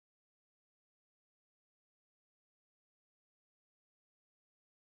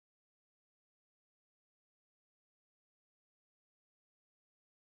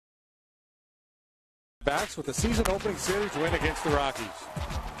Backs with the season opening series win against the Rockies.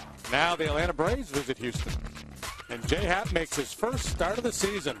 Now the Atlanta Braves visit Houston. And J. Happ makes his first start of the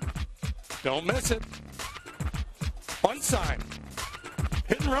season. Don't miss it. Bunt sign.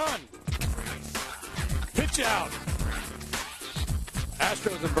 Hit and run. Pitch out.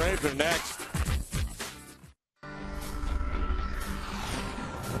 Astros and Braves are next.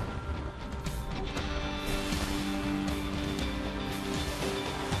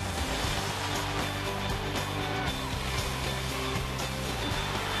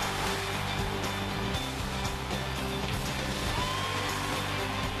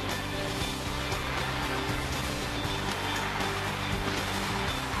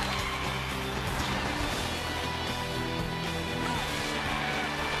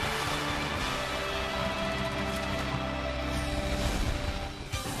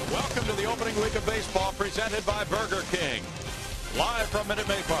 Welcome to the opening week of baseball presented by Burger King. Live from Minute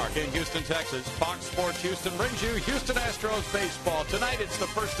Maid Park in Houston, Texas, Fox Sports Houston brings you Houston Astros baseball. Tonight it's the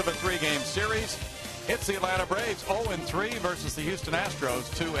first of a three-game series. It's the Atlanta Braves 0-3 versus the Houston Astros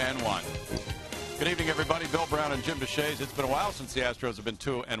 2-1. Good evening, everybody. Bill Brown and Jim Deshaies. It's been a while since the Astros have been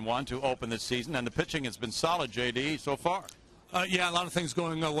 2-1 to open this season, and the pitching has been solid, JD, so far. Yeah, a lot of things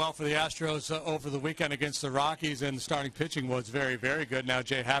going well for the Astros over the weekend against the Rockies, and the starting pitching was very, very good. Now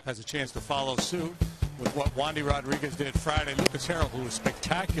J. Happ has a chance to follow suit with what Wandy Rodriguez did Friday. Lucas Harrell, who was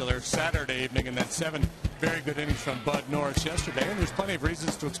spectacular Saturday evening, and then 7 very good innings from Bud Norris yesterday. And there's plenty of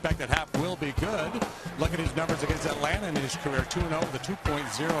reasons to expect that Happ will be good. Look at his numbers against Atlanta in his career, 2-0 with a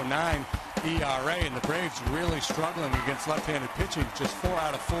 2.09 ERA, and the Braves really struggling against left-handed pitching, just 4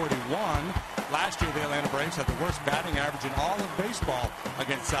 out of 41. Last year, the Atlanta Braves had the worst batting average in all of baseball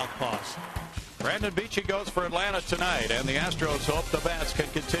against southpaws. Brandon Beachy goes for Atlanta tonight, and the Astros hope the bats can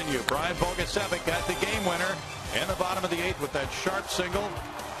continue. Brian Bogasevic got the game winner in the bottom of the 8th with that sharp single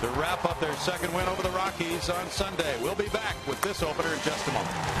to wrap up their second win over the Rockies on Sunday. We'll be back with this opener in just a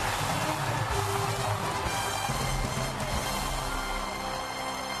moment.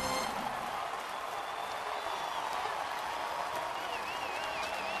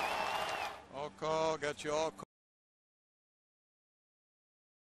 All call, got you all call.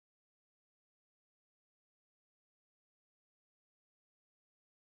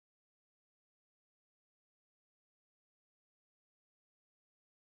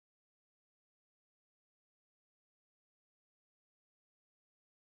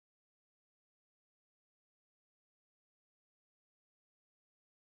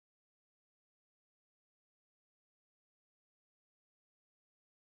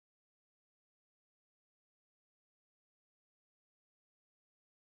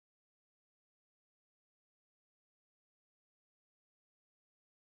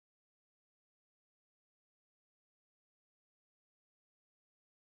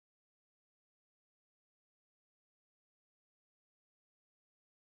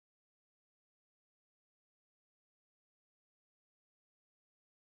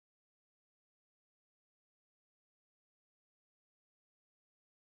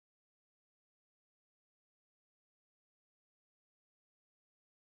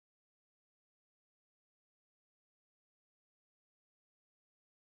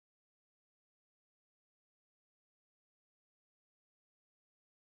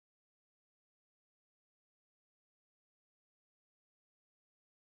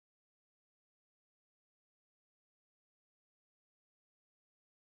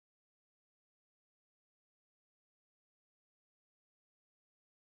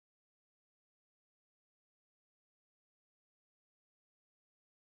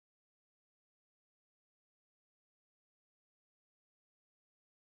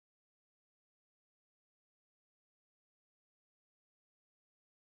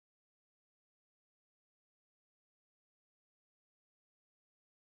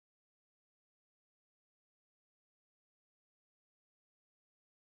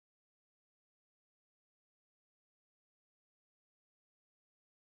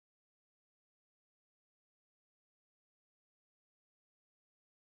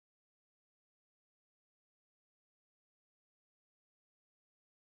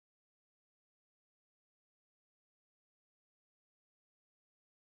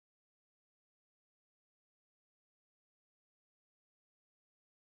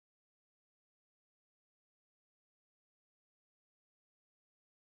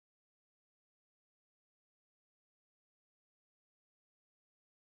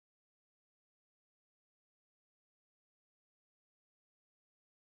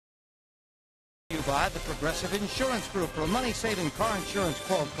 By the Progressive Insurance Group. For a money-saving car insurance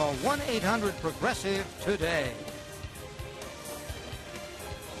quote, call 1-800-PROGRESSIVE today.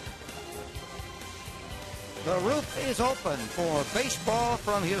 The roof is open for baseball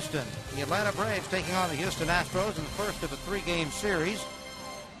from Houston. The Atlanta Braves taking on the Houston Astros in the first of a three-game series.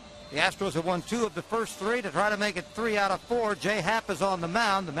 The Astros have won 2 of the first 3 to try to make it 3 out of 4. Jay Happ is on the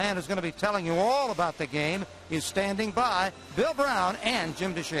mound. The man who's going to be telling you all about the game is standing by. Bill Brown and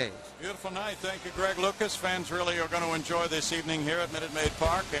Jim DeShays. Beautiful night. Thank you, Greg Lucas. Fans really are going to enjoy this evening here at Minute Maid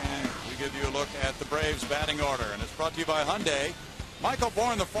Park, and we give you a look at the Braves batting order. And it's brought to you by Hyundai. Michael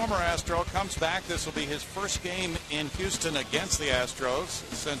Bourne, the former Astro, comes back. This will be his first game in Houston against the Astros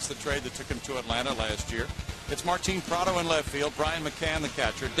since the trade that took him to Atlanta last year. It's Martin Prado in left field, Brian McCann the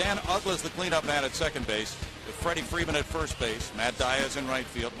catcher, Dan Uggla's the cleanup man at second base, with Freddie Freeman at first base, Matt Diaz in right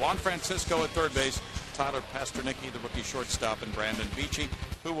field, Juan Francisco at third base, Tyler Pasternicki, the rookie shortstop, and Brandon Beachy,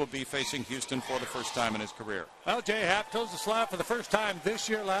 who will be facing Houston for the first time in his career. Well, Jay Happ toes the slab for the first time this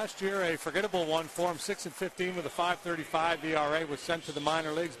year. Last year, a forgettable one for him, 6-15 with a 5.35 ERA, was sent to the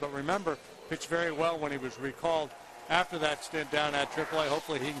minor leagues. But remember, pitched very well when he was recalled after that stint down at AAA.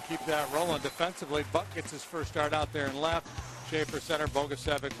 Hopefully he can keep that rolling defensively. Buck gets his first start out there in left. Schaefer center,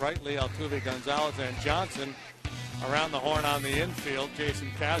 Bogusevic right, Lee Altuve, Gonzalez, and Johnson around the horn on the infield.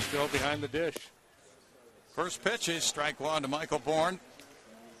 Jason Castro behind the dish. First pitch is strike one to Michael Bourne,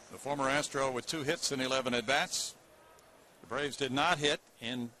 the former Astro, with 2 hits and 11 at-bats. The Braves did not hit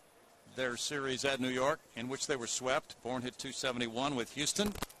in their series at New York, in which they were swept. Bourne hit .271 with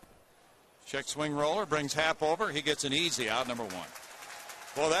Houston. Check swing roller brings Happ over. He gets an easy out, number 1.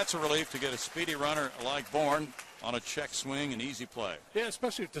 Well, that's a relief to get a speedy runner like Bourne on a check swing and easy play. Yeah,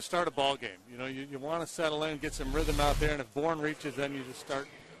 especially to start a ball game. You know, you want to settle in, get some rhythm out there, and if Bourne reaches, then you just start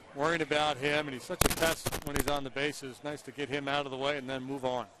worrying about him, and he's such a pest when he's on the bases. Nice to get him out of the way and then move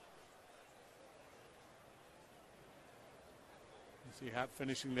on. You see Happ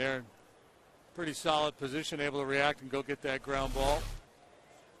finishing there in pretty solid position, able to react and go get that ground ball.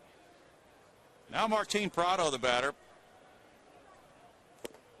 Now Martin Prado, the batter.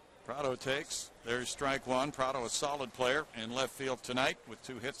 Prado takes. There's strike one. Prado, a solid player in left field tonight with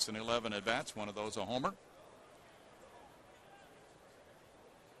 2 hits and 11 at-bats, one of those a homer.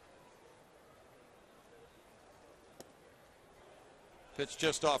 Pitch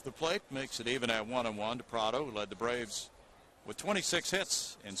just off the plate makes it even at 1-1 to Prado, who led the Braves with 26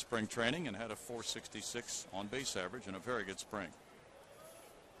 hits in spring training and had a .466 on base average in a very good spring.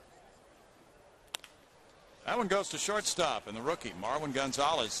 That one goes to shortstop, and the rookie Marwin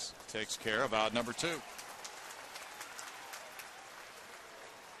Gonzalez takes care of out number 2.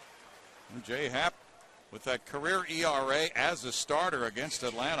 And Jay Happ with that career ERA as a starter against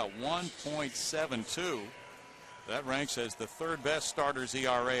Atlanta, 1.72. That ranks as the 3rd best starter's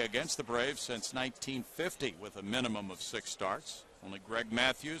ERA against the Braves since 1950, with a minimum of 6 starts. Only Greg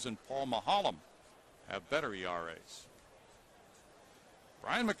Matthews and Paul Maholm have better ERAs.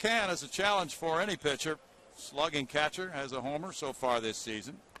 Brian McCann is a challenge for any pitcher. Slugging catcher, has a homer so far this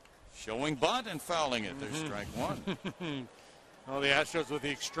season. Showing bunt and fouling it. There's strike one. Well, the Astros with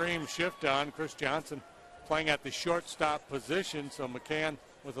the extreme shift on. Chris Johnson playing at the shortstop position, so McCann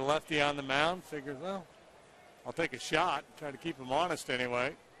with the lefty on the mound figures, well, I'll take a shot, try to keep him honest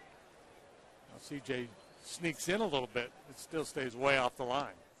anyway. Now CJ sneaks in a little bit. It still stays way off the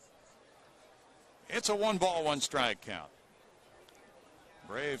line. It's a 1-ball, 1-strike count.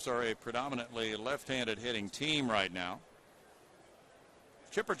 Braves are a predominantly left-handed hitting team right now.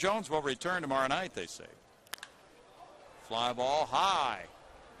 Chipper Jones will return tomorrow night, they say. Fly ball high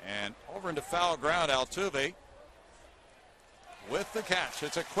and over into foul ground. Altuve with the catch.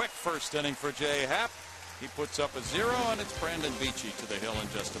 It's a quick first inning for Jay Happ. He puts up a 0, and it's Brandon Beachy to the hill in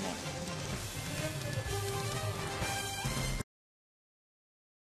just a moment.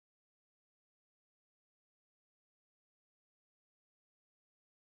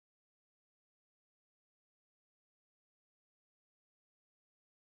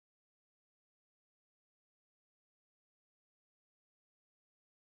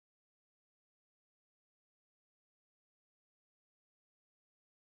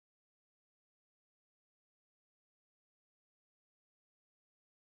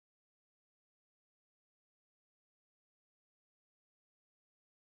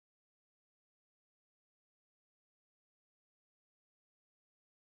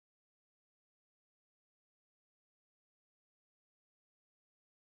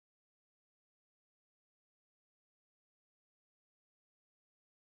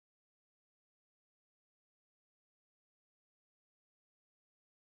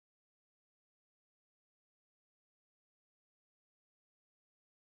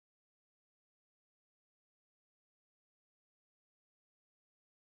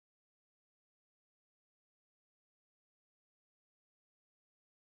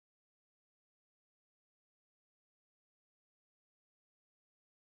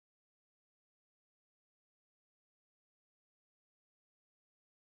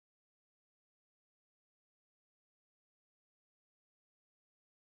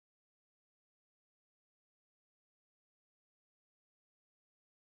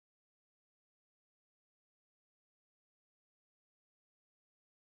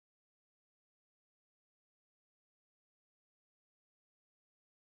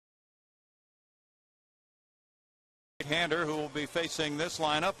 right-hander who will be facing this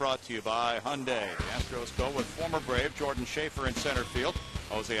lineup, brought to you by Hyundai. The Astros go with former Brave Jordan Schaefer in center field.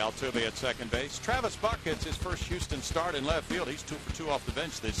 Jose Altuve at second base. Travis Buck gets his first Houston start in left field. He's 2 for 2 off the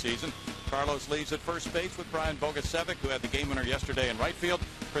bench this season. Carlos leaves at first base with Brian Bogasevic, who had the game winner yesterday in right field.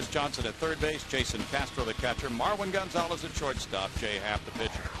 Chris Johnson at third base. Jason Castro the catcher. Marwin Gonzalez at shortstop. Jay Happ the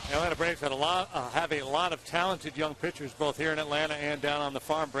pitcher. The Atlanta Braves have a lot of talented young pitchers, both here in Atlanta and down on the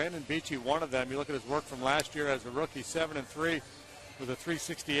farm. Brandon Beachy, one of them. You look at his work from last year as a rookie, 7-3 with a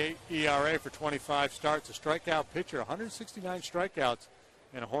 3.68 ERA for 25 starts. A strikeout pitcher, 169 strikeouts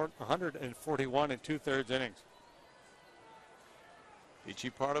and 141 and 2/3 innings. Beachy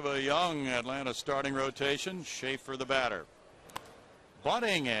part of a young Atlanta starting rotation. Schaefer the batter.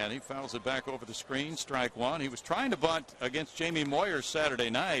 Bunting, and he fouls it back over the screen. Strike one. He was trying to bunt against Jamie Moyer Saturday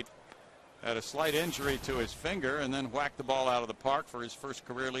night. Had a slight injury to his finger and then whacked the ball out of the park for his first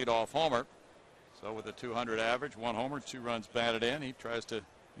career leadoff homer. So with a 200 average, 1 homer, 2 runs batted in, he tries to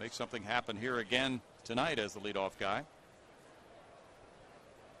make something happen here again tonight as the leadoff guy.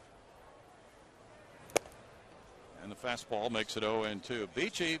 And the fastball makes it 0-2.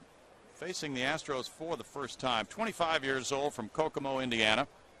 Beachy facing the Astros for the first time. 25 years old, from Kokomo, Indiana.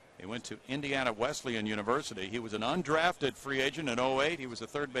 He went to Indiana Wesleyan University. He was an undrafted free agent in 08. He was a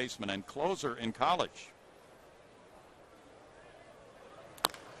third baseman and closer in college.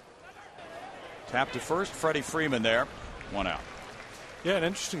 Tap to first. Freddie Freeman there. 1 out. Yeah, an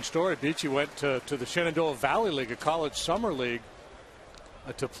interesting story. Beachy went to the Shenandoah Valley League, a college summer league,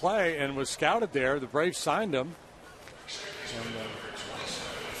 to play and was scouted there. The Braves signed him. And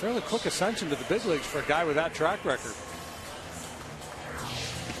fairly quick ascension to the big leagues for a guy with that track record.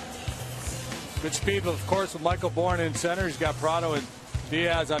 Good speed, of course, with Michael Bourne in center. He's got Prado and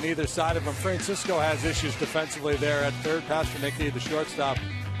Diaz on either side of him. Francisco has issues defensively there at third. Pasternicki, the shortstop,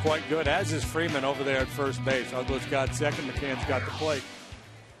 quite good, as is Freeman over there at first base. Ugla's got second. McCann's got the plate.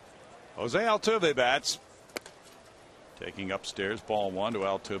 Jose Altuve bats. Taking upstairs, ball 1 to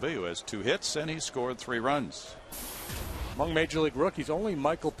Altuve, who has 2 hits, and he scored 3 runs. Among Major League rookies, only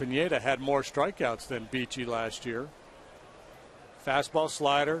Michael Pineda had more strikeouts than Beachy last year. Fastball,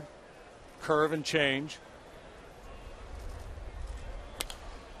 slider, curve, and change.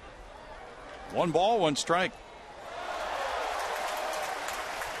 1 ball, 1 strike.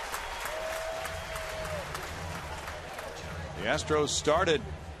 The Astros started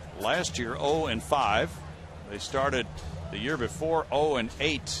last year 0-5. They started the year before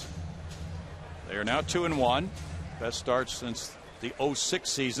 0-8. They are now 2-1. Best start since the 06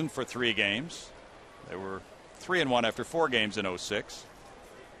 season for 3 games. They were 3-1 after 4 games in 06.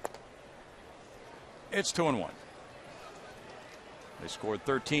 It's 2-1. They scored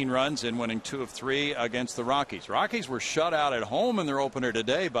 13 runs in winning 2 of 3 against the Rockies. Rockies were shut out at home in their opener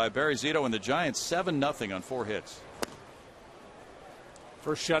today by Barry Zito and the Giants, 7-0 on 4 hits.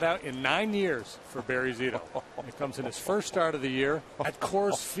 First shutout in 9 years for Barry Zito. It comes in his first start of the year at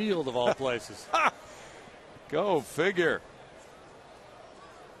Coors Field, of all places. Go figure.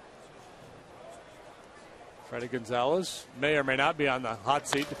 Freddie Gonzalez may or may not be on the hot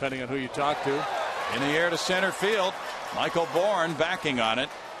seat, depending on who you talk to. In the air to center field. Michael Bourne backing on it.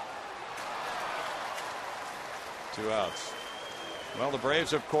 2 outs. Well, the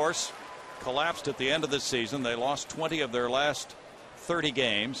Braves, of course, collapsed at the end of the season. They lost 20 of their last 30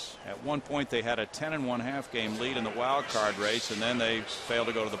 games. At one point, they had a 10-1/2 game lead in the wild card race, and then they failed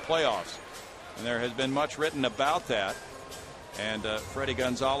to go to the playoffs. And there has been much written about that. And Freddie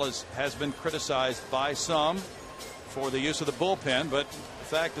Gonzalez has been criticized by some for the use of the bullpen, but the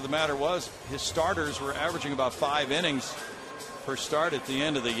fact of the matter was his starters were averaging about 5 innings per start at the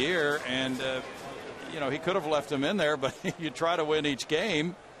end of the year, and you know, he could have left him in there, but you try to win each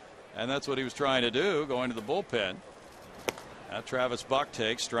game, and that's what he was trying to do, going to the bullpen. Now Travis Buck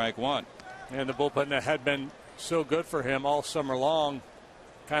takes strike 1. And the bullpen that had been so good for him all summer long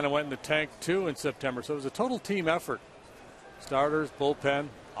kind of went in the tank too in September. So it was a total team effort. Starters, bullpen,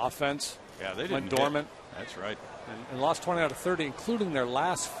 offense. Yeah, they went didn't dormant. That's right. And lost 20 out of 30, including their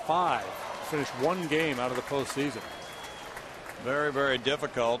last 5. Finished 1 game out of the postseason. Very, very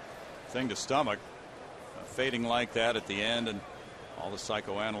difficult thing to stomach. Fading like that at the end, and all the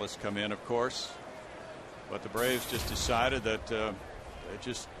psychoanalysts come in, of course. But the Braves just decided that they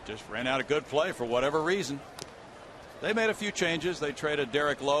just ran out of good play for whatever reason. They made a few changes. They traded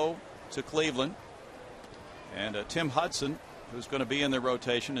Derek Lowe to Cleveland. And Tim Hudson, who's going to be in their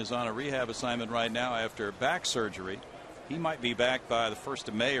rotation, is on a rehab assignment right now after back surgery. He might be back by the 1st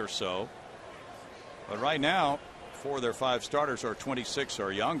of May or so. But right now, 4 of their 5 starters are 26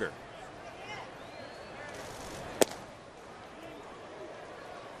 or younger.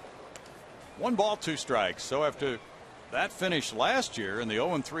 One ball, 2 strikes. So after that finish last year and the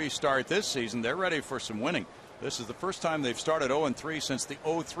 0-3 start this season, they're ready for some winning. This is the first time they've started 0-3 since the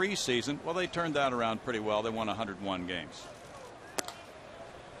 0-3 season. Well, they turned that around pretty well. They won 101 games.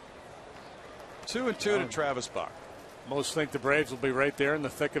 2-2 to Travis Buck. Most think the Braves will be right there in the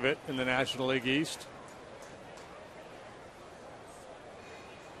thick of it in the National League East.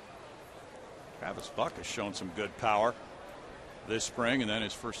 Travis Buck has shown some good power this spring, and then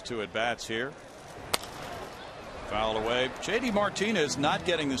his first 2 at-bats here. Fouled away. J.D. Martinez not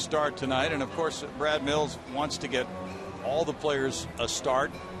getting the start tonight, and of course Brad Mills wants to get all the players a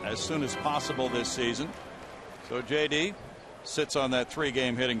start as soon as possible this season. So J.D. sits on that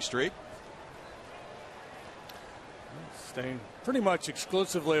 3-game hitting streak. Staying pretty much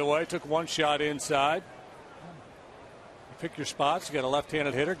exclusively away. Took 1 shot inside. You pick your spots. You got a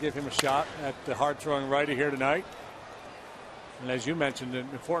left-handed hitter. Give him a shot at the hard-throwing righty here tonight. And as you mentioned,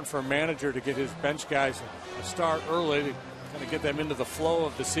 it's important for a manager to get his bench guys a start early to kind of get them into the flow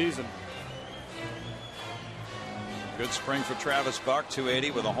of the season. Good spring for Travis Buck, 280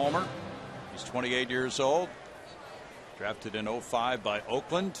 with a homer. He's 28 years old. Drafted in 05 by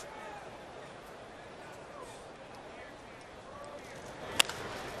Oakland.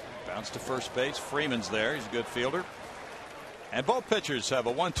 Bounce to first base. Freeman's there. He's a good fielder. And both pitchers have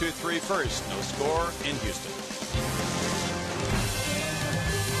a 1-2-3 first. No score in Houston.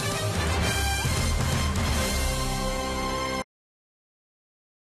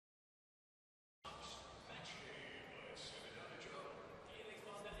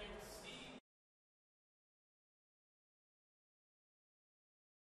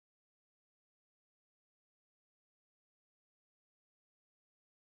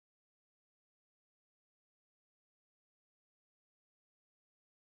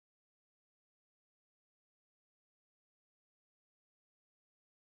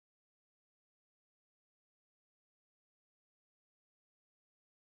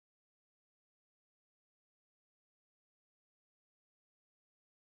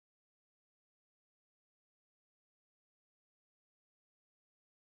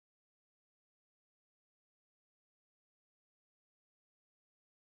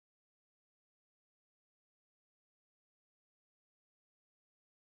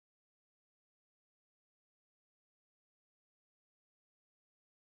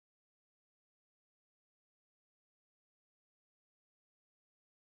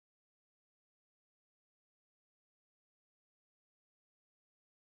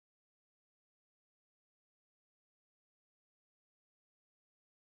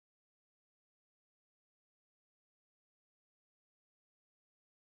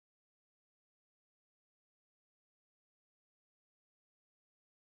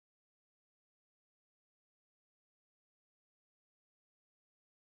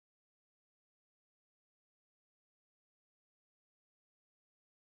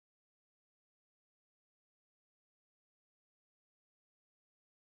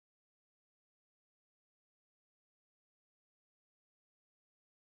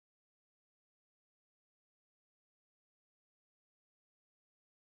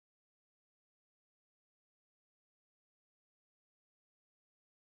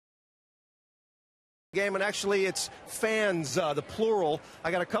 Game, and actually it's fans, the plural.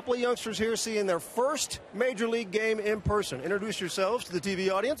 I got a couple of youngsters here seeing their first major league game in person. Introduce yourselves to the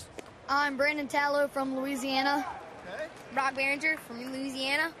TV audience. I'm Brandon Tallow from Louisiana. Okay. Brock Behringer from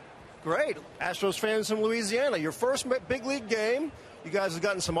Louisiana. Great. Astros fans from Louisiana. Your first big league game. You guys have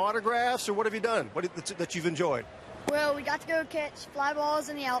gotten some autographs, or what have you done? What that you've enjoyed? Well, we got to go catch fly balls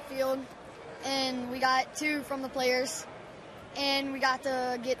in the outfield, and we got 2 from the players, and we got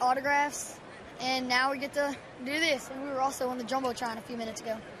to get autographs. And now we get to do this. And we were also on the Jumbotron a few minutes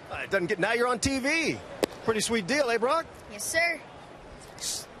ago. It doesn't get, now you're on TV. Pretty sweet deal, eh, Brock? Yes, sir.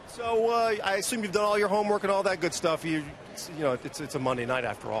 So I assume you've done all your homework and all that good stuff. You know, it's a Monday night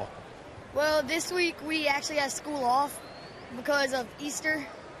after all. Well, this week we actually have school off because of Easter.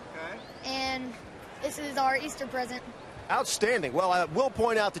 Okay. And this is our Easter present. Outstanding. Well, I will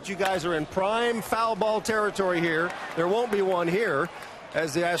point out that you guys are in prime foul ball territory here. There won't be one here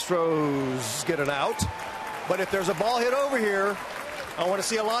as the Astros get an out. But if there's a ball hit over here, I want to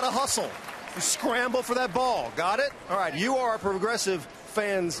see a lot of hustle. You scramble for that ball. Got it? All right, you are progressive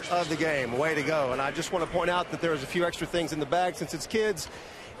fans of the game. Way to go. And I just want to point out that there's a few extra things in the bag since it's kids.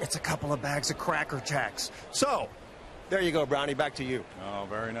 It's a couple of bags of Cracker Jacks. So, there you go, Brownie. Back to you. Oh,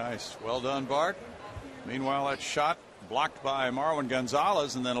 very nice. Well done, Bart. Meanwhile, that shot blocked by Marwin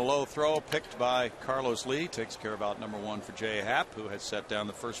Gonzalez, and then a low throw picked by Carlos Lee. Takes care of out number 1 for Jay Happ, who has set down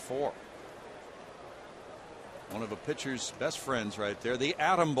the first 4. One of a pitcher's best friends right there, the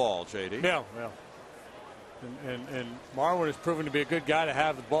atom ball, JD. Yeah. And Marwin has proven to be a good guy to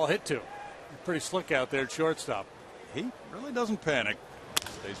have the ball hit to. He's pretty slick out there at shortstop. He really doesn't panic.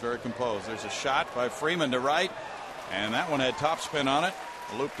 Stays very composed. There's a shot by Freeman to right, and that one had topspin on it.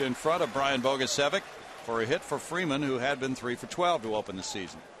 Looped in front of Brian Bogusevic for a hit for Freeman, who had been 3 for 12 to open the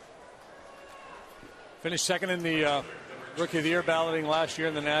season. Finished second in the Rookie of the Year balloting last year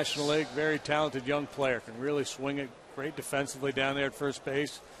in the National League. Very talented young player. Can really swing it. Great defensively down there at first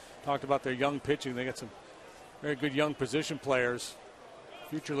base. Talked about their young pitching. They got some very good young position players.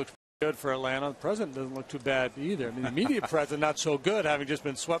 Future looks good for Atlanta. The present doesn't look too bad either. I mean, the immediate present not so good, having just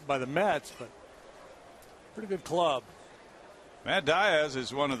been swept by the Mets, but pretty good club. Matt Diaz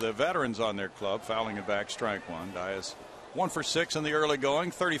is one of the veterans on their club, fouling it back, strike one. Diaz 1 for 6 in the early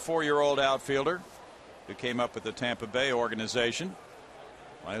going. 34-year-old outfielder who came up with the Tampa Bay organization.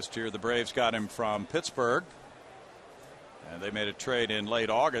 Last year the Braves got him from Pittsburgh, and they made a trade in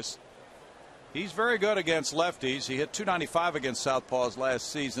late August. He's very good against lefties. He hit .295 against southpaws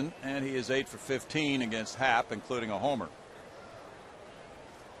last season, and he is 8 for 15 against Happ, including a homer.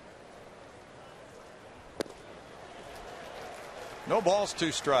 No balls,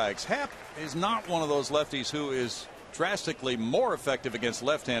 2 strikes. Happ is not one of those lefties who is drastically more effective against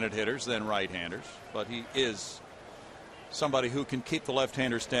left-handed hitters than right-handers, but he is somebody who can keep the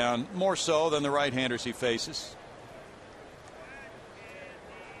left-handers down more so than the right-handers he faces.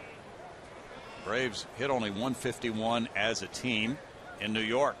 Braves hit only 151 as a team in New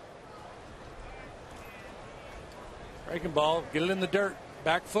York. Breaking ball, get it in the dirt,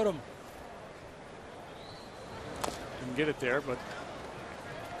 back foot him. Didn't get it there, but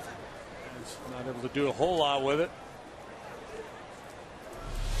he's not able to do a whole lot with it.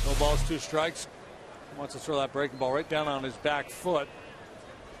 No balls, 2 strikes. Wants to throw that breaking ball right down on his back foot.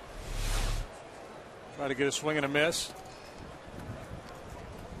 Try to get a swing and a miss.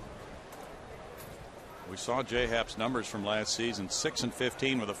 We saw Jay Happ's numbers from last season, 6 and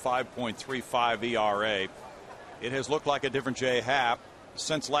 15 with a 5.35 ERA. It has looked like a different Jay Happ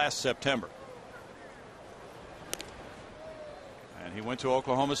since last September. And he went to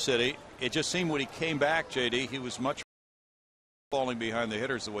Oklahoma City. It just seemed when he came back, JD, he was much falling behind the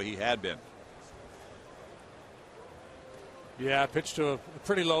hitters the way he had been. Yeah, pitched to a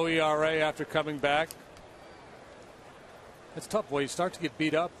pretty low ERA after coming back. It's tough when you start to get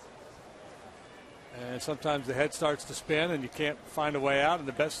beat up. And sometimes the head starts to spin and you can't find a way out. And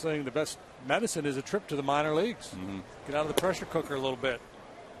the best medicine is a trip to the minor leagues. Get out of the pressure cooker a little bit.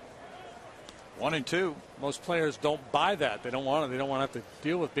 1 and 2. Most players don't buy that. They don't want to. They don't want to have to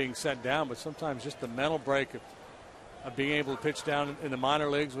deal with being sent down. But sometimes just the mental break of being able to pitch down in the minor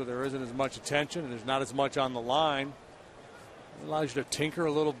leagues where there isn't as much attention and there's not as much on the line, it allows you to tinker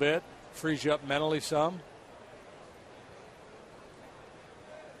a little bit, frees you up mentally some.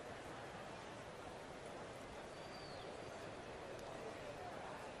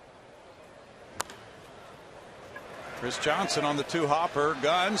 Chris Johnson on the 2-hopper,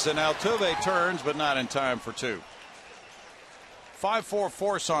 guns, and Altuve turns, but not in time for 2. 5-4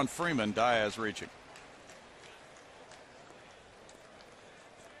 force on Freeman. Diaz reaching.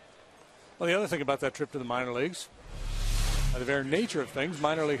 Well, the other thing about that trip to the minor leagues, by the very nature of things,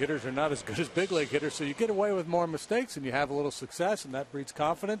 minor league hitters are not as good as big league hitters, so you get away with more mistakes and you have a little success, and that breeds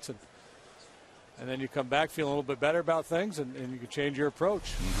confidence, and then you come back feeling a little bit better about things, and you can change your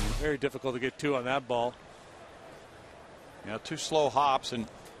approach. Very difficult to get 2 on that ball. Yeah, 2 slow hops, and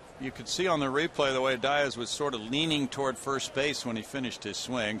you could see on the replay the way Diaz was sort of leaning toward first base when he finished his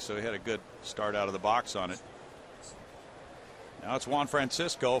swing, so he had a good start out of the box on it. Now it's Juan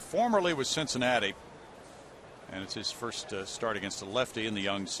Francisco, formerly with Cincinnati, and it's his first start against a lefty in the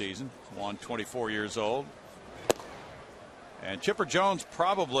young season. Juan, 24 years old. And Chipper Jones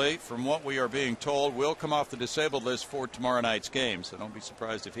probably, from what we are being told, will come off the disabled list for tomorrow night's game, so don't be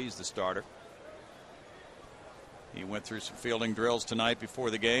surprised if he's the starter. He went through some fielding drills tonight before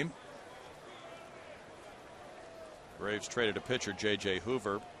the game. Braves traded a pitcher, J.J.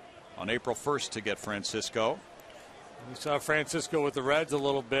 Hoover, on April 1st to get Francisco. We saw Francisco with the Reds a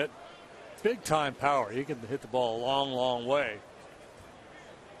little bit. Big time power. He can hit the ball a long, long way.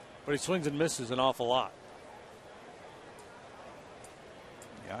 But he swings and misses an awful lot.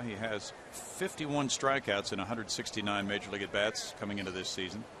 Yeah, he has 51 strikeouts in 169 major league at-bats coming into this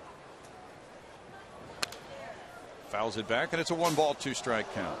season. Fouls it back, and it's a 1-ball,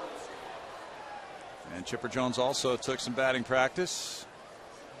 2-strike count. And Chipper Jones also took some batting practice.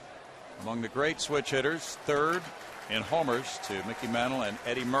 Among the great switch hitters, 3rd in homers to Mickey Mantle and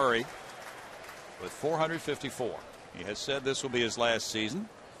Eddie Murray with 454. He has said this will be his last season.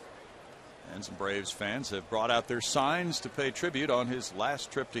 And some Braves fans have brought out their signs to pay tribute on his last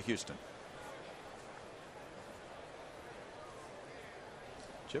trip to Houston.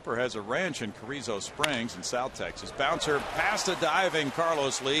 Chipper has a ranch in Carrizo Springs in South Texas. Bouncer past a diving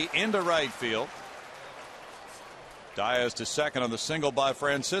Carlos Lee into right field. Diaz to second on the single by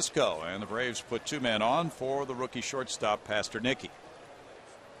Francisco, and the Braves put 2 men on for the rookie shortstop Pasternicki.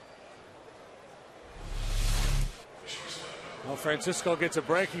 Well, Francisco gets a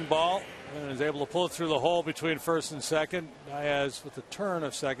breaking ball and is able to pull it through the hole between first and second. Diaz with the turn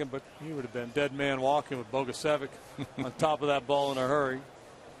of second, but he would have been dead man walking with Bogusevic on top of that ball in a hurry.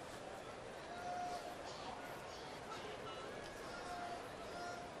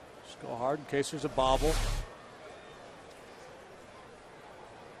 Just go hard in case there's a bobble.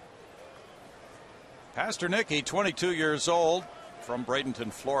 Pasternicki, 22 years old, from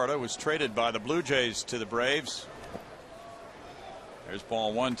Bradenton, Florida, was traded by the Blue Jays to the Braves. There's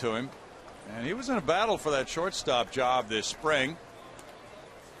ball 1 to him. And he was in a battle for that shortstop job this spring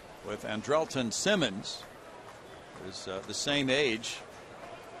with Andrelton Simmons, who's the same age.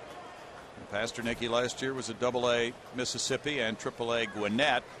 And Pasternicki last year was at AA Mississippi and AAA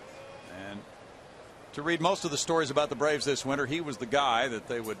Gwinnett. And to read most of the stories about the Braves this winter, he was the guy that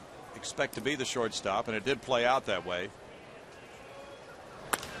they would expect to be the shortstop, and it did play out that way.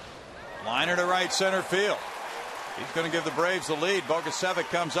 Liner to right center field. He's going to give the Braves the lead. Bogusevic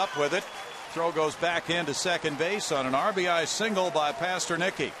comes up with it. Throw goes back into second base on an RBI single by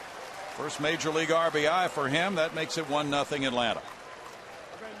Pasternicki. First major league RBI for him. That makes it 1-0 Atlanta.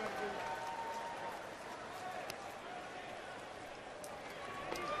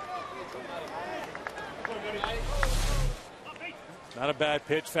 Not a bad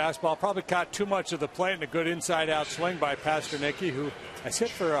pitch. Fastball probably caught too much of the plate, and a good inside-out swing by Pasternicki, who has hit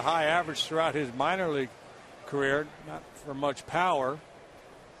for a high average throughout his minor league career, not for much power.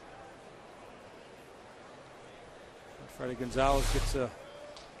 Freddie Gonzalez gets an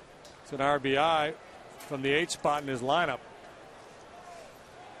RBI from the 8 spot in his lineup.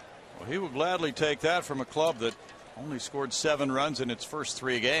 Well, he would gladly take that from a club that only scored 7 runs in its first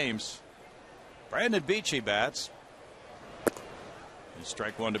 3 games. Brandon Beachy bats. And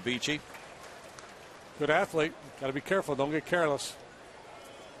strike 1 to Beachy. Good athlete. Got to be careful. Don't get careless.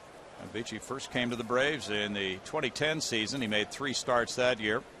 And Beachy first came to the Braves in the 2010 season. He made 3 starts that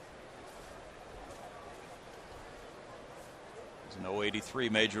year. He's an 083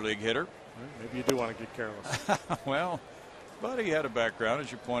 major league hitter. Maybe you do want to get careless. Well, but he had a background,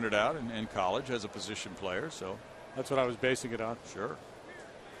 as you pointed out, in college as a position player. So that's what I was basing it on. Sure.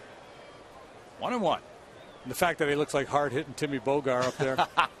 1-1. And the fact that he looks like hard-hitting Timmy Bogar up there.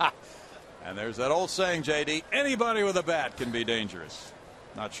 And there's that old saying, JD, anybody with a bat can be dangerous.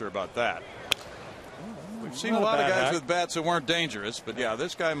 Not sure about that. We've seen a lot of guys with bats that weren't dangerous, but yeah,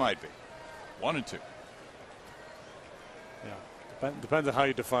 this guy might be. 1-2. Yeah, depends on how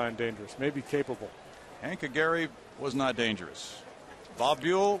you define dangerous. Maybe capable. Hank Aguirre was not dangerous. Bob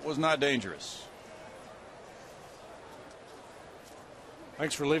Buell was not dangerous.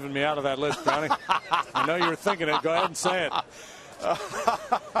 Thanks for leaving me out of that list, Brownie. I know you were thinking it. Go ahead and say it.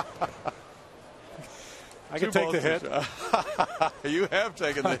 I can take the hit. You have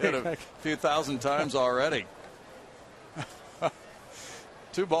taken the hit a few thousand times already.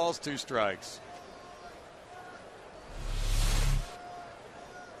 2 balls, 2 strikes.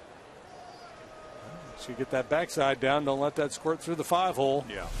 So you get that backside down. Don't let that squirt through the 5-hole.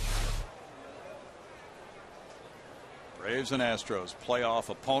 Yeah. Braves and Astros, playoff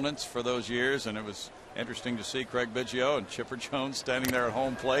opponents for those years, and it was interesting to see Craig Biggio and Chipper Jones standing there at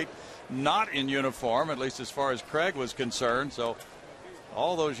home plate, not in uniform, at least as far as Craig was concerned. So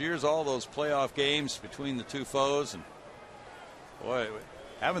all those years, all those playoff games between the two foes, and boy,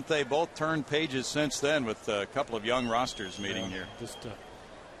 haven't they both turned pages since then with a couple of young rosters meeting here. Just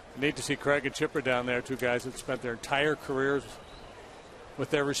neat to see Craig and Chipper down there, 2 guys that spent their entire careers with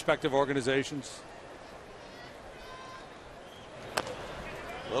their respective organizations.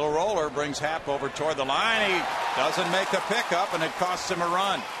 Little roller brings Happ over toward the line. He doesn't make the pickup, and it costs him a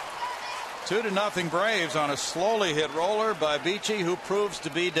run. 2-0 Braves on a slowly hit roller by Beachy, who proves to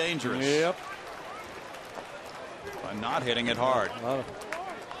be dangerous. Yep. By not hitting it hard. A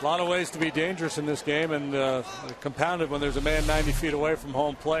lot of ways to be dangerous in this game, and compounded when there's a man 90 feet away from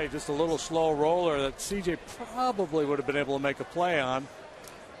home plate. Just a little slow roller that CJ probably would have been able to make a play on.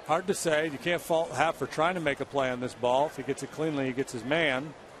 Hard to say. You can't fault Happ for trying to make a play on this ball. If he gets it cleanly, he gets his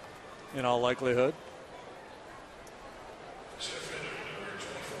man, in all likelihood.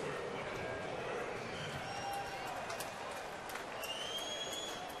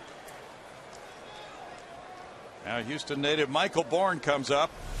 Now Houston native Michael Bourne comes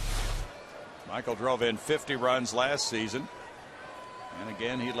up. Michael drove in 50 runs last season. And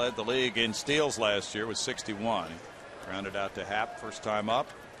again, he led the league in steals last year with 61. Grounded out to Happ, first time up.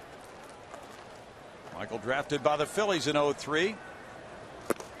 Michael drafted by the Phillies in 03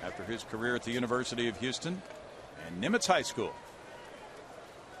 after his career at the University of Houston and Nimitz High School.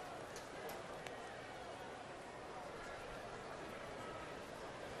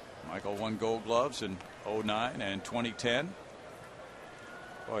 Michael won Gold Gloves in 09 and 2010.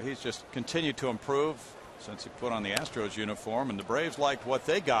 Boy, he's just continued to improve since he put on the Astros uniform, and the Braves liked what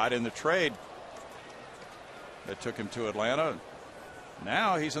they got in the trade that took him to Atlanta.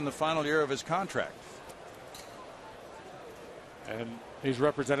 Now he's in the final year of his contract. And he's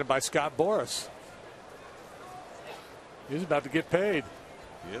represented by Scott Boras. He's about to get paid.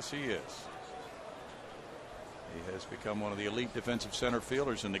 Yes, he is. He has become one of the elite defensive center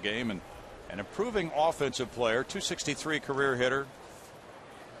fielders in the game, and an improving offensive player. .263 career hitter.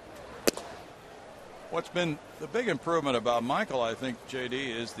 What's been the big improvement about Michael, I think,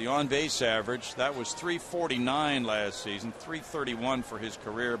 JD, is the on-base average. That was .349 last season, .331 for his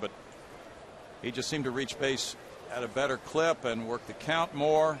career, but he just seemed to reach base at a better clip and work the count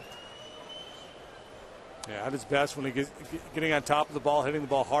more. Yeah, at his best when he gets getting on top of the ball, hitting the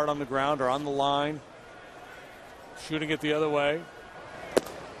ball hard on the ground or on the line, shooting it the other way.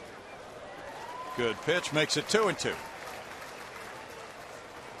 Good pitch, makes it 2-2.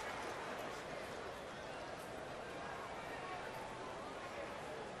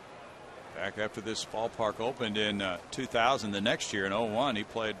 Back after this ballpark opened in 2000, the next year in 01, he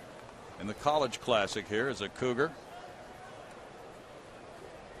played in the College Classic here as a Cougar.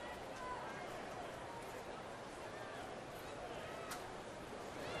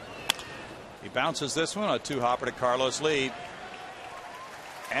 He bounces this one, a two-hopper to Carlos Lee.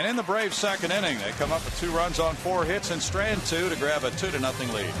 And in the Braves' second inning, they come up with 2 runs on 4 hits and strand 2 to grab a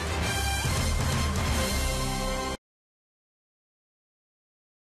 2-0 lead.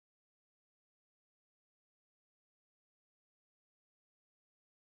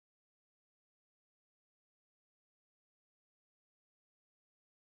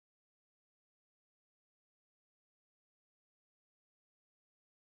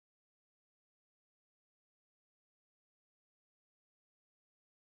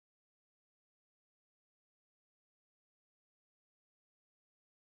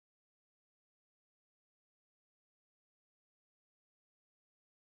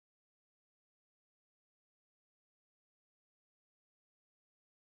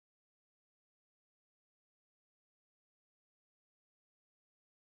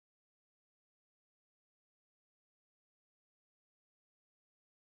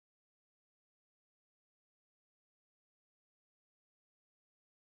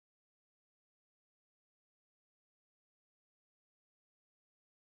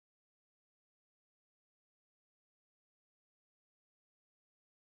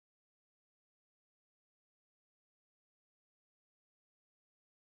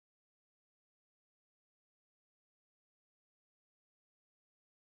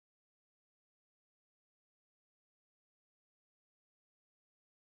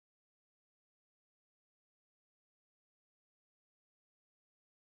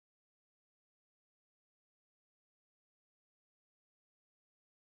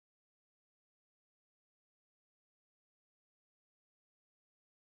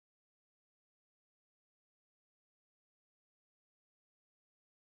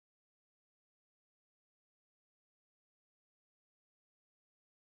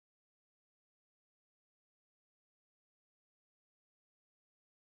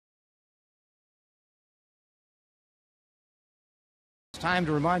 Time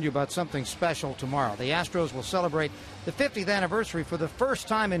to remind you about something special tomorrow. The Astros will celebrate the 50th anniversary for the first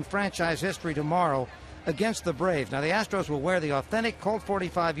time in franchise history tomorrow against the Braves. Now, the Astros will wear the authentic Colt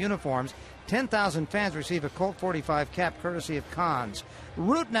 45 uniforms. 10,000 fans receive a Colt 45 cap courtesy of Cons.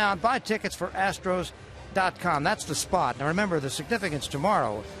 Root now and buy tickets for Astros.com. That's the spot. Now, remember the significance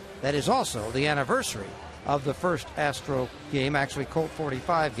tomorrow. That is also the anniversary of the first Astro game, actually Colt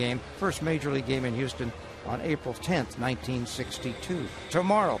 45 game, first Major League game in Houston on April 10th, 1962.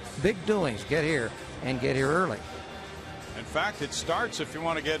 Tomorrow, big doings. Get here and get here early. In fact, it starts, if you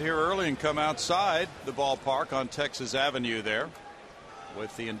want to get here early and come outside the ballpark on Texas Avenue there,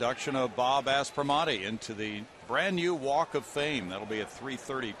 with the induction of Bob Aspromonte into the brand new Walk of Fame. That'll be at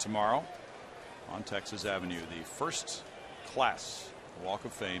 3:30 tomorrow on Texas Avenue. The first class Walk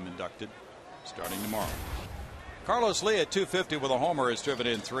of Fame inducted starting tomorrow. Carlos Lee at .250 with a homer has driven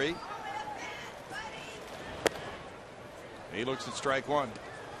in 3. He looks at strike 1.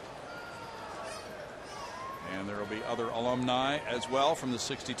 And there will be other alumni as well from the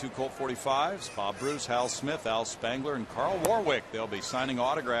 62 Colt 45s. Bob Bruce, Hal Smith, Al Spangler, and Carl Warwick. They'll be signing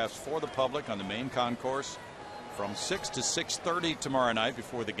autographs for the public on the main concourse from 6 to 6:30 tomorrow night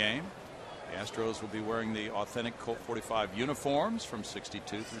before the game. The Astros will be wearing the authentic Colt 45 uniforms from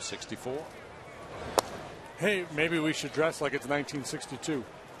 62 through 64. Hey, maybe we should dress like it's 1962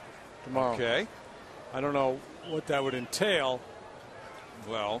 tomorrow. Okay. I don't know what that would entail.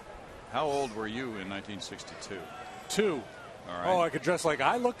 Well, how old were you in 1962? 2. All right. Oh, I could dress like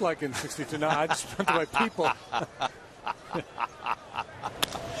I looked like in 62. No, I just went to my people.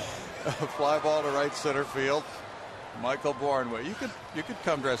 Fly ball to right center field. Michael Bourne. You could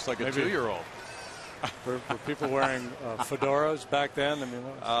come dressed like a Maybe. 2-year-old. Were people wearing fedoras back then? I mean,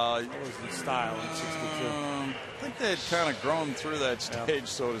 what was the style in 62? I think they had kind of grown through that stage,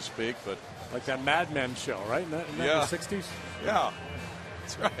 so to speak. But like that Mad Men show, right? Isn't that the 60s? Yeah,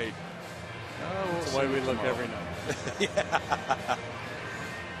 that's right. That's the way we look every night.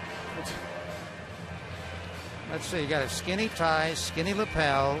 Let's see. You got a skinny ties, skinny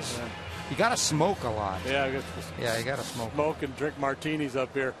lapels. Yeah. You got to smoke a lot. Yeah, I guess you got to smoke. Smoke and drink martinis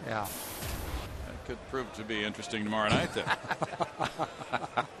up here. Yeah. That could prove to be interesting tomorrow night, then.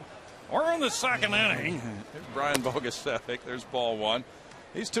 We're in the second inning. There's Brian Bogusevic. There's ball 1.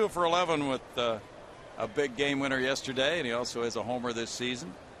 He's 2 for 11 with a big game winner yesterday, and he also has a homer this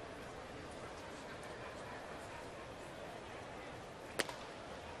season.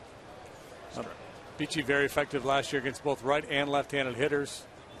 Beachy very effective last year against both right and left-handed hitters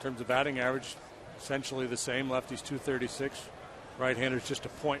in terms of batting average. Essentially the same. Lefty's 236. Right-handers just a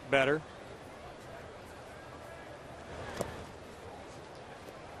point better.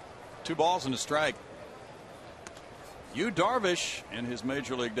 2 balls and a strike. Yu Darvish, in his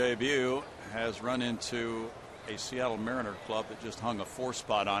major league debut, has run into a Seattle Mariner club that just hung a 4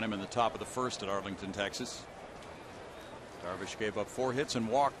 spot on him in the top of the first at Arlington, Texas. Darvish gave up 4 hits and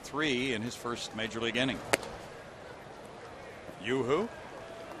walked 3 in his first major league inning. Yu who?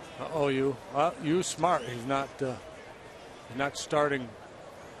 Yu smart. He's not starting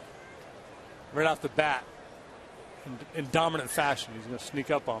right off the bat in dominant fashion. He's going to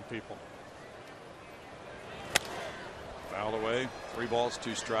sneak up on people. Fouled away. 3 balls,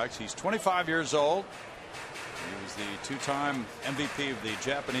 2 strikes. He's 25 years old. He was the 2-time MVP of the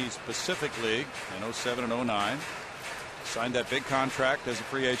Japanese Pacific League in 07 and 09. Signed that big contract as a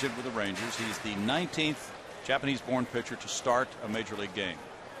free agent with the Rangers. He's the 19th Japanese-born pitcher to start a major league game.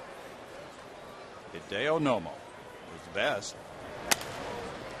 Hideo Nomo was the best.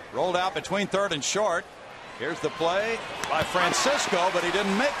 Rolled out between third and short. Here's the play by Francisco, but he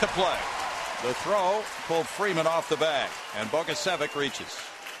didn't make the play. The throw pulled Freeman off the bag, and Bogusevic reaches.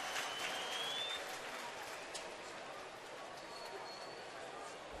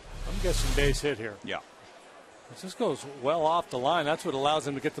 I'm guessing base hit here. Yeah. This goes well off the line. That's what allows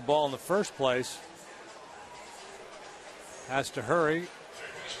him to get the ball in the first place. Has to hurry.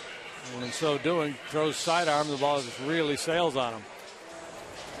 And in so doing, throws sidearm. The ball just really sails on him.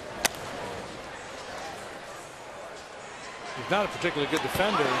 He's not a particularly good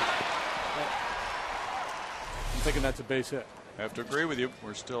defender. I'm thinking that's a base hit. I have to agree with you.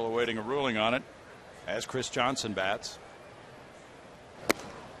 We're still awaiting a ruling on it as Chris Johnson bats.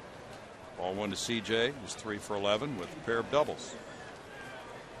 Ball 1 to CJ, who's 3 for 11 with a pair of doubles.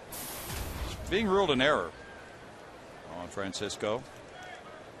 It's being ruled an error on Francisco.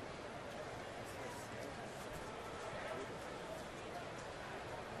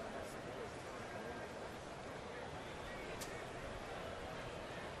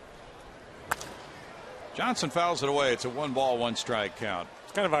 Johnson fouls it away. It's a 1-ball, 1-strike count.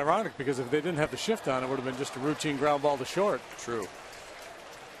 It's kind of ironic because if they didn't have the shift on, it would have been just a routine ground ball to short. True.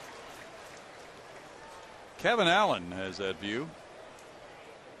 Kevin Allen has that view.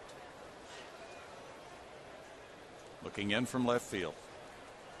 Looking in from left field.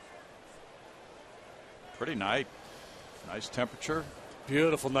 Pretty night. Nice temperature.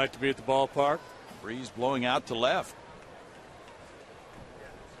 Beautiful night to be at the ballpark. Breeze blowing out to left.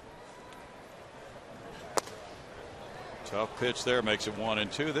 Tough pitch there, makes it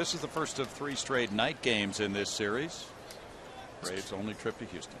 1-2. This is the first of 3 straight night games in this series. Braves' only trip to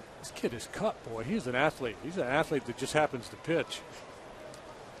Houston. This kid is cut, boy. He's an athlete. He's an athlete that just happens to pitch.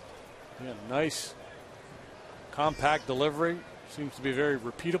 Yeah, nice, compact delivery. Seems to be very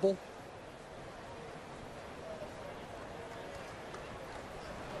repeatable.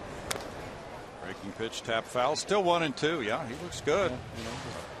 Breaking pitch, tap foul. Still 1-2. Yeah, he looks good.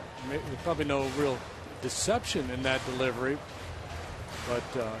 Yeah, there's probably no real deception in that delivery, but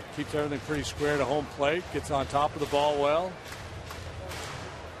keeps everything pretty square to home plate. Gets on top of the ball well.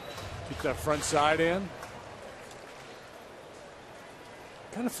 Keeps that front side in.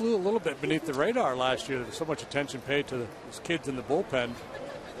 Kind of flew a little bit beneath the radar last year. There was so much attention paid to those kids in the bullpen,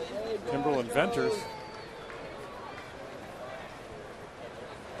 Timberland Venters.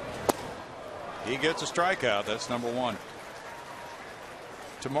 He gets a strikeout. That's number 1.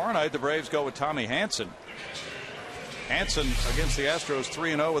 Tomorrow night, the Braves go with Tommy Hanson. Hanson against the Astros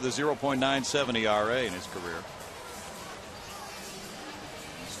 3-0 with a 0.97 ERA in his career.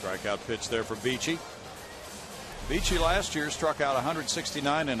 Strikeout pitch there for Beachy. Beachy last year struck out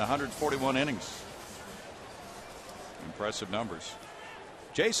 169 in 141 innings. Impressive numbers.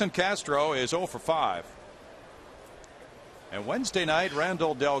 Jason Castro is 0 for 5. And Wednesday night,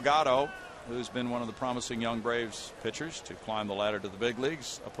 Randall Delgado, who's been one of the promising young Braves pitchers to climb the ladder to the big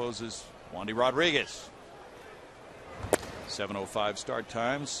leagues, opposes Wandy Rodriguez. 7:05 start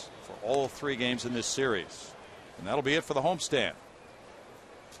times for all 3 games in this series. And that'll be it for the homestand.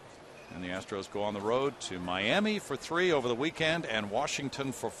 And the Astros go on the road to Miami for 3 over the weekend and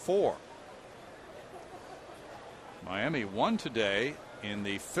Washington for 4. Miami won today in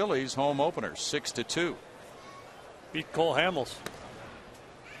the Phillies home opener 6-2. Beat Cole Hamels.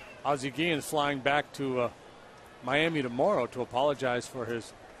 Ozzie Guillen's flying back to Miami tomorrow to apologize for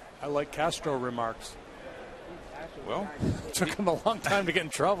his "I like Castro" remarks. Well, took him a long time to get in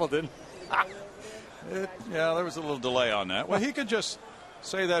trouble, didn't it? Yeah, there was a little delay on that. Well, he could just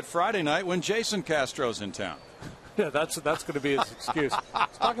say that Friday night when Jason Castro's in town. Yeah, that's going to be his excuse.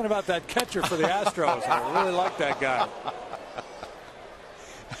 He's talking about that catcher for the Astros. I really like that guy.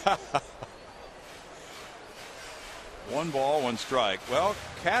 1 ball, 1 strike. Well,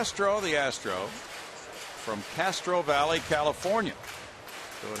 Castro, the Astro, from Castro Valley, California.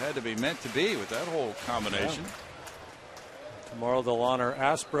 So it had to be meant to be with that whole combination. Yeah. Tomorrow they'll honor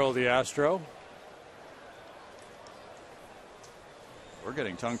Aspro, the Astro. We're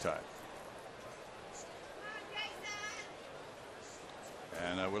getting tongue-tied.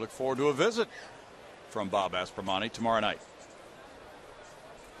 And we look forward to a visit from Bob Aspromonte tomorrow night.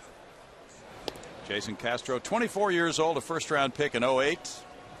 Jason Castro, 24 years old, a first-round pick in 2008.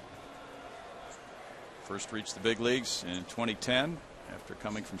 First reached the big leagues in 2010 after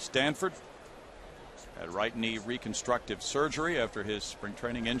coming from Stanford. Had right knee reconstructive surgery after his spring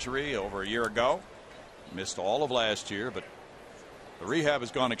training injury over a year ago. Missed all of last year, but the rehab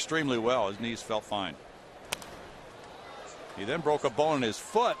has gone extremely well. His knees felt fine. He then broke a bone in his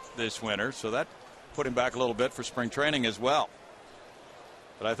foot this winter, so that put him back a little bit for spring training as well.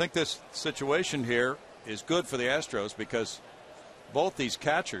 But I think this situation here is good for the Astros because both these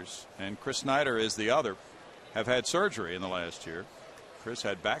catchers, and Chris Snyder is the other, have had surgery in the last year. Chris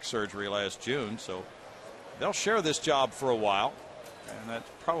had back surgery last June, so they'll share this job for a while, and that's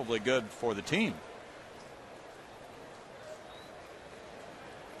probably good for the team.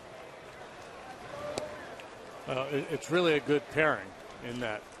 It's really a good pairing in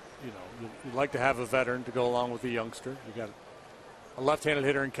that, you'd like to have a veteran to go along with the youngster. You got a left-handed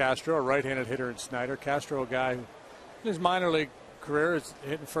hitter in Castro, a right-handed hitter in Snyder. Castro, a guy who in his minor league career is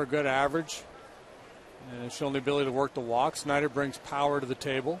hitting for a good average and has shown the ability to work the walk. Snyder brings power to the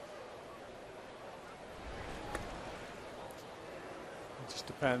table. It just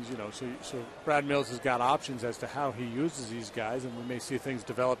depends, so Brad Mills has got options as to how he uses these guys, and we may see things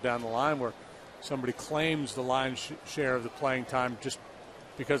develop down the line where somebody claims the lion's share of the playing time just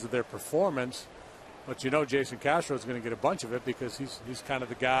because of their performance. But Jason Castro is going to get a bunch of it because he's kind of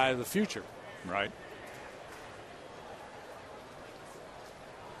the guy of the future. Right.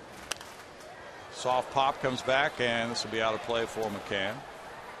 Soft pop comes back, and this will be out of play for McCann.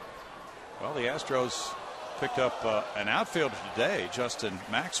 Well, the Astros picked up an outfielder today. Justin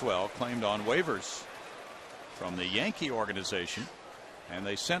Maxwell claimed on waivers from the Yankee organization, and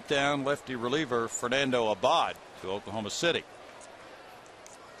they sent down lefty reliever Fernando Abad to Oklahoma City.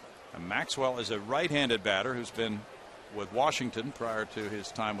 And Maxwell is a right-handed batter who's been with Washington prior to his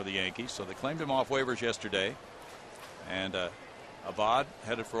time with the Yankees, so they claimed him off waivers yesterday. And Abad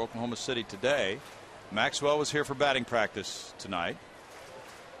headed for Oklahoma City today. Maxwell was here for batting practice tonight.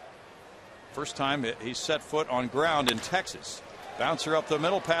 First time he's set foot on ground in Texas. Bouncer up the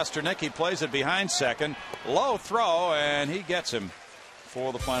middle, Pasternak plays it behind second. Low throw, and he gets him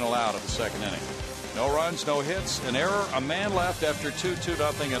for the final out of the second inning. No runs, no hits, an error, a man left after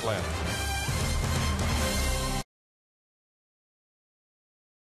 2-0 Atlanta.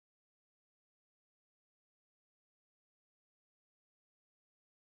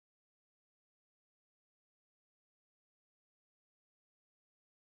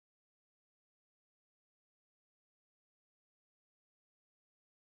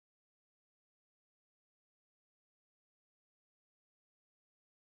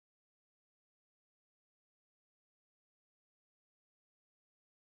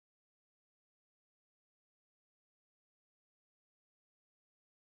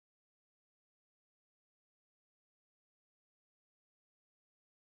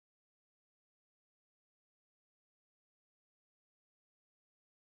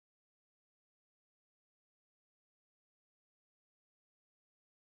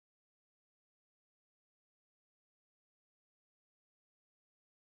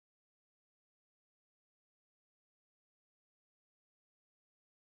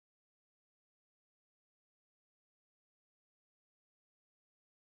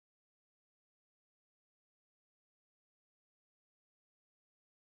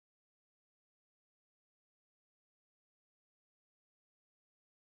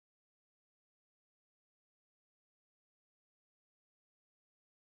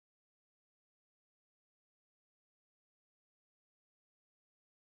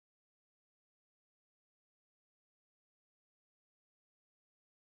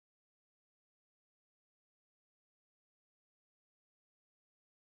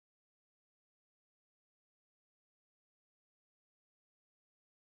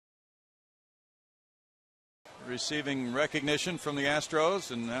 receiving recognition from the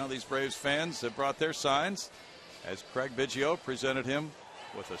Astros, and now these Braves fans have brought their signs as Craig Biggio presented him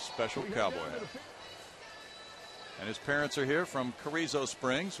with a special cowboy hat. And his parents are here from Carrizo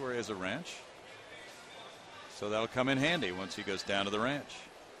Springs, where he has a ranch. So that'll come in handy once he goes down to the ranch.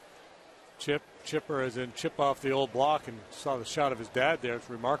 Chipper, as in chip off the old block, and saw the shot of his dad there. It's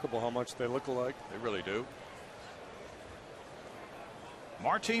remarkable how much they look alike. They really do.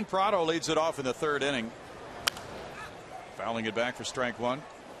 Martin Prado leads it off in the third inning. Fouling it back for strike one.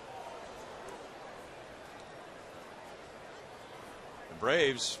 The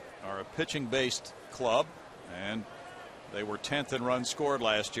Braves are a pitching-based club, and they were 10th in runs scored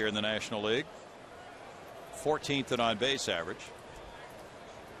last year in the National League. 14th in on-base average.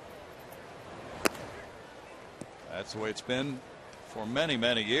 That's the way it's been for many,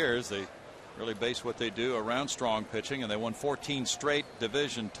 many years. They really base what they do around strong pitching, and they won 14 straight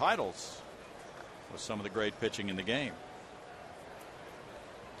division titles with some of the great pitching in the game.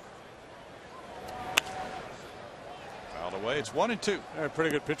 Fouled away. It's 1-2. A pretty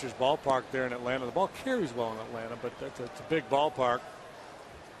good pitcher's ballpark there in Atlanta. The ball carries well in Atlanta, but it's a big ballpark.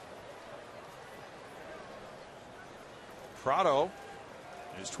 Prado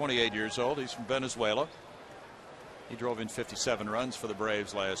is 28 years old. He's from Venezuela. He drove in 57 runs for the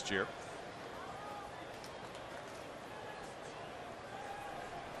Braves last year.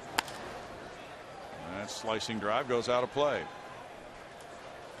 And that slicing drive goes out of play.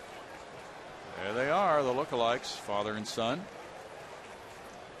 There they are, the lookalikes, father and son.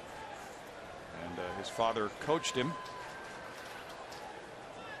 And his father coached him.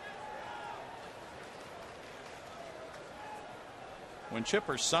 When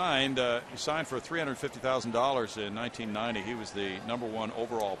Chipper signed, he signed for $350,000 in 1990. He was the #1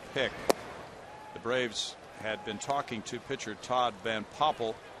 overall pick. The Braves had been talking to pitcher Todd Van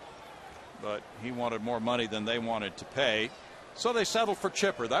Poppel, but he wanted more money than they wanted to pay. So they settled for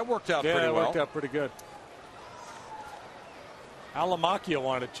Chipper. That worked out pretty well. Yeah, it worked out pretty good. Alamacchia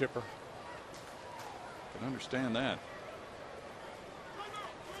wanted Chipper. Can understand that.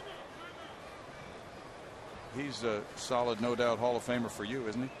 He's a solid, no doubt, Hall of Famer for you,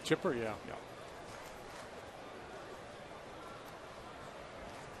 isn't he? Chipper, yeah.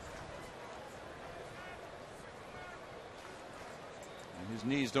 And his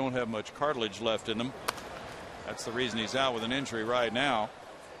knees don't have much cartilage left in them. That's the reason he's out with an injury right now.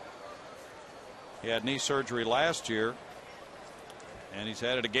 He had knee surgery last year, and he's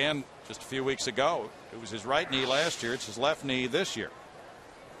had it again just a few weeks ago. It was his right knee last year. It's his left knee this year.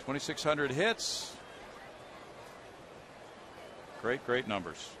 2,600 hits. Great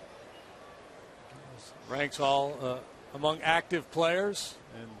numbers. Ranks all among active players,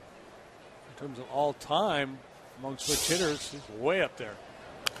 and in terms of all time among switch hitters, he's way up there.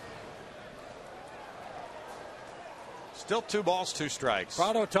 Still 2 balls, 2 strikes.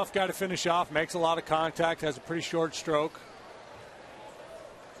 Prado, tough guy to finish off, makes a lot of contact, has a pretty short stroke.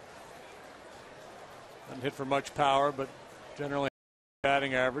 Doesn't hit for much power, but generally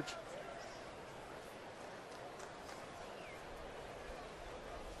batting average.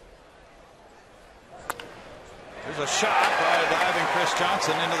 There's a shot by a diving Chris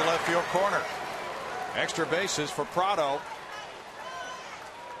Johnson into the left field corner. Extra bases for Prado.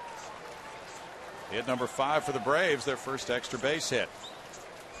 Hit number 5 for the Braves, their first extra base hit.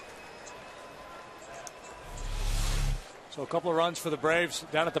 So a couple of runs for the Braves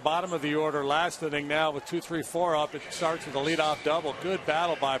down at the bottom of the order last inning. Now with 2-3-4 up, it starts with a leadoff double. Good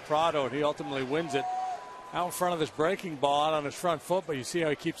battle by Prado, and he ultimately wins it. Out in front of this breaking ball out on his front foot, but you see how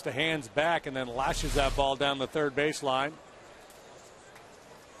he keeps the hands back and then lashes that ball down the third baseline.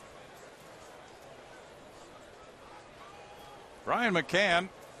 Brian McCann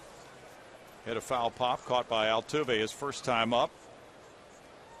hit a foul pop caught by Altuve his first time up.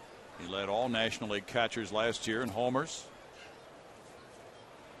 He led all National League catchers last year in homers.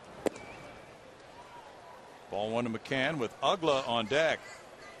 Ball 1 to McCann with Ugla on deck.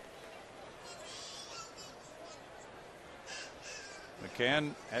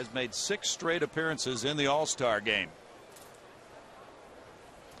 McCann has made 6 straight appearances in the All-Star game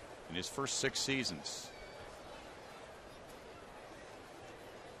in his first 6 seasons.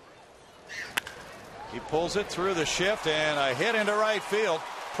 He pulls it through the shift and a hit into right field.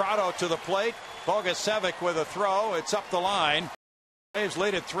 Prado to the plate. Bogusevic with a throw. It's up the line. Braves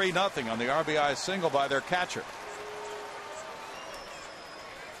lead at 3-0 on the RBI single by their catcher.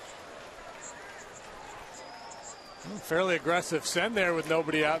 Fairly aggressive send there with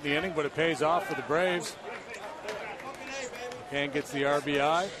nobody out in the inning, but it pays off for the Braves. McCann gets the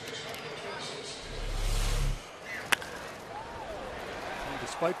RBI.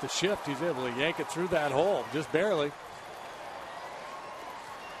 despite the shift, he's able to yank it through that hole, just barely.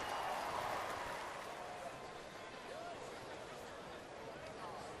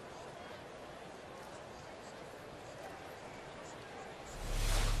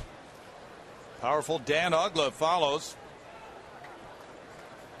 Powerful Dan Uggla follows.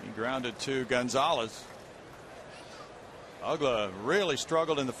 He grounded to Gonzalez. Uggla really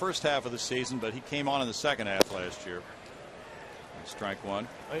struggled in the first half of the season, but he came on in the second half last year. Strike one.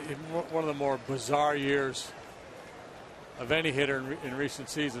 One of the more bizarre years of any hitter in recent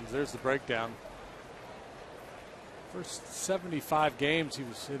seasons. There's the breakdown. First 75 games he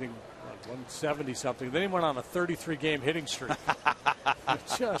was hitting 170 something. Then he went on a 33-game hitting streak.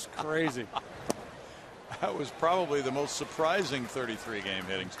 Just crazy. That was probably the most surprising 33-game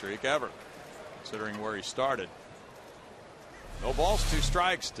hitting streak ever, considering where he started. No balls, 2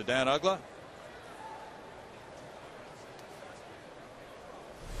 strikes to Dan Uggla.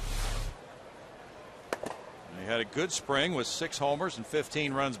 He had a good spring with 6 homers and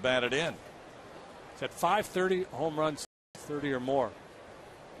 15 runs batted in. He's had 530 home runs, 30 or more.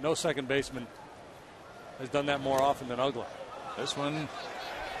 No second baseman has done that more often than Uggla. This one,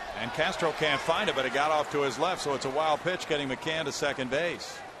 and Castro can't find it, but it got off to his left, so it's a wild pitch getting McCann to second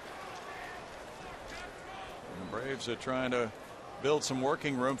base. And the Braves are trying to build some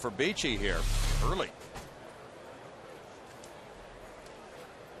working room for Beachy here early.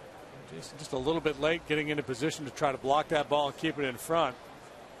 Jason just a little bit late getting into position to try to block that ball and keep it in front.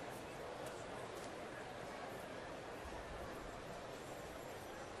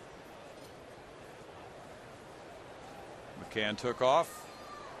 McCann took off.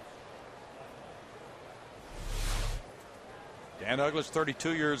 Dan Uggla's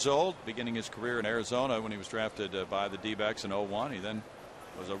 32 years old, beginning his career in Arizona when he was drafted by the D-backs in 01. He then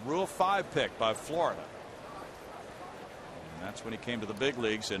was a Rule 5 pick by Florida. And that's when he came to the big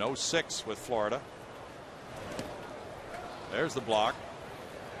leagues in 06 with Florida. There's the block.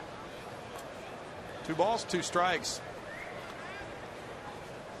 2 balls, 2 strikes.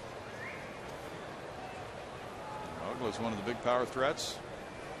 Uggla's one of the big power threats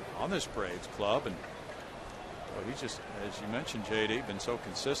on this Braves club, and he's just, as you mentioned, JD, been so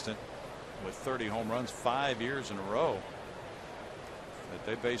consistent with 30 home runs 5 years in a row that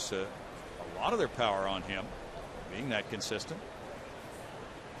they base a lot of their power on him being that consistent.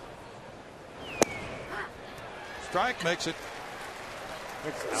 Strike makes it.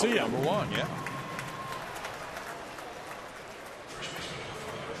 See ya. Number 1, yeah.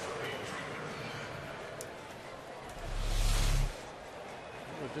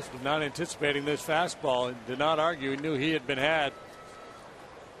 Just was not anticipating this fastball and did not argue. He knew he had been had.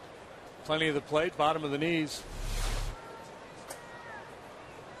 Plenty of the plate, bottom of the knees.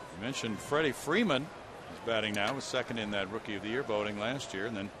 You mentioned Freddie Freeman is batting now, was second in that Rookie of the Year voting last year,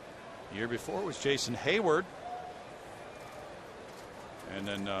 and then the year before was Jason Hayward. And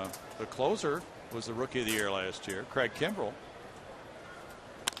then the closer was the Rookie of the Year last year, Craig Kimbrell.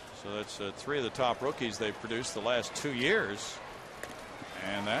 So that's 3 of the top rookies they've produced the last 2 years.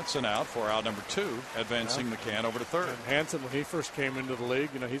 And that's an out for out number 2, advancing McCann over to third. And Hanson, when he first came into the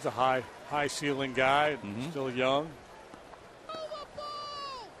league, he's a high ceiling guy, still young.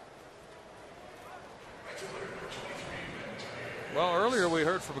 Well, earlier we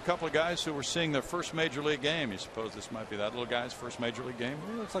heard from a couple of guys who were seeing their first major league game. You suppose this might be that little guy's first major league game?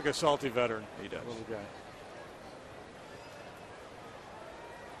 He looks like a salty veteran. He does. Little guy.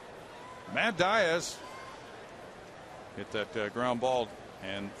 Matt Diaz hit that ground ball,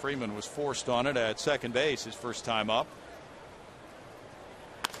 and Freeman was forced on it at second base his first time up.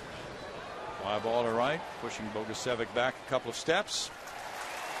 Fly ball to right, pushing Bogusevic back a couple of steps.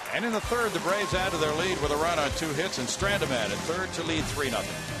 And in the third, the Braves add to their lead with a run on 2 hits, and Strandeman at third to lead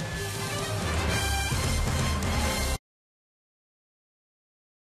 3-0.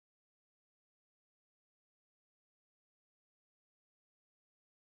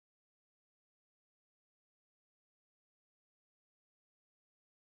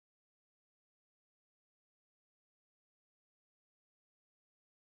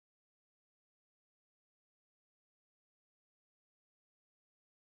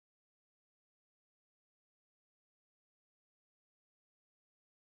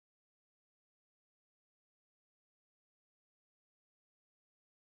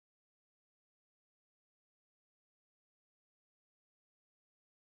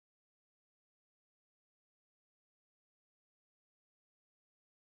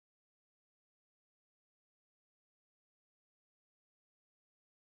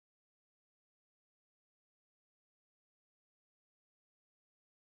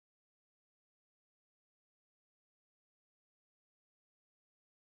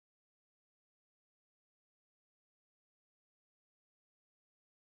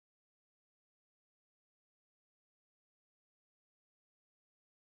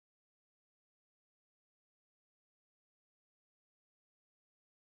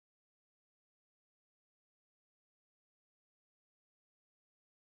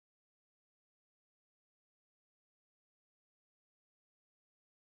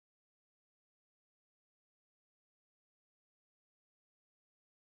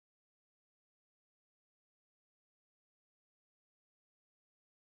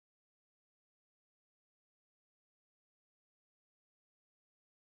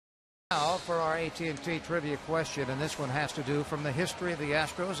 Now for our AT&T trivia question, and this one has to do from the history of the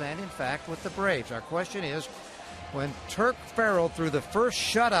Astros and, in fact, with the Braves. Our question is, when Turk Farrell threw the first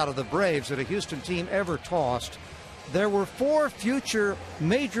shutout of the Braves that a Houston team ever tossed, there were 4 future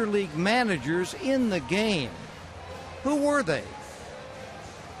Major League managers in the game. Who were they?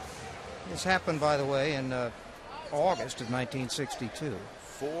 This happened, by the way, in August of 1962.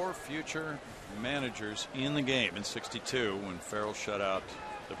 4 future managers in the game in '62 when Farrell shut out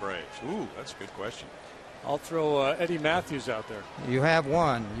the Braves. Ooh, that's a good question. I'll throw Eddie Matthews out there. You have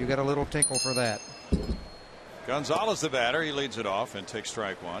one. You get a little tinkle for that. Gonzalez, the batter, he leads it off and takes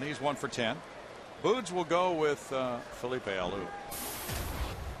strike 1. He's 1 for 10. Boods will go with Felipe Alou.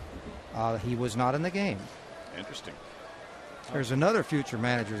 He was not in the game. Interesting. There's another future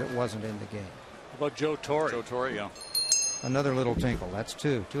manager that wasn't in the game. How about Joe Torre? Joe Torre, yeah. Another little tinkle. That's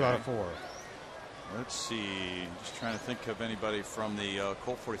 2. 2 out of 4. Let's see. Just trying to think of anybody from the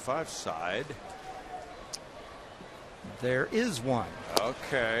Colt 45 side. There is one.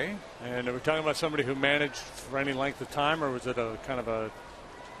 Okay. And are we talking about somebody who managed for any length of time, or was it a kind of a,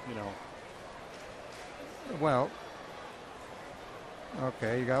 you know? Well,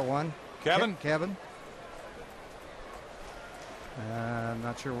 okay, you got one? Kevin? Kevin? I'm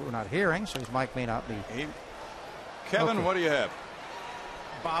not sure. We're not hearing, so his mic may not be. Kevin, Okay. what do you have?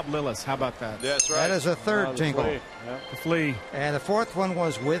 Bob Lillis. How about that? That's right. That is a third tinkle. Flea. Yeah. The Flea. And the fourth one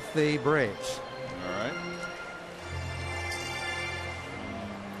was with the Braves. All right.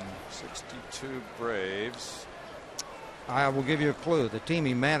 62 Braves. I will give you a clue. The team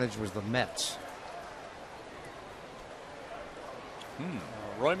he managed was the Mets.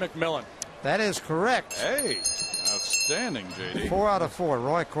 Roy McMillan. That is correct. Hey, outstanding, JD. 4 out of 4.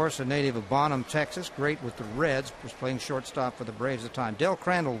 Roy, of course, a native of Bonham, Texas. Great with the Reds. Was playing shortstop for the Braves at the time. Del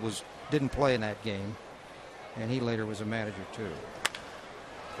Crandall didn't play in that game, and he later was a manager too.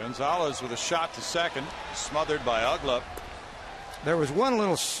 Gonzalez with a shot to second, smothered by Ugla. There was one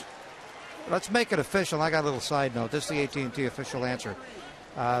little. Let's make it official. I got a little side note. This is the AT&T official answer.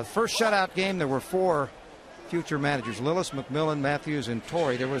 First shutout game, there were 4 future managers: Lillis, McMillan, Matthews, and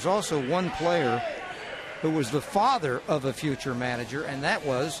Torrey. There was also one player who was the father of a future manager, and that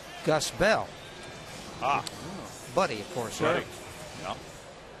was Gus Bell. Buddy, of course. Buddy. Right? Yeah.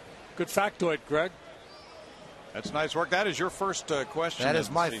 Good factoid, Greg. That's nice work. That is your first question. That of is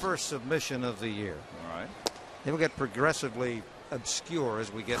the my season. first submission of the year. All right. They will get progressively obscure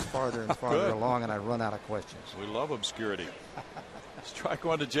as we get farther and farther Good. along, and I run out of questions. We love obscurity. Strike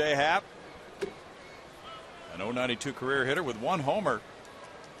 1 to Jay Happ. An 092 career hitter with 1 homer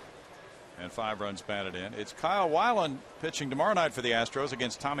and 5 runs batted in. It's Kyle Weiland pitching tomorrow night for the Astros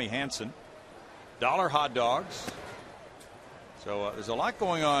against Tommy Hanson. Dollar hot dogs. So there's a lot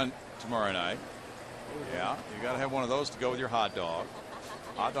going on tomorrow night. Yeah, you got to have one of those to go with your hot dog.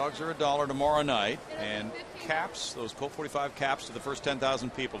 Hot dogs are $1 tomorrow night, and caps, those Colt 45 caps to the first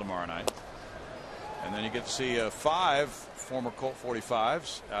 10,000 people tomorrow night. And then you get to see 5 former Colt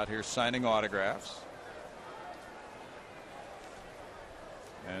 45s out here signing autographs.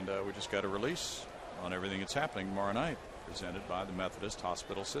 And we just got a release on everything that's happening tomorrow night, presented by the Methodist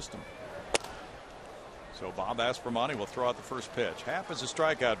Hospital System. So Bob Aspermonte will throw out the first pitch. Happ is a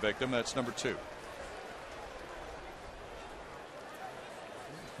strikeout victim. That's number 2.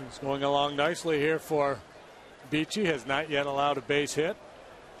 He's going along nicely here for Beachy. Has not yet allowed a base hit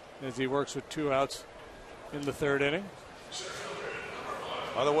as he works with 2 outs in the 3rd inning.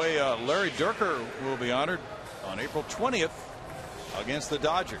 By the way, Larry Durker will be honored on April 20th against the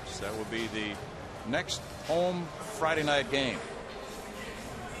Dodgers. That will be the next home Friday night game.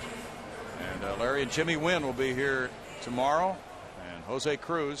 And Larry and Jimmy Wynn will be here tomorrow, and Jose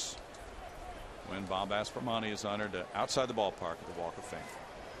Cruz when Bob Aspermonte is honored outside the ballpark at the Walk of Fame.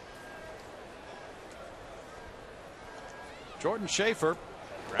 Jordan Schaefer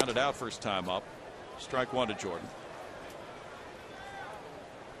grounded out first time up. Strike 1 to Jordan.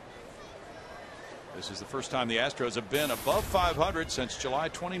 This is the first time the Astros have been above 500 since July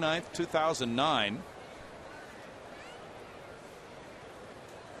 29th, 2009.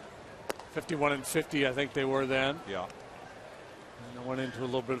 51-50, I think they were then. Yeah. And they went into a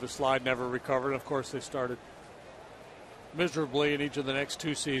little bit of a slide, never recovered. Of course, they started miserably in each of the next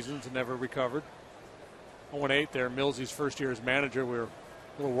 2 seasons and never recovered. 0-8 there. Millsy's first year as manager. We were a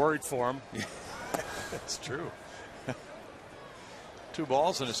little worried for him. That's true. 2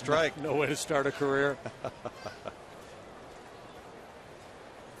 balls and a strike. No way to start a career.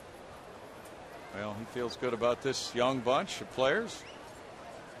 Well, he feels good about this young bunch of players.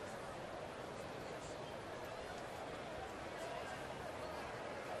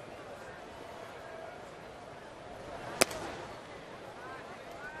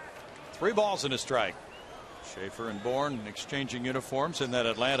 3 balls and a strike. Schaefer and Bourne exchanging uniforms in that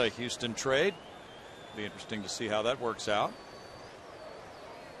Atlanta-Houston trade. Be interesting to see how that works out.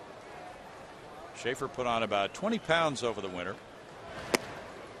 Schaefer put on about 20 pounds over the winter.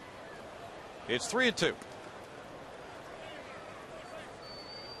 It's 3-2.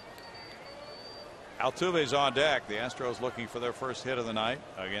 Altuve's on deck. The Astros looking for their first hit of the night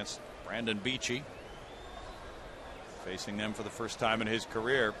against Brandon Beachy. Facing them for the first time in his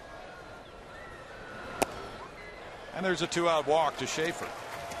career. And there's a 2-out walk to Schaefer.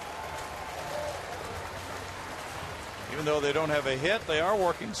 Even though they don't have a hit, they are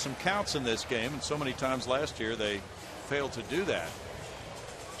working some counts in this game, and so many times last year they failed to do that.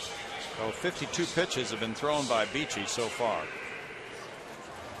 So 52 pitches have been thrown by Beachy so far.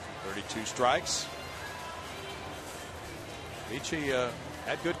 32 strikes. Beachy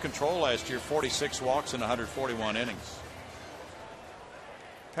had good control last year, 46 walks in 141 innings.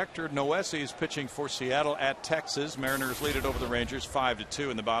 Hector Noesi is pitching for Seattle at Texas. Mariners lead it over the Rangers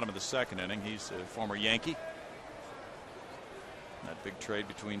 5-2 in the bottom of the second inning. He's a former Yankee. That big trade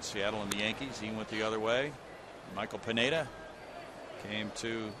between Seattle and the Yankees, he went the other way. Michael Pineda came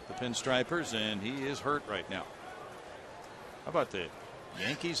to the Pinstripers, and he is hurt right now. How about the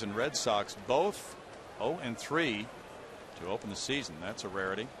Yankees and Red Sox both 0-3 to open the season? That's a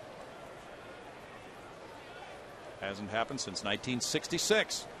rarity. Hasn't happened since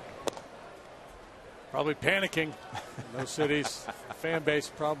 1966. Probably panicking in those cities. Fan base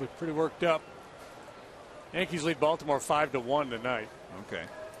probably pretty worked up. Yankees lead Baltimore 5-1 tonight. Okay.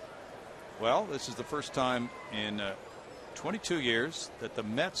 Well, this is the first time in 22 years that the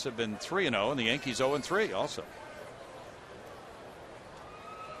Mets have been 3-0 and the Yankees 0-3 also.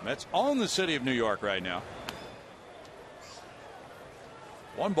 Mets own the city of New York right now.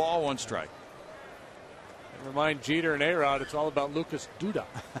 1 ball, 1 strike. And remind Jeter and A-Rod it's all about Lucas Duda.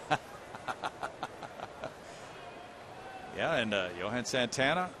 Yeah, and Johan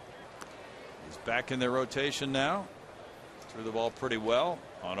Santana is back in their rotation now. Threw the ball pretty well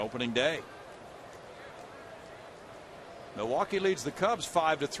on opening day. Milwaukee leads the Cubs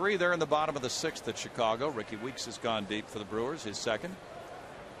 5-3. They're in the bottom of the 6th at Chicago. Ricky Weeks has gone deep for the Brewers, his second.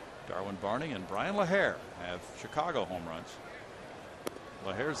 Darwin Barney and Brian LaHair have Chicago home runs.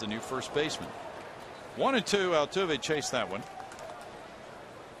 LaHair's the new first baseman. 1-2. Altuve chased that one.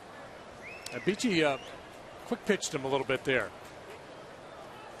 Beachy quick pitched him a little bit there.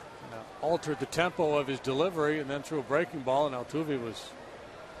 Altered the tempo of his delivery and then threw a breaking ball, and Altuve was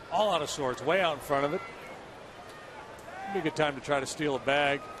all out of sorts, way out in front of it. It'd be a good time to try to steal a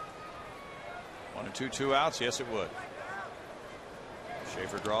bag. 1-2, 2 outs. Yes, it would.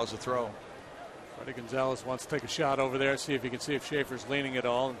 Schaefer draws a throw. Freddie Gonzalez wants to take a shot over there, see if he can see if Schaefer's leaning at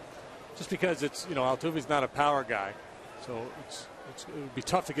all. Just because it's, Altuve's not a power guy, so it would be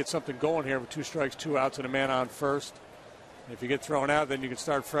tough to get something going here with 2 strikes, 2 outs, and a man on first. If you get thrown out, then you can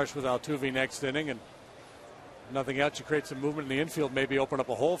start fresh with Altuve next inning, and nothing else. You create some movement in the infield, maybe open up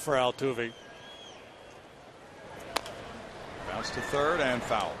a hole for Altuve. Bounce to third and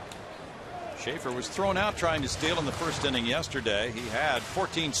foul. Schaefer was thrown out trying to steal in the first inning yesterday. He had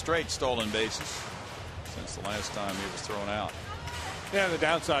 14 straight stolen bases since the last time he was thrown out. Yeah, the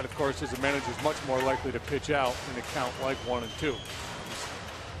downside, of course, is the manager's much more likely to pitch out in a count like 1 and 2.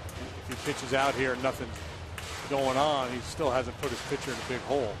 If he pitches out here and nothing's going on, he still hasn't put his pitcher in a big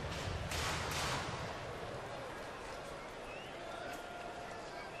hole.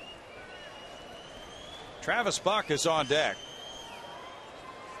 Travis Buck is on deck.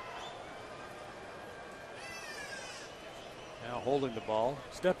 Now holding the ball.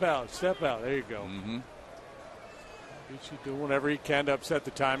 Step out, step out. There you go. Beachy doing whatever he can to upset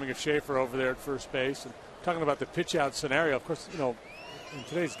the timing of Schaefer over there at first base. And talking about the pitch out scenario, of course, in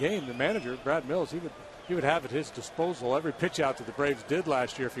today's game, the manager, Brad Mills, he would have at his disposal every pitch out that the Braves did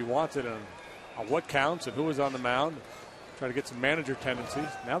last year if he wanted, on what counts and who was on the mound. Try to get some manager tendencies.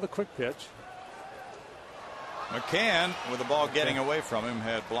 Now the quick pitch. McCann, with the ball getting away from him,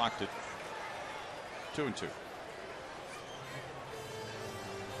 had blocked it. 2-2.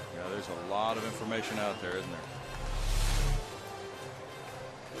 Yeah, there's a lot of information out there, isn't there?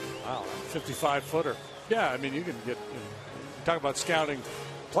 Wow, 55-footer. Yeah, I mean, you can get, talk about scouting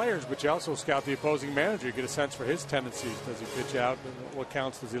players, but you also scout the opposing manager. You get a sense for his tendencies. Does he pitch out? What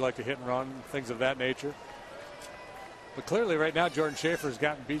counts? Does he like to hit and run? Things of that nature. But clearly right now Jordan Schaefer has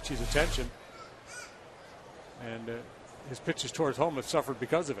gotten Beachy's attention. And his pitches towards home have suffered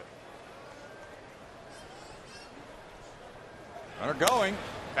because of it. Runner going.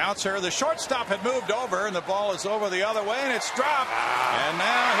 Bouncer. The shortstop had moved over, and the ball is over the other way, and it's dropped. And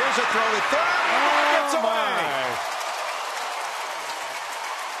now here's a throw to third. And the ball gets away.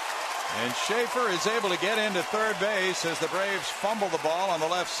 And Schaefer is able to get into third base as the Braves fumble the ball on the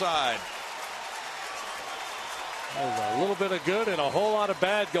left side. There's a little bit of good and a whole lot of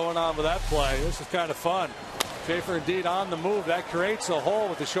bad going on with that play. This is kind of fun. Schaefer indeed on the move. That creates a hole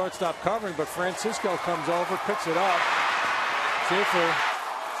with the shortstop covering, but Francisco comes over, picks it up. Schaefer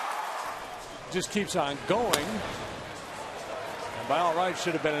just keeps on going. And by all rights,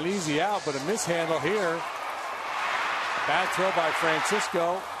 should have been an easy out, but a mishandle here. Bad throw by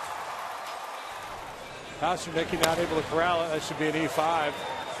Francisco. Pasternicky not able to corral it. That should be an E5.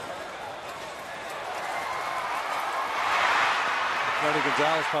 Tony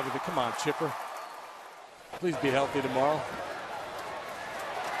Gonzalez probably, come on, Chipper. Please be healthy tomorrow.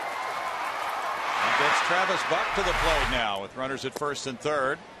 And gets Travis Buck to the plate now with runners at first and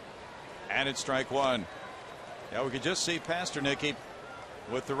third. And it's strike one. Yeah, we could just see Pasternicky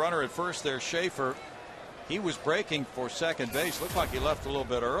with the runner at first there, Schaefer. He was breaking for second base. Looked like he left a little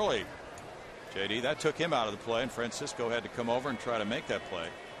bit early. JD, that took him out of the play, and Francisco had to come over and try to make that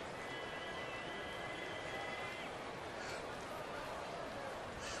play.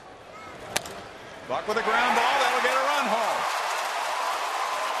 Buck with a ground ball. That'll get a run home.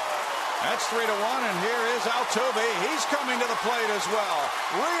 That's 3-1, and here is Altuve. He's coming to the plate as well.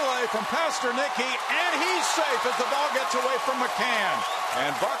 Relay from Pasternicky, and he's safe as the ball gets away from McCann.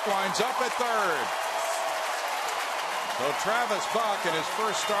 And Buck winds up at third. So Travis Buck, in his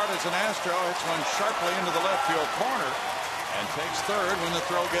first start as an Astro, hits one sharply into the left field corner and takes third when the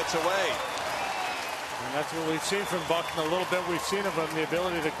throw gets away. And that's what we've seen from Buck in a little bit. We've seen of him, the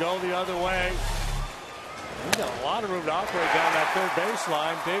ability to go the other way. He's got a lot of room to operate down that third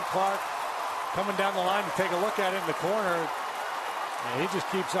baseline. Dave Clark coming down the line to take a look at it in the corner. And he just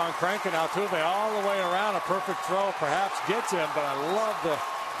keeps on cranking Altuve all the way around. A perfect throw perhaps gets him, but I love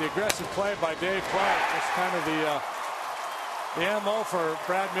the aggressive play by Dave Clark. That's kind of the MO for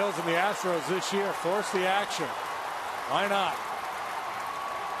Brad Mills and the Astros this year. Force the action. Why not?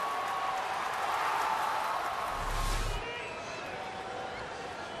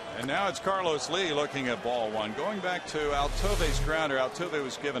 And now it's Carlos Lee looking at ball one. Going back to Altuve's grounder. Altuve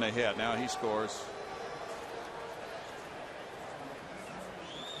was given a hit. Now he scores.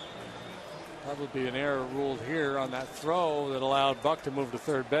 Probably an error ruled here on that throw that allowed Buck to move to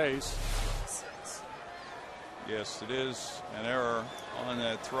third base. Yes, it is an error on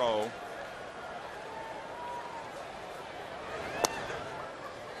that throw.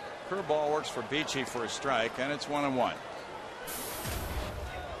 Curveball works for Beachy for a strike, and it's 1-1.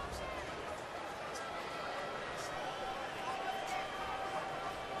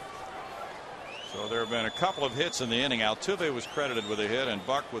 So there have been a couple of hits in the inning. Altuve was credited with a hit, and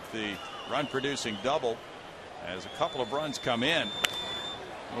Buck with the run-producing double as a couple of runs come in.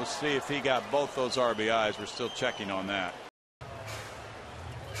 We'll see if he got both those RBIs. We're still checking on that.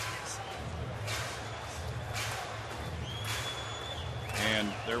 And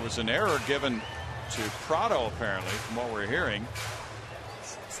there was an error given to Prado, apparently, from what we're hearing.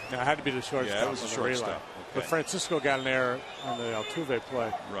 Now, it had to be the shortstop. Yeah, it was the shortstop. Okay. But Francisco got an error on the Altuve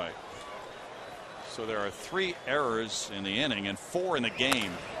play. Right. So there are 3 errors in the inning and 4 in the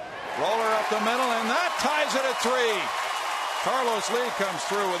game. Roller up the middle, and that ties it at 3. Carlos Lee comes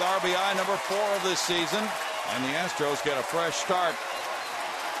through with RBI number 4 of this season, and the Astros get a fresh start.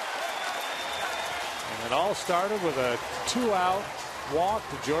 And it all started with a 2-out walk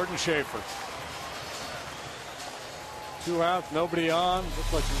to Jordan Schaefer. 2 outs, nobody on.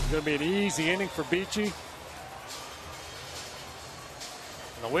 Looks like it's going to be an easy inning for Beachy.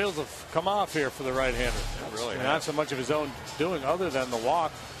 And the wheels have come off here for the right-hander. Really, not so much of his own doing other than the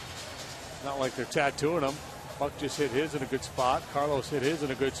walk. Not like they're tattooing him. Buck just hit his in a good spot. Carlos hit his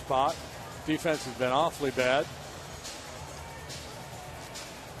in a good spot. Defense has been awfully bad.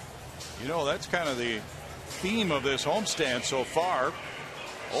 You know, that's kind of the theme of this homestand so far.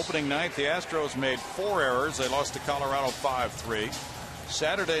 Opening night, the Astros made 4 errors. They lost to Colorado 5-3.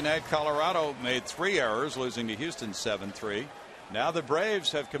 Saturday night, Colorado made 3 errors, losing to Houston 7-3. Now the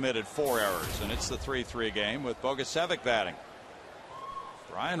Braves have committed 4 errors, and it's the 3-3 game with Bogusevic batting.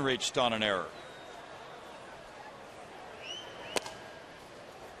 Brian reached on an error.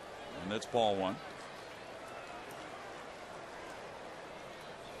 And that's ball 1.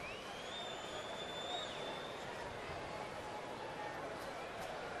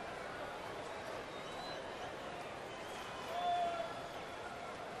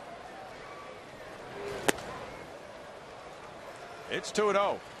 It's 2-0.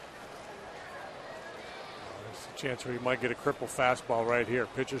 There's a chance where he might get a cripple fastball right here.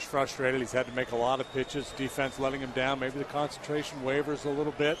 Pitcher's frustrated. He's had to make a lot of pitches. Defense letting him down. Maybe the concentration wavers a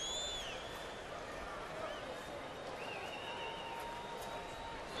little bit.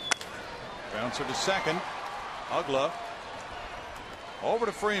 Bouncer to second. Ugla over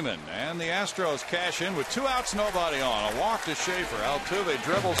to Freeman, and the Astros cash in with 2 outs, nobody on. A walk to Schaefer. Altuve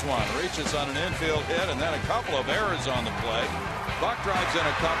dribbles one, reaches on an infield hit, and then a couple of errors on the play. Buck drives in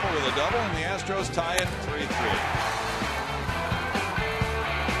a couple with a double, and the Astros tie it 3-3.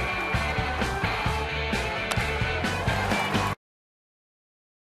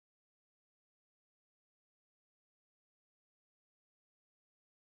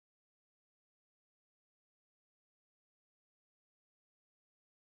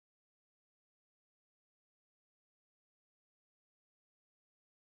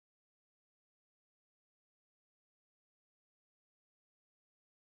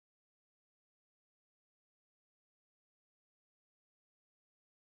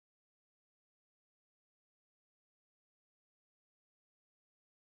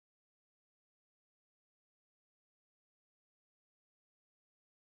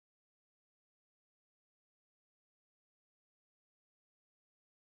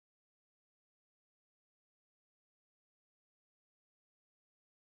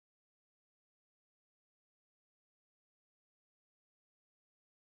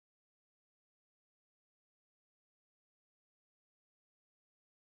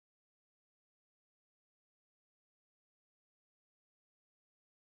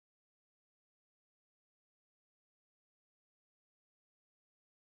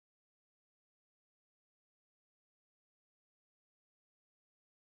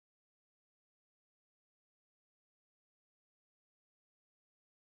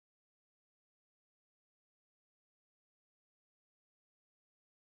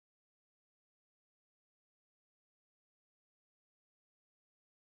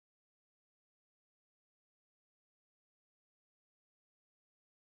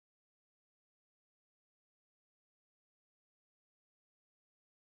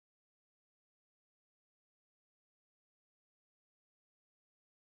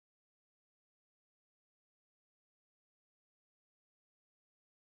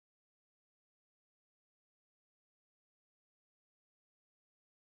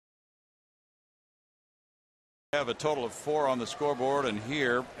 Have a total of 4 on the scoreboard and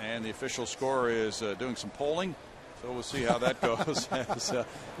here, and the official score is doing some polling, so we'll see how that goes as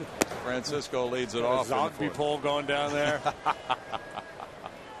Francisco leads it off. Zogby poll going down there.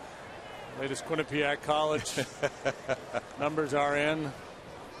 Latest Quinnipiac College numbers are in.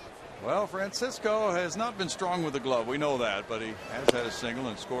 Well, Francisco has not been strong with the glove, we know that, but he has had a single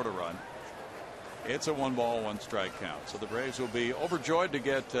and scored a run. It's a 1-ball, 1-strike count. So the Braves will be overjoyed to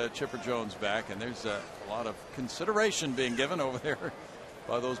get Chipper Jones back, and there's a lot of consideration being given over there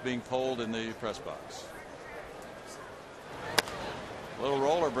by those being polled in the press box. Little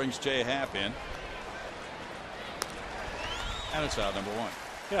roller brings Jay Happ in, and it's out number 1.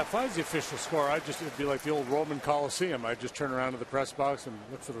 Yeah, if I was the official score, it'd be like the old Roman Coliseum. I'd just turn around to the press box and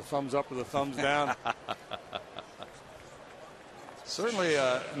look for the thumbs up or the thumbs down. Certainly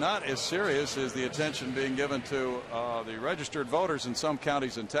not as serious as the attention being given to the registered voters in some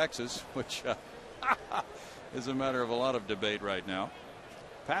counties in Texas, which is a matter of a lot of debate right now.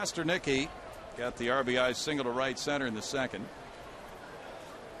 Pasternicki got the RBI single to right center in the second.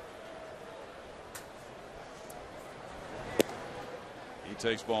 He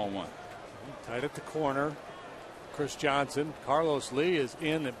takes ball 1. Tight at the corner. Chris Johnson. Carlos Lee is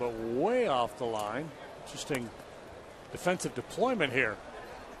in, but way off the line. Interesting defensive deployment here.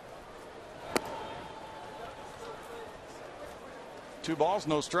 2 balls,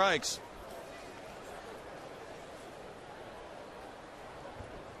 no strikes.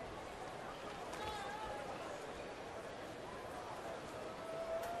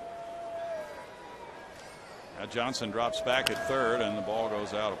 Now Johnson drops back at third, and the ball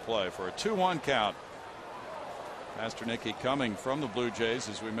goes out of play for a 2-1 count. Pasternicki coming from the Blue Jays,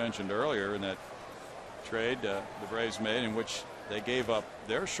 as we mentioned earlier, in that trade the Braves made, in which they gave up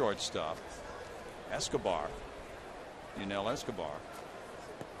their shortstop, Escobar, Yunel Escobar,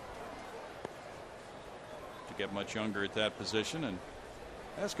 to get much younger at that position. And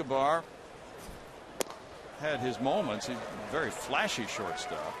Escobar had his moments. He's a very flashy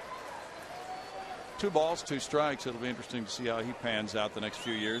shortstop. 2 balls, 2 strikes. It'll be interesting to see how he pans out the next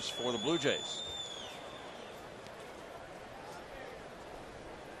few years for the Blue Jays.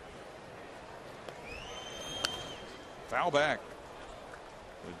 Foul back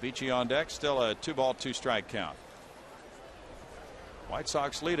with Beachy on deck. Still a 2-ball, 2-strike count. White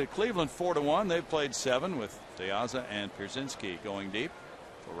Sox lead at Cleveland 4-1. They've played 7 with De Aza and Pierzynski going deep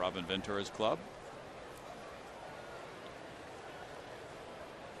for Robin Ventura's club.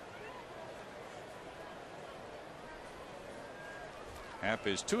 Happ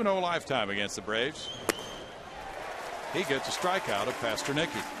is 2-0 lifetime against the Braves. He gets a strikeout of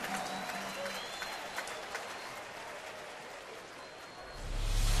Pasternicki.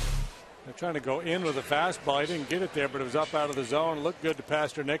 They're trying to go in with a fastball. He didn't get it there, but it was up out of the zone. Looked good to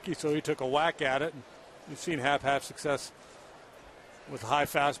Pasternicki, so he took a whack at it. You've seen Happ have success with a high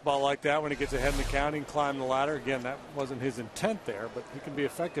fastball like that when he gets ahead in the count and climb the ladder. Again, that wasn't his intent there, but he can be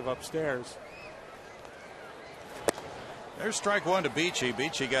effective upstairs. There's strike one to Beachy.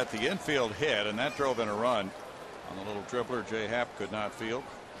 Beachy got the infield hit, and that drove in a run on the little dribbler Jay Happ could not field.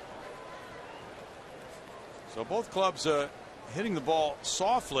 So both clubs hitting the ball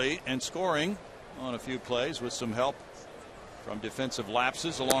softly and scoring on a few plays with some help from defensive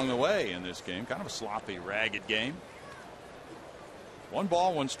lapses along the way in this game. Kind of a sloppy, ragged game. 1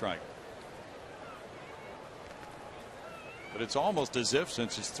 ball, 1 strike. But it's almost as if,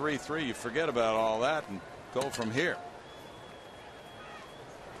 since it's 3-3, you forget about all that and go from here.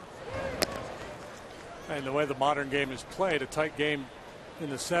 And the way the modern game is played, a tight game in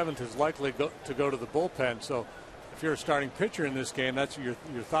the 7th is likely to go to the bullpen. So if you're a starting pitcher in this game, that's your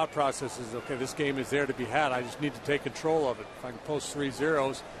thought process is, okay, this game is there to be had. I just need to take control of it. If I can post 3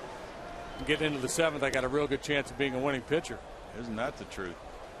 zeros and get into the 7th, I got a real good chance of being a winning pitcher. Isn't that the truth?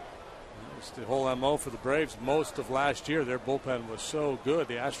 It's the whole MO for the Braves. Most of last year, their bullpen was so good.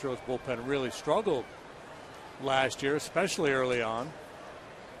 The Astros bullpen really struggled last year, especially early on.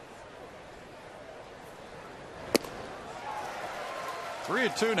 Three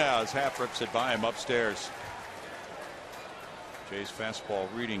and two now as Happ rips it by him upstairs. Jay's fastball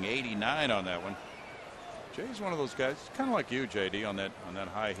reading 89 on that one. Jay's one of those guys, kind of like you, JD, on that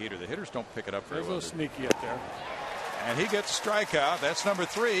high heater. The hitters don't pick it up very well. A little sneaky up there. And he gets a strikeout. That's number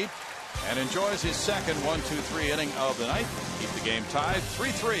 3. And enjoys his second 1-2-3 inning of the night. Keep the game tied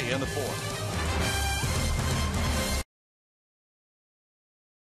 3-3 in the 4th.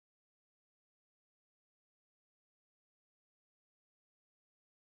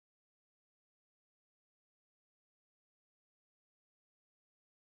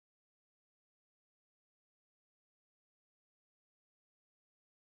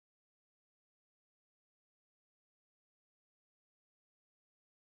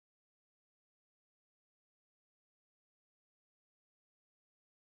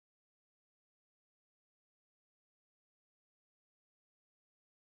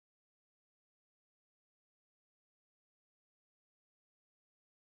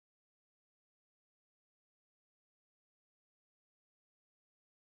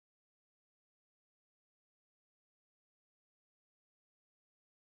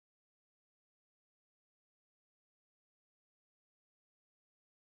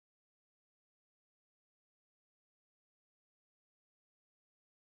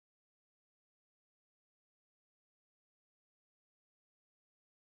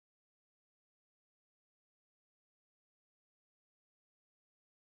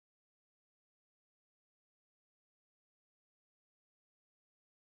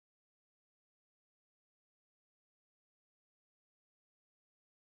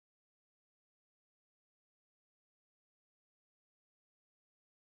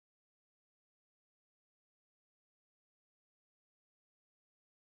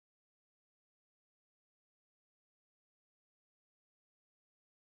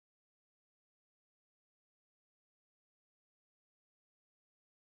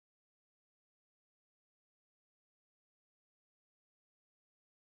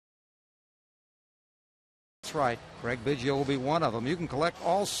 Right. Craig Biggio will be one of them. You can collect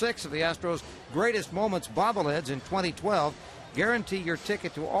all 6 of the Astros' greatest moments bobbleheads in 2012. Guarantee your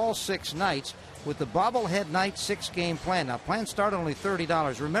ticket to all 6 nights with the Bobblehead Night 6-game plan. Now, plans start at only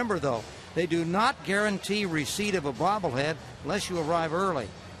 $30. Remember, though, they do not guarantee receipt of a bobblehead unless you arrive early.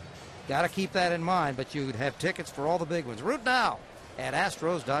 Got to keep that in mind, but you have tickets for all the big ones. Root now at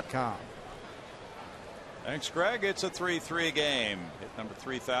Astros.com. Thanks, Greg. It's a 3-3 game. Hit number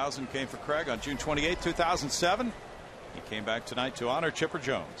 3,000 came for Craig on June 28, 2007. He came back tonight to honor Chipper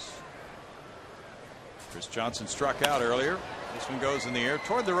Jones. Chris Johnson struck out earlier. This one goes in the air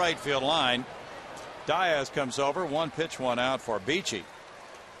toward the right field line. Diaz comes over. 1 pitch, 1 out for Beachy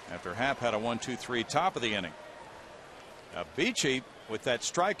after Happ had a 1-2-3 top of the inning. Now, Beachy, with that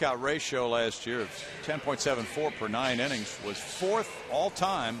strikeout ratio last year of 10.74 per 9 innings, was 4th all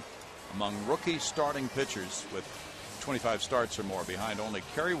time among rookie starting pitchers with 25 starts or more, behind only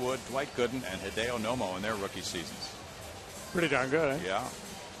Kerry Wood, Dwight Gooden, and Hideo Nomo in their rookie seasons. Pretty darn good, eh? Yeah.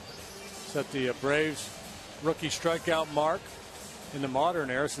 Set the Braves rookie strikeout mark in the modern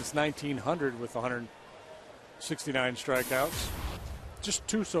era since 1900 with 169 strikeouts. Just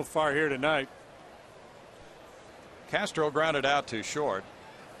 2 so far here tonight. Castro grounded out too short.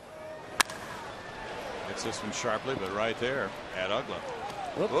 Hits this one sharply, but right there at Ugla.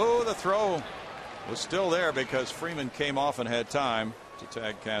 Oh, the throw was still there because Freeman came off and had time to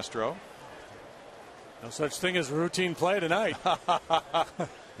tag Castro. No such thing as routine play tonight.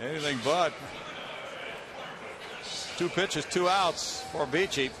 Anything but. 2 pitches, 2 outs for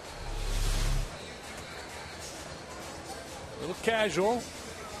Beachy. A little casual.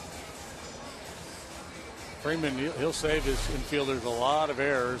 Freeman, he'll save his infielders a lot of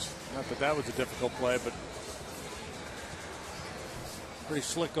errors. Not that that was a difficult play, but pretty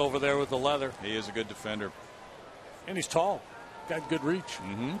slick over there with the leather. He is a good defender. And he's tall. Got good reach.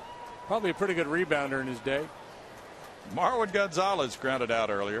 Probably a pretty good rebounder in his day. Marwin Gonzalez grounded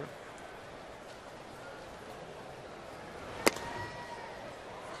out earlier.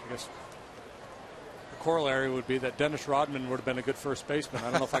 I guess the corollary would be that Dennis Rodman would have been a good first baseman.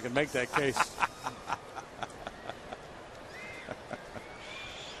 I don't know if I can make that case.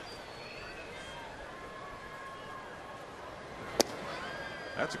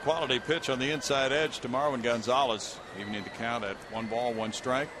 That's a quality pitch on the inside edge to Marwin Gonzalez, evening the count at 1 ball, 1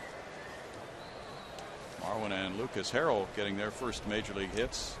 strike. Marwin and Lucas Harrell getting their first major league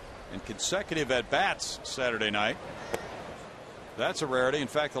hits in consecutive at bats Saturday night. That's a rarity. In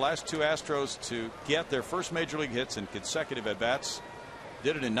fact, the last 2 Astros to get their first major league hits in consecutive at bats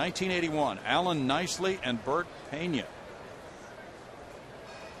did it in 1981. Alan Nicely and Bert Pena.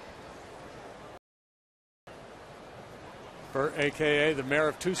 Bert, a.k.a. the mayor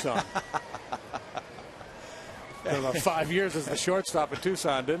of Tucson. For about 5 years as the shortstop at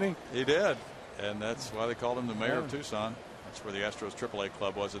Tucson, didn't he? He did. And that's why they called him the mayor of Tucson. That's where the Astros AAA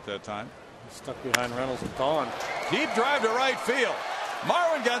club was at that time. Stuck behind Reynolds and Thawne. Deep drive to right field.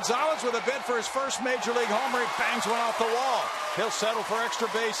 Marwin Gonzalez with a bid for his first major league homer. He bangs one off the wall. He'll settle for extra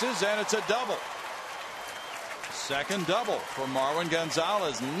bases, and it's a double. Second double for Marwin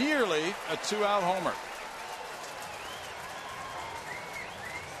Gonzalez. Nearly a 2-out homer.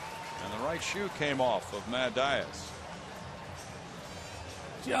 And the right shoe came off of Matt Diaz.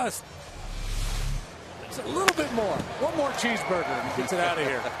 Just a little bit more. One more cheeseburger and he gets it out of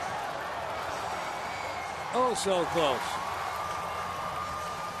here. Oh, so close.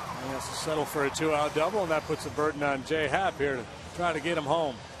 He has to settle for a 2-out double, and that puts the burden on Jay Happ here to try to get him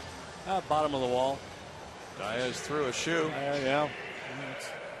home. Bottom of the wall. Diaz threw a shoe. Yeah.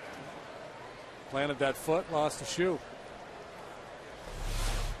 Planted that foot, lost the shoe.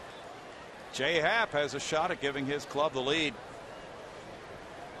 Jay Happ has a shot at giving his club the lead.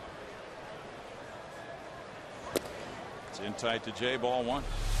 It's in tight to Jay, ball 1.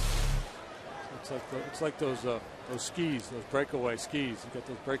 It's like those skis, those breakaway skis. You got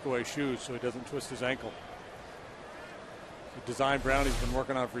those breakaway shoes so he doesn't twist his ankle. The design Brownie's been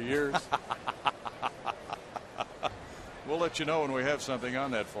working on for years. We'll let you know when we have something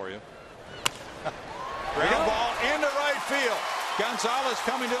on that for you. Ground ball into right field. Gonzalez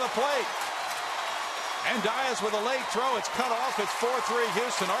coming to the plate. And Diaz with a late throw. It's cut off. It's 4-3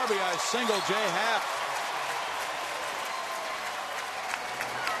 Houston. RBI single Jay Happ.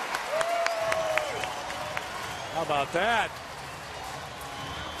 How about that?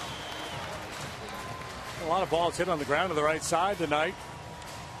 A lot of balls hit on the ground to the right side tonight.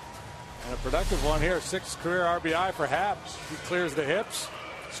 And a productive one here. 6th career RBI for Happ. He clears the hips,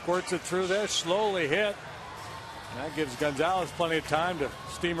 squirts it through there, slowly hit. And that gives Gonzalez plenty of time to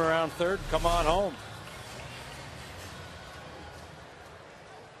steam around third and come on home.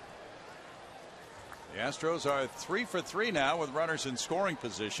 The Astros are 3 for 3 now with runners in scoring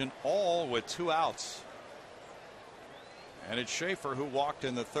position, all with 2 outs. And it's Schaefer who walked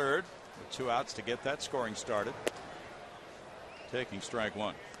in the third with 2 outs to get that scoring started. Taking strike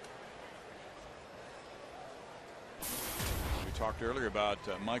 1. We talked earlier about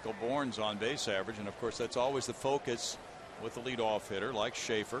Michael Bourne's on base average, and of course that's always the focus with the leadoff hitter like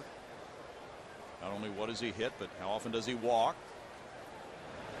Schaefer. Not only what does he hit, but how often does he walk.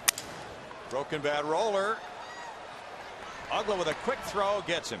 Broken bat roller. Ugla with a quick throw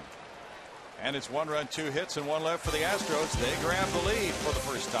gets him. And it's 1 run, 2 hits, and 1 left for the Astros. They grab the lead for the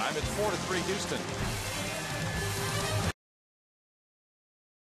first time. It's 4-3 Houston.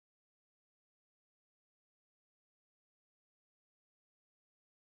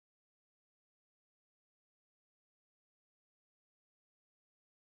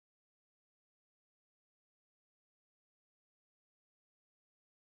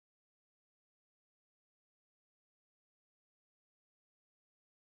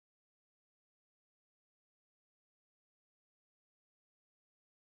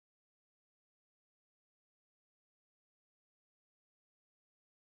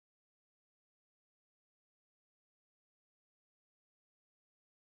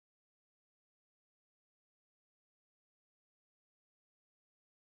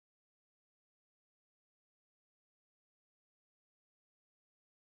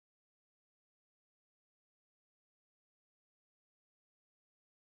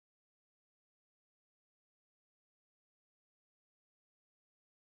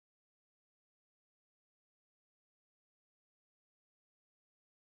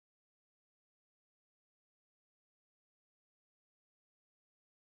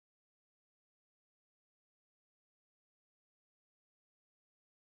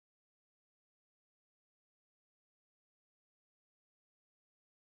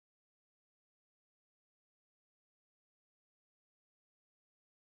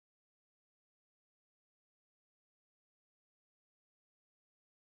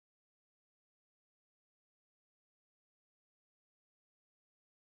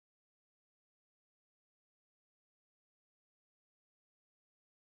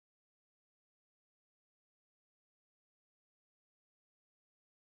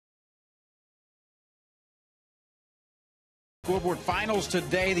 scoreboard. Finals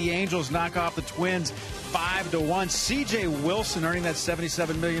today. The Angels knock off the Twins 5-1. C.J. Wilson earning that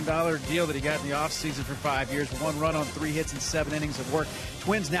 $77 million deal that he got in the offseason for 5 years. 1 run on 3 hits and 7 innings of work.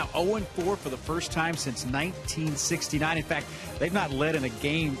 Twins now 0-4 for the first time since 1969. In fact, they've not led in a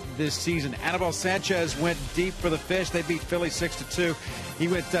game this season. Anibal Sanchez went deep for the Fish. They beat Philly 6-2. He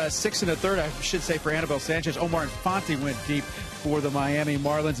went 6 1/3, I should say, for Anibal Sanchez. Omar Infante went deep for the Miami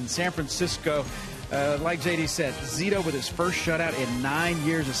Marlins. In San Francisco, like JD said, Zito with his first shutout in 9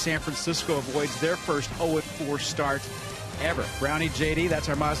 years as San Francisco avoids their first 0-4 start ever. Brownie, JD, that's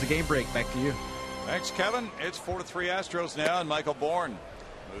our Mazda game break. Back to you. Thanks, Kevin. It's 4-3 Astros now, and Michael Bourne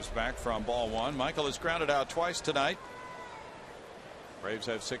moves back from ball 1. Michael has grounded out twice tonight. Braves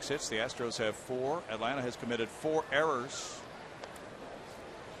have 6 hits. The Astros have 4. Atlanta has committed 4 errors.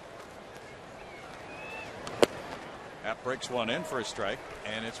 Happ breaks one in for a strike,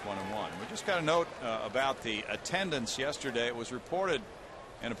 and it's 1-1. We just got a note about the attendance yesterday. It was reported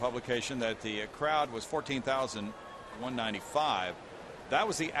in a publication that the crowd was 14,195. That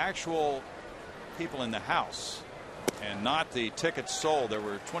was the actual people in the house and not the tickets sold. There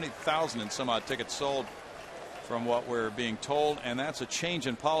were 20,000 and some odd tickets sold from what we're being told, and that's a change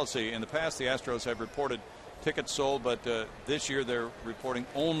in policy. In the past, the Astros have reported tickets sold, but this year they're reporting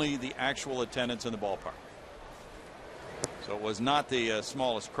only the actual attendance in the ballpark. So it was not the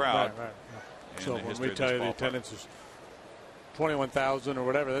smallest crowd. Right. So when we tell you the attendance is 21,000 or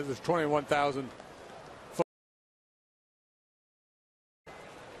whatever, there's 21,000.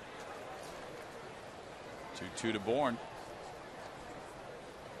 2-2 to Bourne.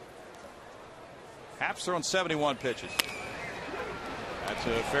 Happ's thrown 71 pitches. That's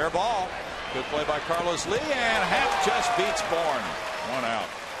a fair ball. Good play by Carlos Lee, and Happ just beats Bourne. 1 out.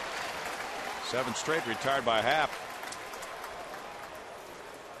 7 straight retired by Happ.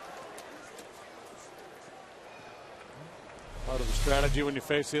 Part of the strategy when you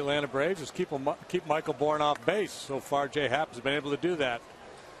face the Atlanta Braves is keep Michael Bourne off base. So far, Jay Happ has been able to do that.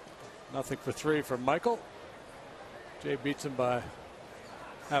 Nothing for 3 from Michael. Jay beats him by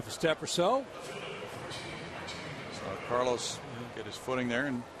half a step or so. So Carlos get his footing there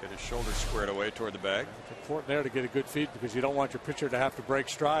and get his shoulders squared away toward the bag. It's important there to get a good feed because you don't want your pitcher to have to break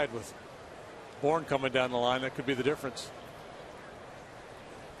stride with Bourne coming down the line. That could be the difference.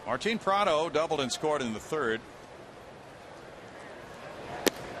 Martin Prado doubled and scored in the 3rd.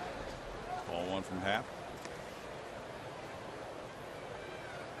 Ball 1 from Happ.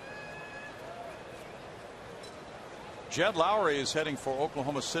 Jed Lowry is heading for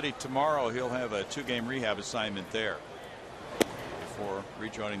Oklahoma City tomorrow. He'll have a 2-game rehab assignment there before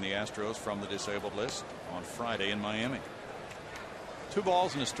rejoining the Astros from the disabled list on Friday in Miami. 2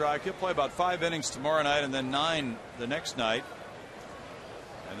 balls and a strike. He'll play about 5 innings tomorrow night and then 9 the next night.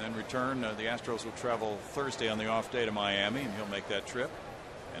 And then return. The Astros will travel Thursday on the off day to Miami, and he'll make that trip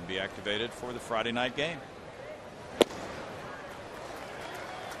and be activated for the Friday night game.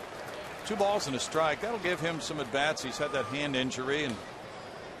 2 balls and a strike. That'll give him some at bats. He's had that hand injury and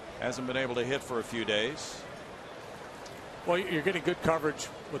hasn't been able to hit for a few days. Well, you're getting good coverage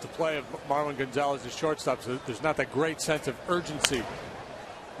with the play of Marwin Gonzalez as shortstop. So there's not that great sense of urgency,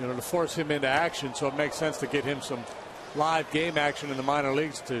 to force him into action. So it makes sense to get him some live game action in the minor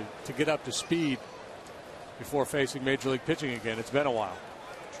leagues to get up to speed before facing major league pitching again. It's been a while.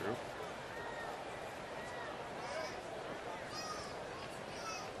 True.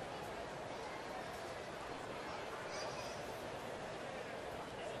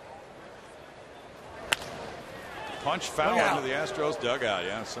 Punch foul into the Astros dugout.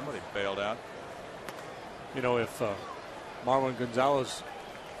 Yeah, somebody bailed out. If Marwin Gonzalez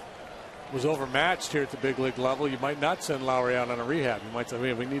was overmatched here at the big league level, you might not send Lowry out on a rehab. You might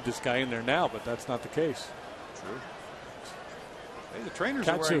say, we need this guy in there now, but that's not the case. True. Hey, the trainers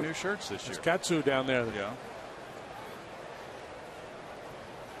are wearing new shirts this year. It's Katsu down there. Yeah.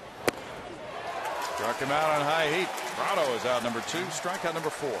 Struck him out on high heat. Prado is out number 2. Strikeout number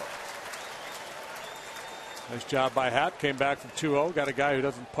 4. Nice job by Happ. Came back from 2-0. Got a guy who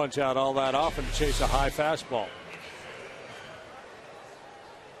doesn't punch out all that often to chase a high fastball.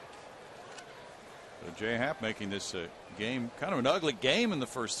 So Jay Happ making this game kind of an ugly game in the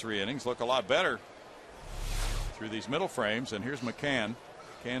first 3 innings. Look a lot better through these middle frames. And here's McCann.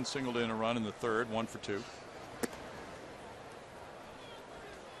 McCann singled in a run in the 3rd. 1 for 2.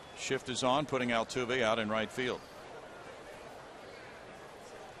 Shift is on, putting Altuve out in right field.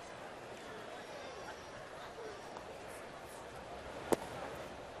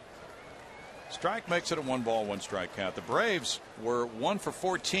 Strike makes it a 1-ball, 1-strike count. The Braves were 1 for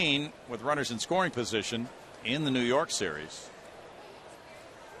 14 with runners in scoring position in the New York series.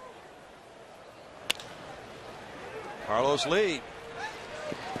 Carlos Lee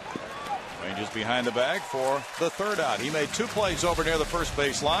ranges behind the bag for the third out. He made 2 plays over near the first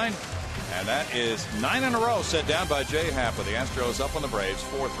base line, and that is 9 in a row set down by Jay Happ with the Astros up on the Braves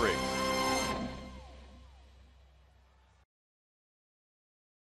 4-3.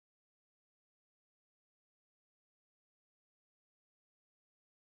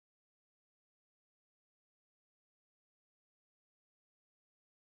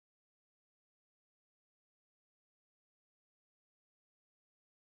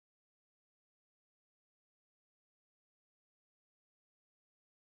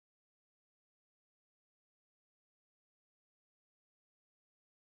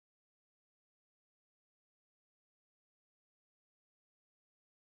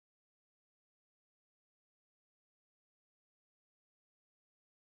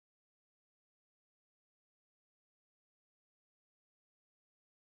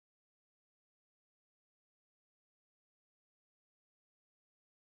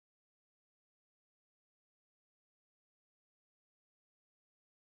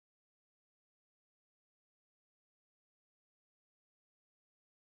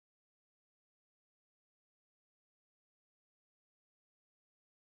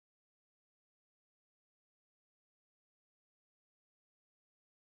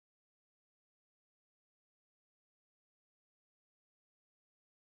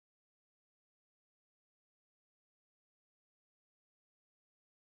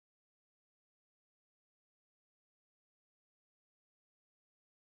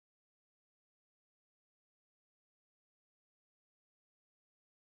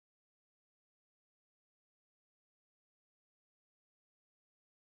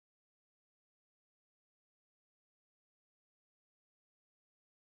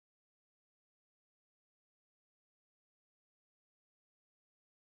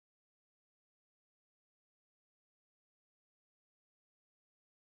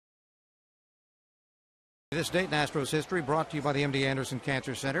 This date in Astros history brought to you by the MD Anderson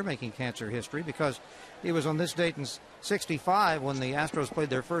Cancer Center, making cancer history, because it was on this date in '65 when the Astros played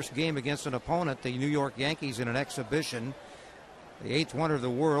their first game against an opponent, the New York Yankees, in an exhibition. The 8th wonder of the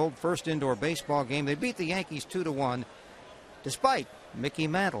world, first indoor baseball game. They beat the Yankees 2-1, despite Mickey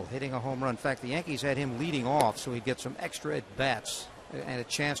Mantle hitting a home run. In fact, the Yankees had him leading off so he'd get some extra at-bats and a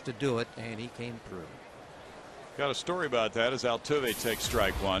chance to do it, and he came through. Got a story about that as Altuve takes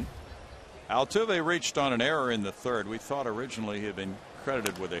strike one. Altuve reached on an error in the third. We thought originally he had been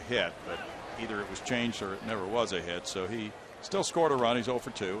credited with a hit, but either it was changed or it never was a hit. So he still scored a run. He's 0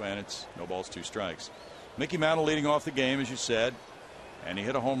 for 2, and it's no balls, 2 strikes. Mickey Mantle leading off the game, as you said, and he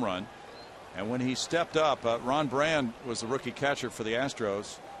hit a home run. And when he stepped up, Ron Brand was the rookie catcher for the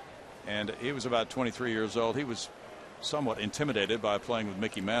Astros, and he was about 23 years old. He was somewhat intimidated by playing with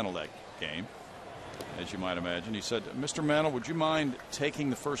Mickey Mantle that game, as you might imagine. He said, "Mr. Mantle, would you mind taking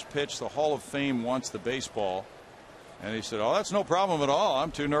the first pitch? The Hall of Fame wants the baseball." And he said, "Oh, that's no problem at all.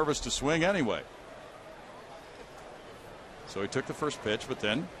 I'm too nervous to swing anyway." So he took the first pitch, but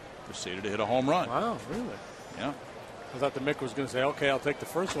then proceeded to hit a home run. Wow, really? Yeah. I thought the Mick was going to say, "Okay, I'll take the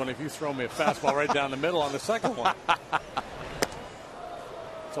first one if you throw me a fastball right down the middle on the second one."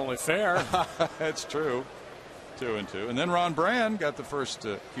 It's only fair. That's true. 2-2. And then Ron Brand got the first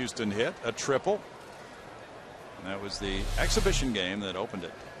Houston hit, a triple. And that was the exhibition game that opened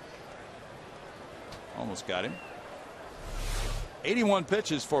it. Almost got him. 81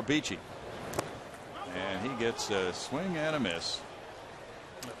 pitches for Beachy. And he gets a swing and a miss.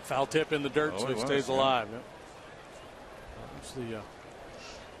 Foul tip in the dirt, so he stays alive. Yep. It's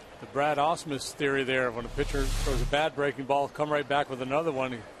the Brad Ausmus theory there. When a pitcher throws a bad breaking ball, come right back with another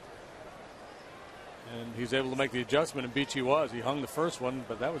one. And he's able to make the adjustment, and Beachy was. He hung the first one,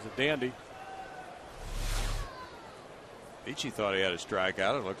 but that was a dandy. Beachy thought he had a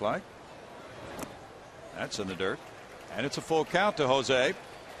strikeout, it looked like. That's in the dirt. And it's a full count to Jose.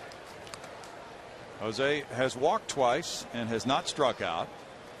 Jose has walked twice and has not struck out.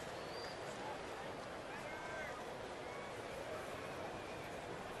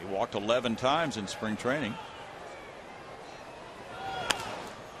 He walked 11 times in spring training.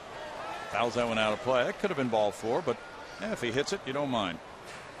 Fouls that one out of play. That could have been ball 4, but if he hits it, you don't mind.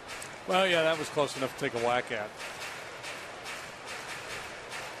 Well, yeah, that was close enough to take a whack at.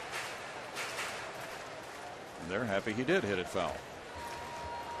 And they're happy he did hit it foul.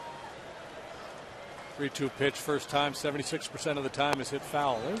 3-2 pitch, first time, 76% of the time is hit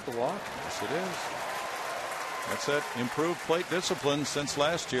foul. There's the walk. Yes, it is. That's that improved plate discipline since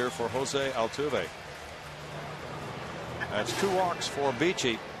last year for Jose Altuve. That's 2 walks for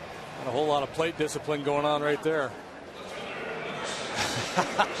Beachy. Not a whole lot of plate discipline going on right there.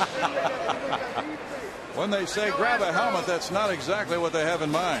 When they say grab a helmet, that's not exactly what they have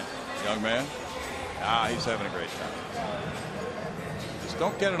in mind, young man. He's having a great time. Just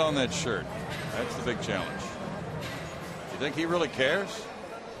don't get it on that shirt. That's the big challenge. You think he really cares?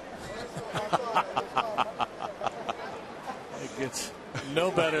 It gets no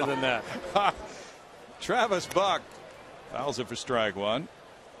better than that. Travis Buck fouls it for strike one.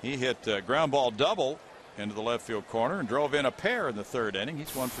 He hit a ground ball double into the left field corner and drove in a pair in the third inning.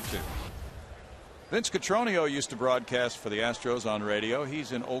 He's 1 for 2. Vince Cotroneo used to broadcast for the Astros on radio.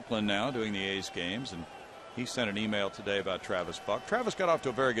 He's in Oakland now doing the A's games, and he sent an email today about Travis Buck. Travis got off to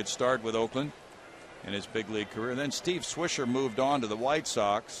a very good start with Oakland in his big league career. And then Steve Swisher moved on to the White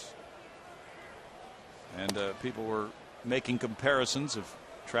Sox, and people were making comparisons of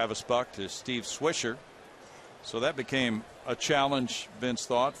Travis Buck to Steve Swisher. So that became a challenge, Vince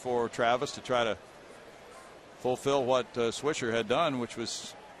thought, for Travis to try to fulfill what Swisher had done, which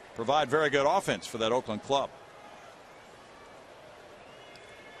was provide very good offense for that Oakland club.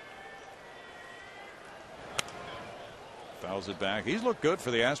 Fouls it back. He's looked good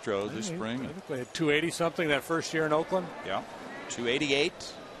for the Astros this spring. I think they had 280 something that first year in Oakland. Yeah, 288,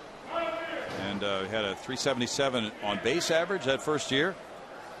 and had a 377 on base average that first year.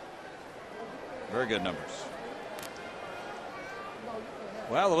 Very good numbers.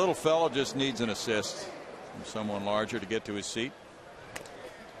 Well, the little fellow just needs an assist from someone larger to get to his seat.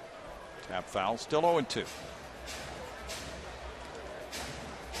 Tap foul, still 0-2.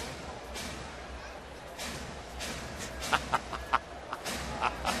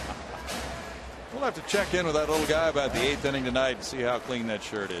 We'll have to check in with that little guy about the 8th inning tonight and see how clean that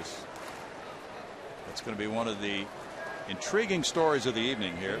shirt is. That's going to be one of the intriguing stories of the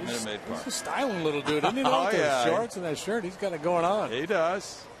evening here at Minute Maid Park. He's a styling little dude, isn't he? Oh, yeah. Those shorts and that shirt, he's got it going on. He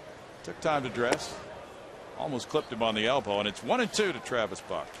does. Took time to dress. Almost clipped him on the elbow, and it's 1-2 to Travis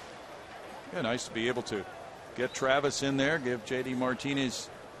Buck. Yeah, nice to be able to get Travis in there, give J.D. Martinez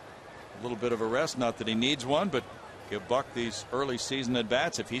a little bit of a rest. Not that he needs one, but give Buck these early season at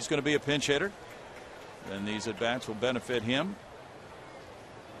bats. If he's going to be a pinch hitter, then these at bats will benefit him.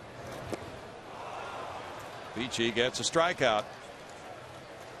 Beachy gets a strikeout.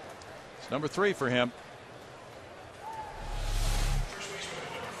 It's number 3 for him.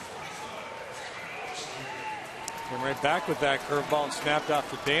 Came right back with that curveball and snapped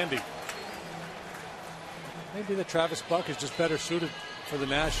off to Dandy. Maybe the Travis Buck is just better suited for the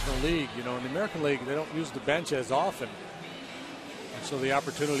National League. You know, in the American League, they don't use the bench as often. And so the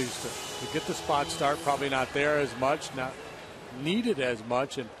opportunities to get the spot start probably not there as much, not needed as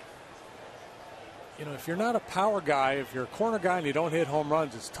much. And, you know, if you're not a power guy, if you're a corner guy and you don't hit home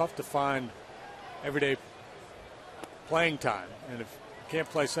runs, it's tough to find everyday playing time. And if you can't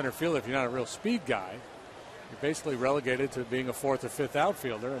play center field, if you're not a real speed guy, you're basically relegated to being a 4th or 5th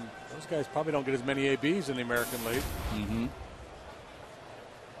outfielder, and those guys probably don't get as many ABs in the American League. Mm-hmm.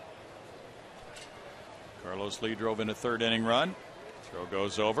 Carlos Lee drove in a 3rd inning run. Throw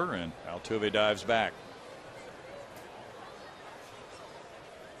goes over, and Altuve dives back.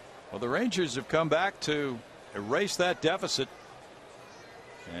 Well, the Rangers have come back to erase that deficit.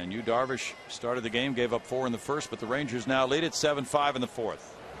 And Yu Darvish started the game, gave up 4 in the first, but the Rangers now lead it 7-5 in the 4th.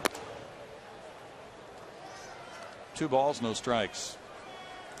 2 balls, no strikes.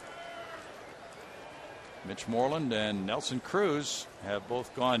 Mitch Moreland and Nelson Cruz have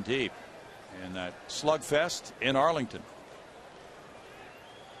both gone deep in that slugfest in Arlington.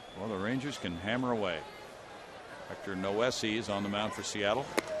 Well, the Rangers can hammer away. Hector Noesi is on the mound for Seattle.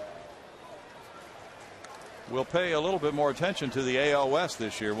 We'll pay a little bit more attention to the AL West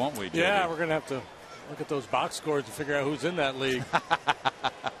this year, won't we, JD? Yeah, we're going to have to look at those box scores to figure out who's in that league.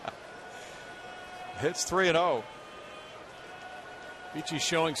 It's 3-0. Beachy's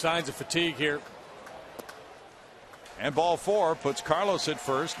showing signs of fatigue here. And ball 4 puts Carlos at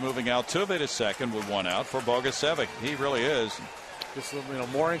first, moving Altuve to second with 1 out for Bogasevic. He really is. Just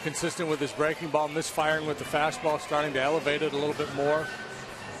more inconsistent with his breaking ball, misfiring with the fastball, starting to elevate it a little bit more.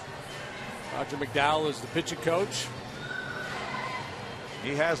 Roger McDowell is the pitching coach.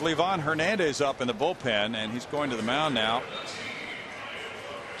 He has Livan Hernandez up in the bullpen, and he's going to the mound now.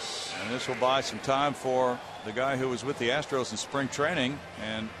 And this will buy some time for the guy who was with the Astros in spring training.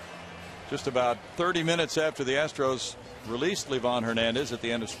 And just about 30 minutes after the Astros released Livan Hernandez at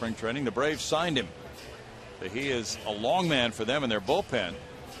the end of spring training, the Braves signed him. So he is a long man for them in their bullpen.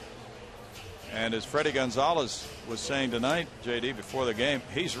 And as Freddie Gonzalez was saying tonight, JD, before the game,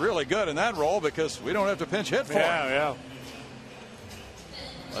 he's really good in that role because we don't have to pinch hit for him. Yeah.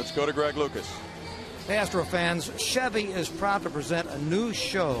 Let's go to Greg Lucas. Hey, Astro fans, Chevy is proud to present a new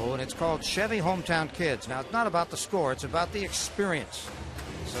show, and it's called Chevy Hometown Kids. Now, it's not about the score, it's about the experience.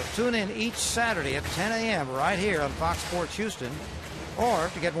 So tune in each Saturday at 10 a.m. right here on Fox Sports Houston. Or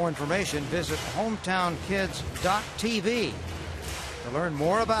to get more information, visit hometownkids.tv to learn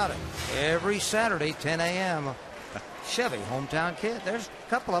more about it. Every Saturday, 10 a.m. Chevy Hometown Kid. There's a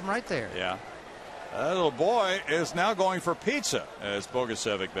couple of them right there. Yeah. That little boy is now going for pizza as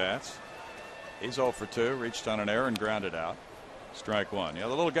Bogusevic bats. He's 0 for 2. Reached on an error and grounded out. Strike one. Yeah,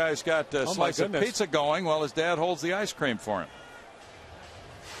 the little guy's got a slice of pizza going while his dad holds the ice cream for him.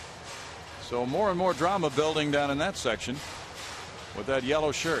 So more and more drama building down in that section with that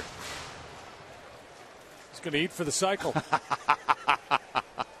yellow shirt. He's going to eat for the cycle.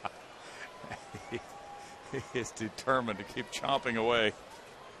 He is determined to keep chomping away.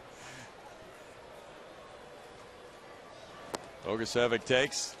 Bogusevic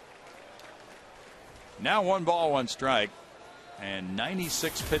takes. Now 1 ball, 1 strike. And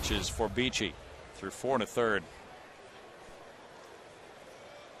 96 pitches for Beachy through 4 1/3.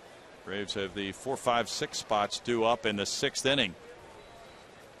 Braves have the 4, 5, 6 spots due up in the 6th inning.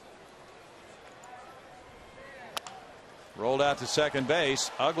 Rolled out to second base.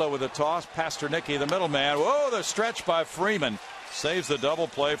 Ugla with a toss. Pasternicki, the middleman. Whoa, the stretch by Freeman saves the double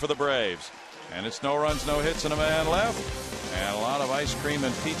play for the Braves. And it's no runs, no hits, and a man left. And a lot of ice cream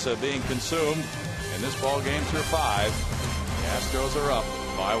and pizza being consumed in this ball game through 5. The Astros are up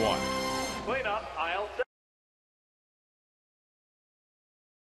by 1. Clean up, aisle 6.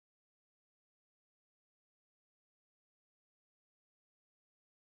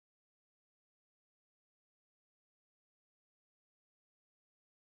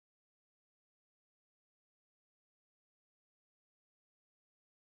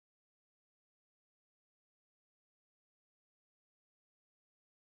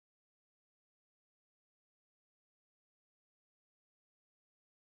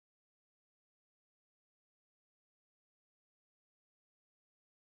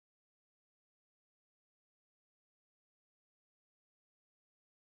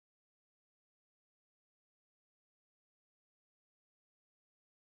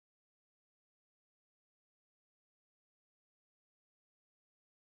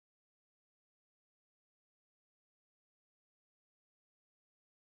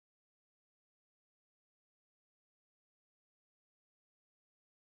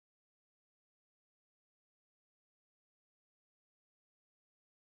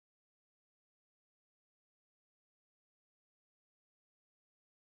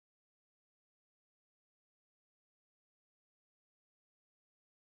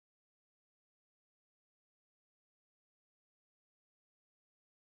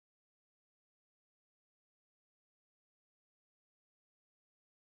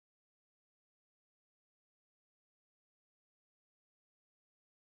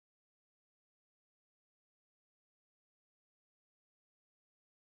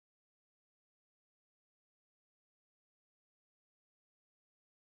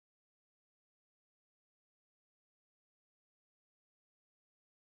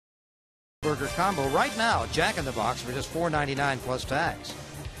 Burger combo right now, Jack in the Box for just $4.99 plus tax.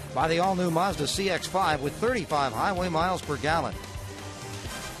 Buy the all-new Mazda CX-5 with 35 highway miles per gallon.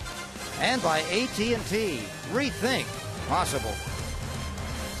 And by AT&T, rethink possible.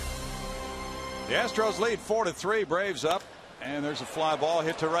 The Astros lead 4-3. Braves up. And there's a fly ball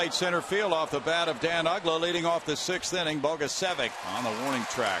hit to right center field off the bat of Dan Ugla, leading off the 6th inning. Bogusevic on the warning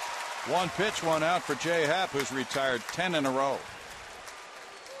track. 1 pitch, 1 out for Jay Happ, who's retired 10 in a row.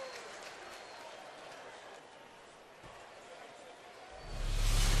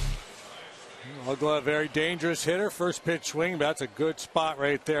 Ugla, a very dangerous hitter. First pitch swing, but that's a good spot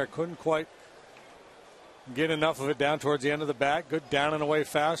right there. Couldn't quite get enough of it down towards the end of the bat. Good down and away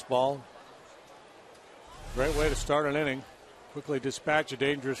fastball. Great way to start an inning. Quickly dispatch a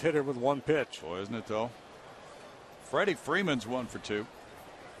dangerous hitter with 1 pitch. Boy, isn't it though? Freddie Freeman's 1 for 2.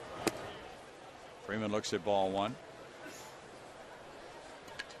 Freeman looks at ball 1.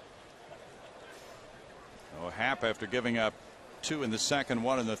 Oh, Happ, after giving up 2 in the second,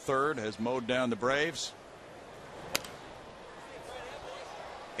 1 in the third, has mowed down the Braves.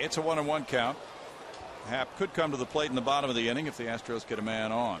 It's a 1-1 count. Happ could come to the plate in the bottom of the inning if the Astros get a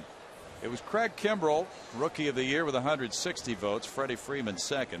man on. It was Craig Kimbrell, Rookie of the Year with 160 votes. Freddie Freeman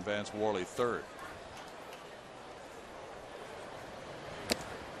second. Vance Worley third.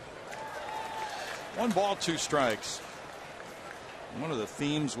 One ball, 2 strikes. One of the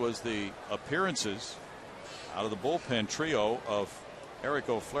themes was the appearances out of the bullpen trio of Eric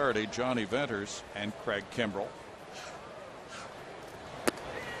O'Flaherty, Johnny Venters, and Craig Kimbrell.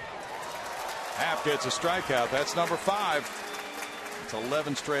 Happ gets a strikeout. That's number 5. It's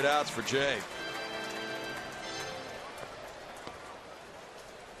 11 straight outs for Jay.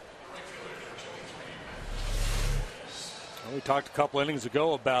 Well, we talked a couple innings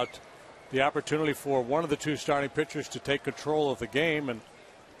ago about the opportunity for one of the two starting pitchers to take control of the game, and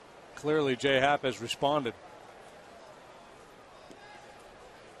clearly Jay Happ has responded.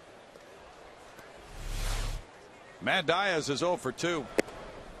 Matt Diaz is 0 for 2.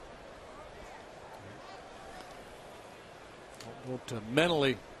 Don't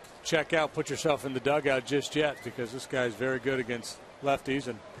mentally check out, put yourself in the dugout just yet, because this guy's very good against lefties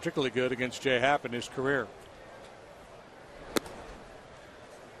and particularly good against Jay Happ in his career.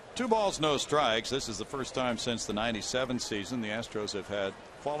 2 balls, no strikes. This is the first time since the '97 season the Astros have had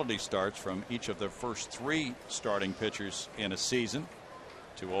quality starts from each of their first 3 starting pitchers in a season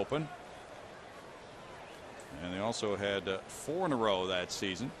to open. And they also had 4 in a row that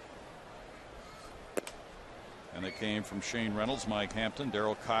season. And they came from Shane Reynolds, Mike Hampton,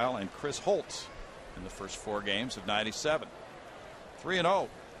 Darryl Kyle, and Chris Holt in the first 4 games of '97. 3-0.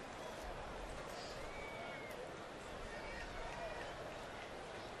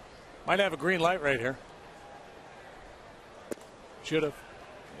 Might have a green light right here. Should have.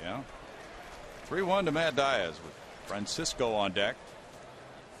 Yeah. 3-1 to Matt Diaz with Francisco on deck.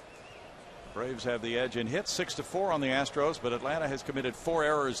 Braves have the edge in hits, 6-4 on the Astros, but Atlanta has committed 4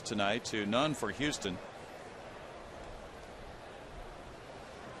 errors tonight to none for Houston.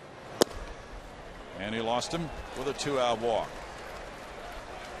 And he lost him with a 2-out walk.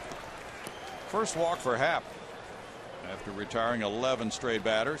 First walk for Happ after retiring 11 straight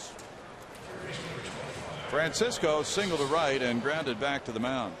batters. Francisco singled to right and grounded back to the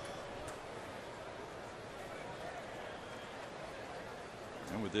mound.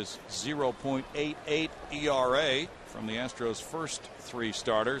 And with this 0.88 ERA from the Astros' first 3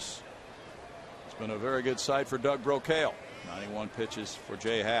 starters, it's been a very good sight for Doug Brocail. 91 pitches for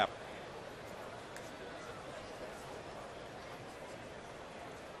Jay Happ.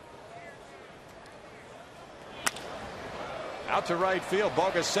 Out to right field,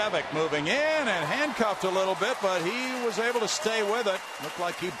 Bogusevic moving in and handcuffed a little bit, but he was able to stay with it. Looked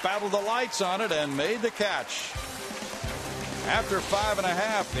like he battled the lights on it and made the catch. After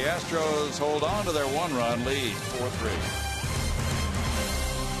 5.5, the Astros hold on to their 1-run lead, 4-3.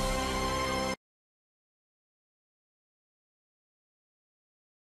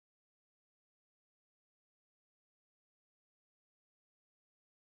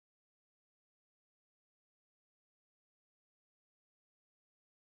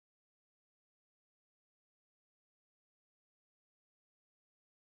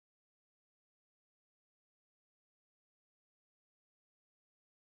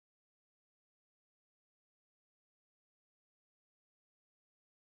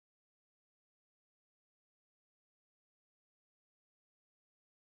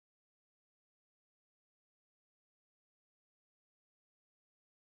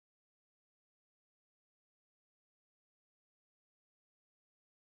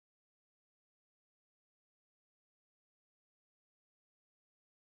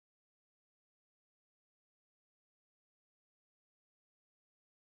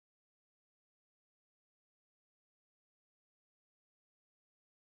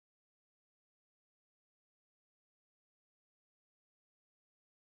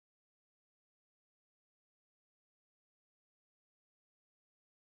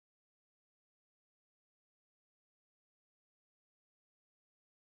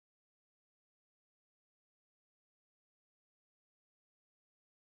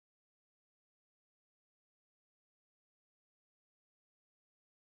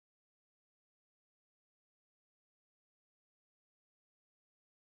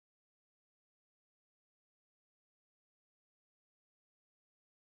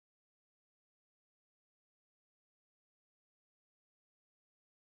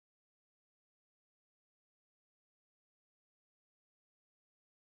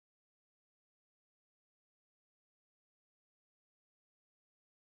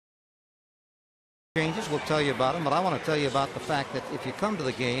 Changes, we'll tell you about them, but I want to tell you about the fact that if you come to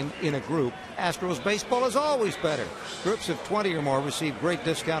the game in a group, Astros baseball is always better. Groups of 20 or more receive great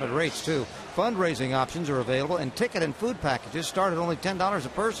discounted rates, too. Fundraising options are available, and ticket and food packages start at only $10 a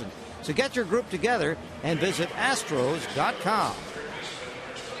person. So get your group together and visit Astros.com.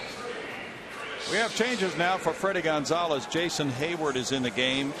 We have changes now for Freddie Gonzalez. Jason Hayward is in the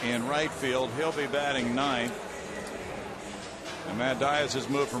game in right field. He'll be batting 9th. And Matt Diaz has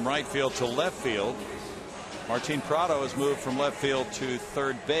moved from right field to left field. Martin Prado has moved from left field to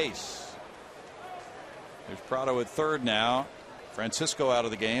third base. There's Prado at third now. Francisco out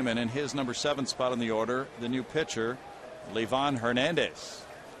of the game, and in his number 7 spot in the order, the new pitcher, Livan Hernandez,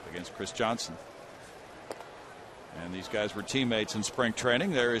 against Chris Johnson. And these guys were teammates in spring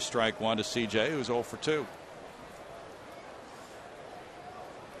training. There is strike 1 to CJ, who's 0 for 2.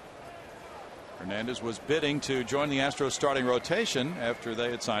 Hernandez was bidding to join the Astros starting rotation after they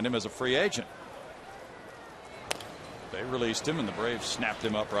had signed him as a free agent. They released him and the Braves snapped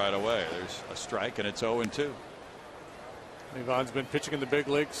him up right away. There's a strike and it's 0-2. Livan's been pitching in the big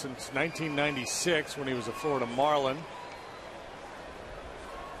leagues since 1996 when he was a Florida Marlin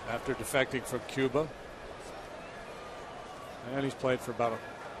after defecting from Cuba. And he's played for about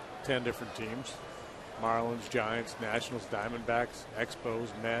 10 different teams. Marlins, Giants, Nationals, Diamondbacks, Expos,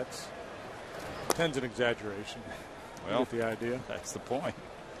 Mets. 10's an exaggeration. Well, you get the idea. That's the point.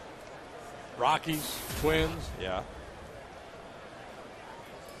 Rockies, Twins. Yeah.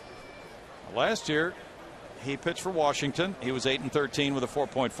 Last year, he pitched for Washington. He was 8-13 with a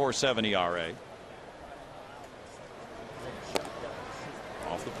 4.47 ERA.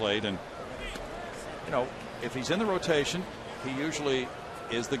 Off the plate, and you know, if he's in the rotation, he usually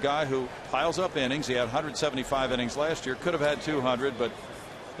is the guy who piles up innings. He had 175 innings last year. Could have had 200, but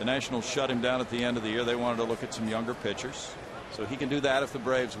the Nationals shut him down at the end of the year. They wanted to look at some younger pitchers, so he can do that if the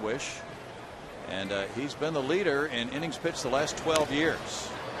Braves wish. And he's been the leader in innings pitched the last 12 years.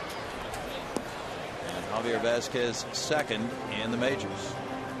 And Javier Vazquez second in the majors.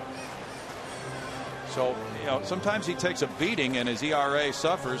 So, you know, sometimes he takes a beating and his ERA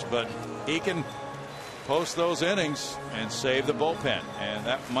suffers, but he can post those innings and save the bullpen. And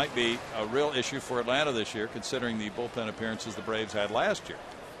that might be a real issue for Atlanta this year, considering the bullpen appearances the Braves had last year.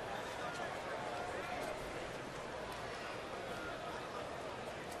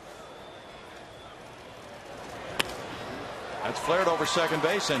 That's flared over second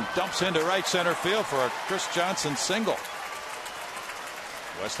base and dumps into right center field for a Chris Johnson single.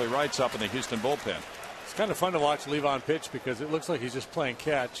 Wesley Wright's up in the Houston bullpen. It's kind of fun to watch Livan pitch because it looks like he's just playing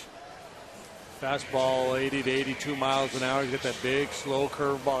catch. Fastball 80 to 82 miles an hour. You get that big slow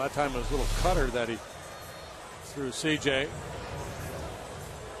curveball. That time it was a little cutter that he threw CJ.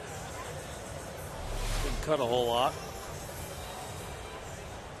 Didn't cut a whole lot.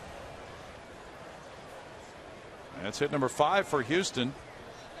 That's hit number 5 for Houston.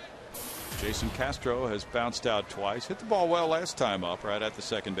 Jason Castro has bounced out twice. Hit the ball well last time up, right at the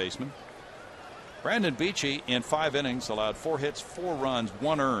second baseman. Brandon Beachy in 5 innings allowed 4 hits, 4 runs,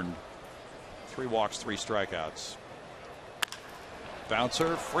 1 earned, 3 walks, 3 strikeouts.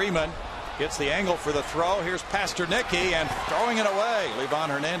 Bouncer Freeman gets the angle for the throw. Here's Pasternicki and throwing it away. Livan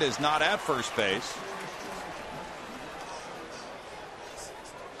Hernandez not at first base.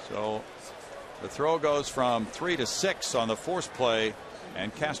 So the throw goes from 3 to 6 on the force play,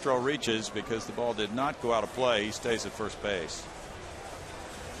 and Castro reaches because the ball did not go out of play. He stays at first base.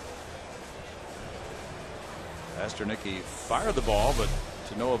 Pasternicki fired the ball, but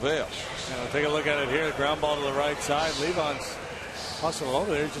to no avail. Now take a look at it here. The ground ball to the right side. Livan's hustling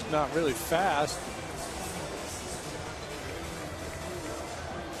over there. He's just not really fast.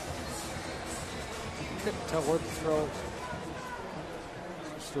 You couldn't tell where the throw.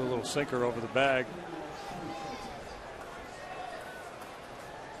 Just a little sinker over the bag.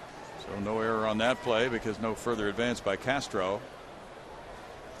 So no error on that play because no further advance by Castro.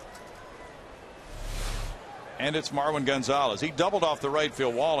 And it's Marwin Gonzalez. He doubled off the right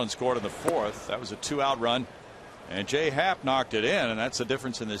field wall and scored in the 4th. That was a 2-out run. And Jay Happ knocked it in, and that's the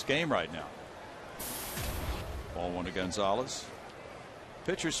difference in this game right now. Ball 1 to Gonzalez.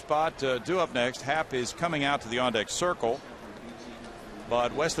 Pitcher spot due up next. Happ is coming out to the on-deck circle.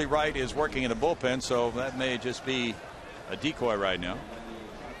 But Wesley Wright is working in the bullpen, so that may just be a decoy right now.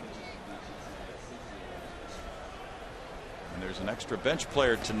 And there's an extra bench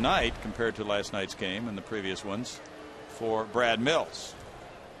player tonight compared to last night's game and the previous ones for Brad Mills,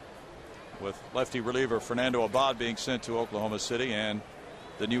 with lefty reliever Fernando Abad being sent to Oklahoma City and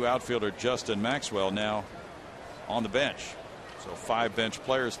the new outfielder Justin Maxwell now on the bench. So 5 bench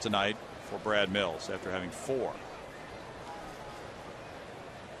players tonight for Brad Mills after having 4.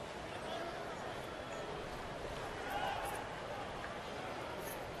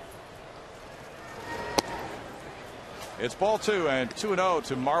 It's ball 2 and 2-0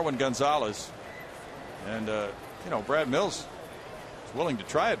 to Marwin Gonzalez. And, you know, Brad Mills is willing to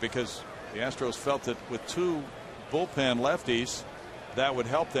try it because the Astros felt that with 2 bullpen lefties, that would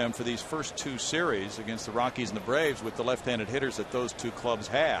help them for these first 2 series against the Rockies and the Braves with the left-handed hitters that those 2 clubs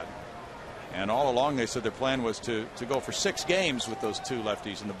had. And all along they said their plan was to go for 6 games with those 2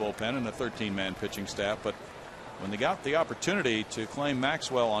 lefties in the bullpen and a 13-man pitching staff. But when they got the opportunity to claim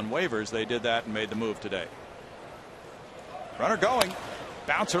Maxwell on waivers, they did that and made the move today. Runner going.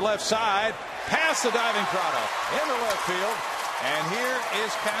 Bouncer left side. Past the diving Prado. Into left field. And here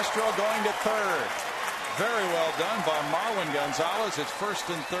is Castro going to third. Very well done by Marwin Gonzalez. It's first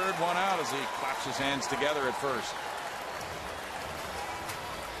and third, 1 out as he claps his hands together at first.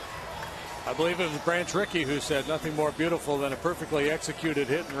 I believe it was Branch Rickey who said nothing more beautiful than a perfectly executed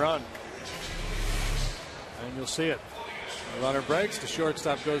hit and run. And you'll see it. The runner breaks. The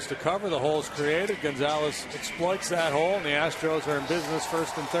shortstop goes to cover. The hole's created. Gonzalez exploits that hole, and the Astros are in business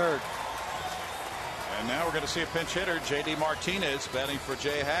first and third. And now we're going to see a pinch hitter, J.D. Martinez, batting for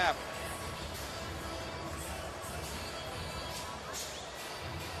Jay Happ.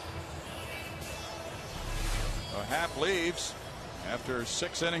 Well, Happ leaves after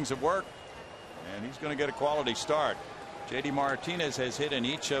 6 innings of work, and he's going to get a quality start. J.D. Martinez has hit in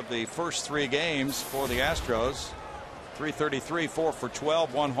each of the first 3 games for the Astros. 333, 4 for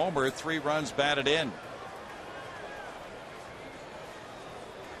 12, 1 homer, 3 runs batted in.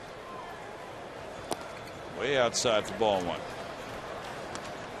 Way outside for ball 1.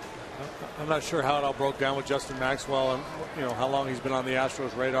 I'm not sure how it all broke down with Justin Maxwell and how long he's been on the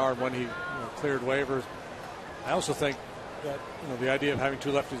Astros radar and when he cleared waivers. I also think that the idea of having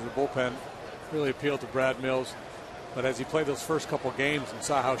 2 lefties in the bullpen really appealed to Brad Mills. But as he played those first couple games and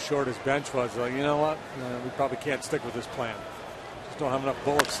saw how short his bench was, like, you know what? We probably can't stick with this plan. Just don't have enough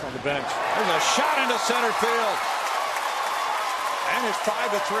bullets on the bench. There's a shot into center field. And it's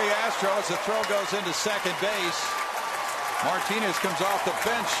 5-3 Astros. The throw goes into second base. Martinez comes off the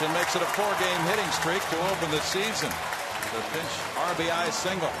bench and makes it a 4-game hitting streak to open the season. The pinch RBI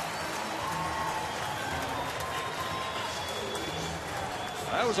single.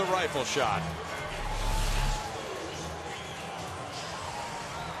 That was a rifle shot.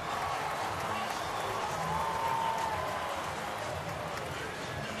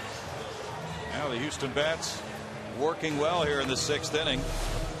 Now the Houston bats working well here in the 6th inning.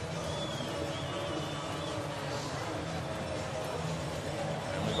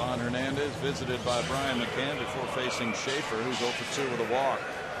 And Livan Hernandez visited by Brian McCann before facing Schaefer, who's 0 for 2 with a walk.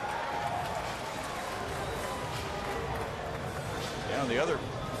 Yeah, on the other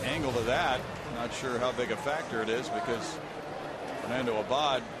angle to that, not sure how big a factor it is because Fernando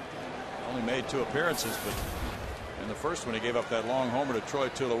Abad only made 2 appearances, but in the first one he gave up that long homer to Troy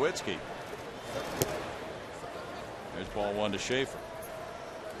Tulowitzki. There's ball 1 to Schaefer.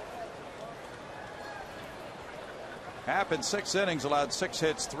 Happ in 6 innings allowed 6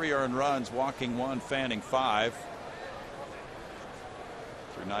 hits, 3 earned runs, walking 1, fanning 5.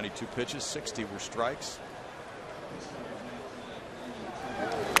 Through 92 pitches, 60 were strikes.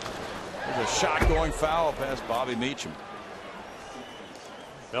 There's a shot going foul past Bobby Meacham.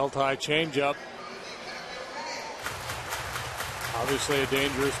 Belt high changeup. Obviously a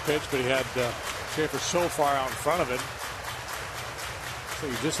dangerous pitch, but he had Schaefer so far out in front of it. So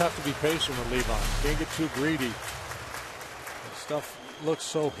you just have to be patient with Livan. You can't get too greedy. The stuff looks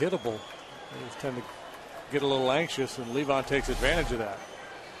so hittable. They just tend to get a little anxious, and Livan takes advantage of that.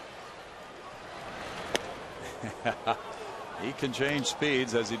 He can change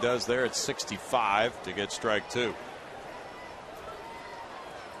speeds as he does there at 65 to get strike 2.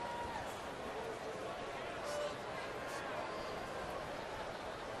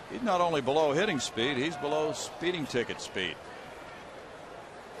 He's not only below hitting speed, he's below speeding ticket speed.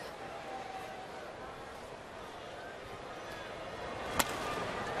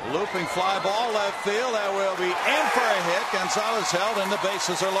 Looping fly ball left field. That will be in for a hit. Gonzalez held and the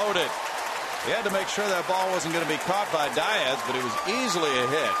bases are loaded. He had to make sure that ball wasn't going to be caught by Diaz, but it was easily a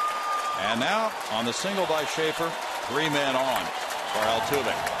hit. And now on the single by Schaefer, 3 men on for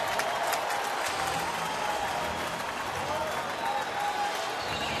Altuve.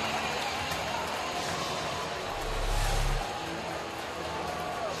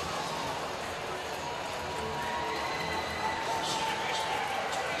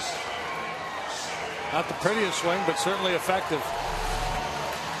 Not the prettiest swing, but certainly effective.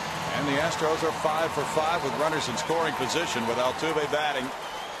 And the Astros are 5 for 5 with runners in scoring position with Altuve batting.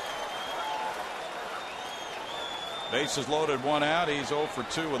 Bases loaded, 1 out. He's 0 for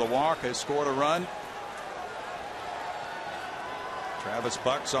 2 with a walk. Has scored a run. Travis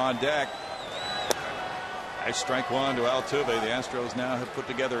Buck's on deck. Nice strike 1 to Altuve. The Astros now have put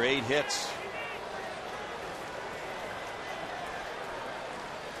together 8 hits.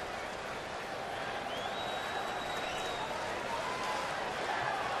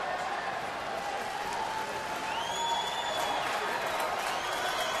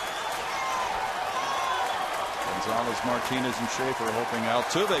 Gonzalez, Martinez, and Schaefer hoping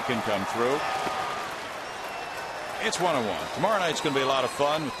Altuve can come through. It's 1-1. Tomorrow night's going to be a lot of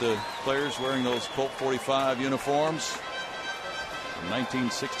fun with the players wearing those Colt 45 uniforms from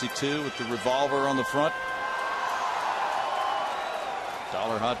 1962 with the revolver on the front.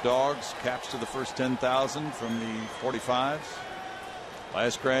 Dollar hot dogs, caps to the first 10,000 from the 45s.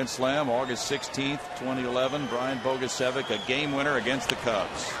 Last Grand Slam, August 16th, 2011. Brian Bogusevic, a game winner against the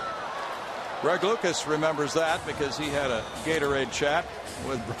Cubs. Greg Lucas remembers that because he had a Gatorade chat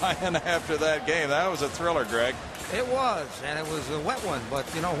with Brian after that game. That was a thriller, Greg. It was, and it was a wet one. But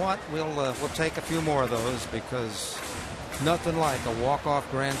you know what? We'll take a few more of those because nothing like a walk-off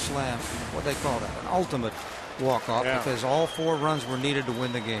grand slam. What they call that? An ultimate walk-off, because all 4 runs were needed to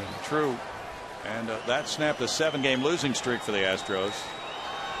win the game. True. And that snapped a 7-game losing streak for the Astros.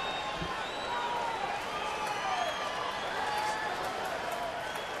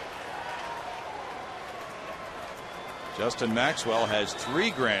 Justin Maxwell has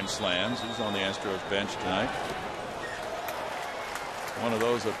 3 grand slams. He's on the Astros bench tonight. One of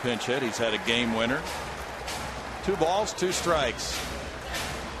those a pinch hit. He's had a game winner. 2 balls, 2 strikes.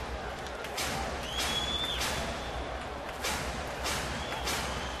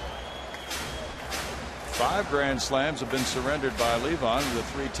 Five grand slams have been surrendered by Levon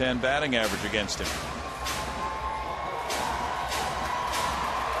with a .310 batting average against him.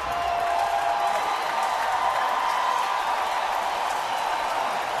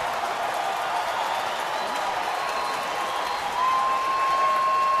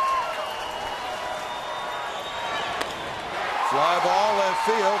 Fly ball left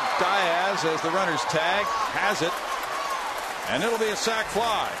field. Diaz, as the runner's tag, has it. And it'll be a sac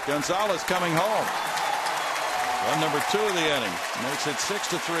fly. Gonzalez coming home. Run number 2 of the inning. Makes it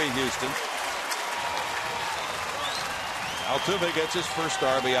 6-3 Houston. Altuve gets his first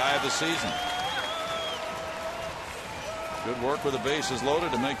RBI of the season. Good work with the bases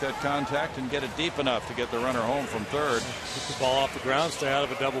loaded to make that contact and get it deep enough to get the runner home from third. Get the ball off the ground, stay out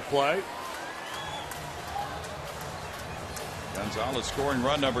of a double play. Gonzalez scoring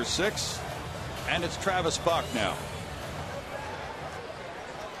run number 6. And it's Travis Buck now.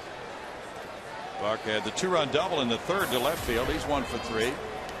 Buck had the 2-run double in the third to left field. He's 1 for 3.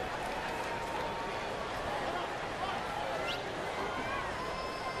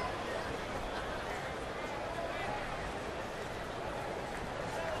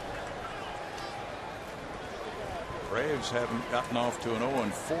 Braves haven't gotten off to an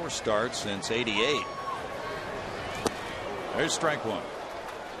 0-4 start since '88. There's strike 1.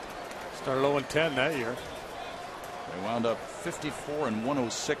 Started 0-10 that year. They wound up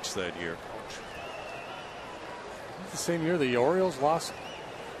 54-106 that year. The same year the Orioles lost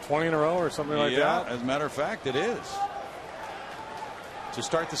 20 in a row or something like that. Yeah, as a matter of fact, it is. To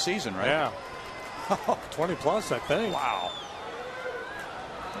start the season, right? Yeah. 20 plus, I think. Wow.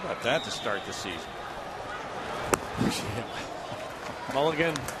 How about that to start the season?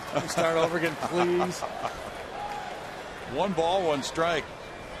 Mulligan, start over again, please. 1 ball, 1 strike.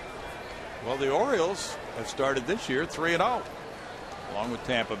 Well, the Orioles have started this year 3-0, along with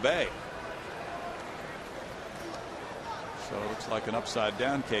Tampa Bay. So it looks like an upside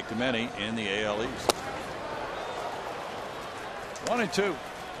down cake to many in the AL East. 1-2.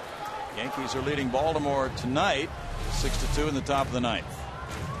 Yankees are leading Baltimore tonight 6-2 in the top of the 9th.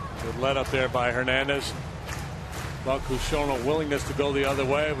 Good let up there by Hernandez. Buck, who's shown a willingness to go the other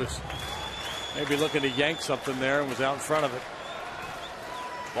way, was maybe looking to yank something there and was out in front of it.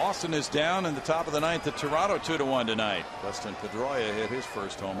 Boston is down in the top of the 9th at Toronto 2-1 tonight. Dustin Pedroia hit his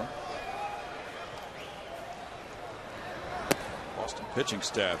first homer. Boston pitching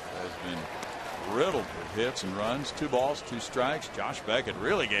staff has been riddled with hits and runs. 2 balls, 2 strikes. Josh Beckett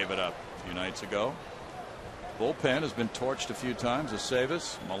really gave it up a few nights ago. Bullpen has been torched a few times.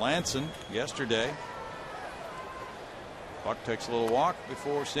 Aceves, Melanson yesterday. Buck takes a little walk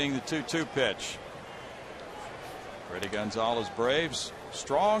before seeing the 2-2 pitch. Freddie Gonzalez Braves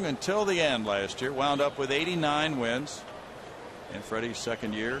strong until the end last year. Wound up with 89 wins in Freddie's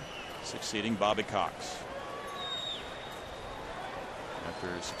second year, succeeding Bobby Cox. After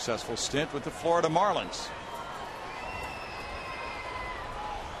a successful stint with the Florida Marlins.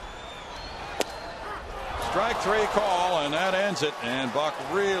 Strike 3 call, and that ends it. And Buck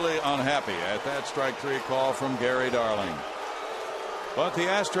really unhappy at that strike 3 call from Gary Darling. But the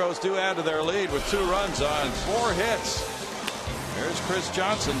Astros do add to their lead with 2 runs on 4 hits. Here's Chris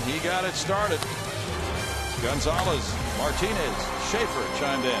Johnson. He got it started. Gonzalez, Martinez, Schaefer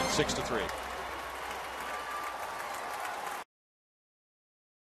chimed in 6-3.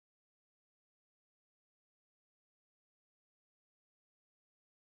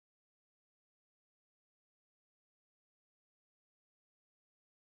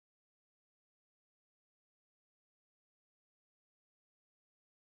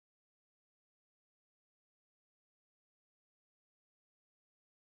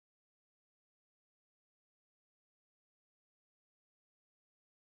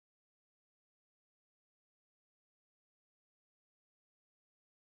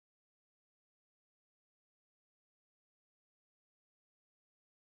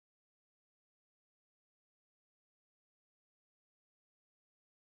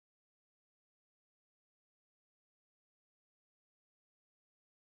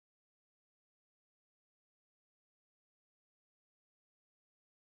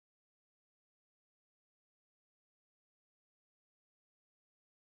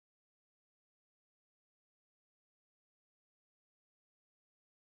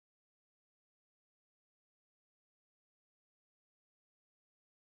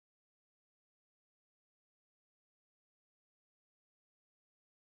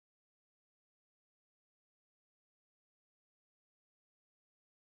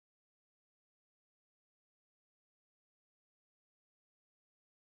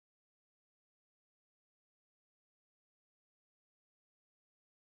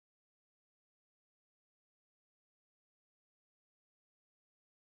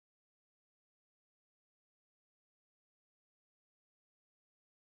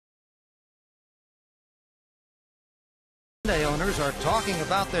 Hyundai owners are talking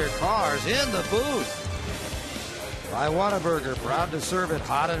about their cars in the booth. By Whataburger, proud to serve it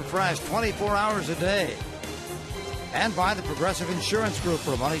hot and fresh 24 hours a day. And by the Progressive Insurance Group.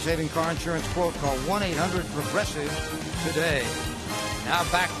 For a money-saving car insurance quote, call 1-800-PROGRESSIVE today. Now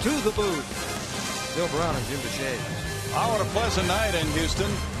back to the booth. Bill Brown and Jim Deshaies. Oh, what a pleasant night in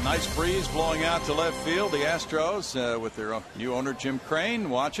Houston. Nice breeze blowing out to left field. The Astros with their new owner Jim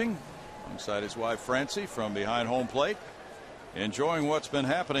Crane watching alongside his wife Francie from behind home plate. Enjoying what's been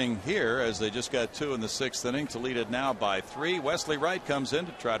happening here as they just got 2 in the 6th inning to lead it now by 3. Wesley Wright comes in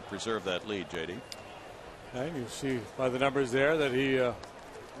to try to preserve that lead, JD. And you see by the numbers there that he was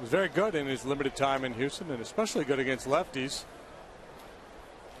very good in his limited time in Houston, and especially good against lefties.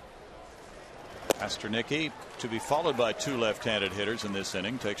 Asternicki to be followed by 2 left-handed hitters in this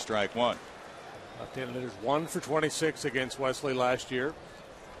inning. Takes strike 1. Left-handed hitters 1 for 26 against Wesley last year.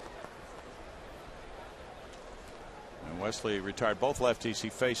 And Wesley retired both lefties he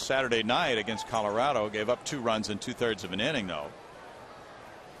faced Saturday night against Colorado. Gave up 2 runs in 2/3 of an inning, though.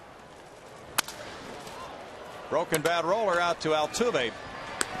 Broken bat roller out to Altuve. 1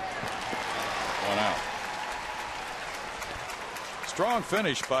 out. Strong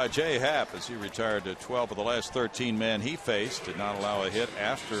finish by Jay Happ as he retired to 12 of the last 13 men he faced. Did not allow a hit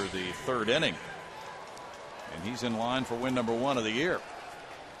after the 3rd inning. And he's in line for win number 1 of the year.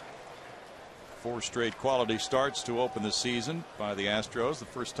 4 straight quality starts to open the season by the Astros, the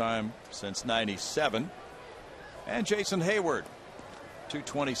first time since '97. And Jason Hayward,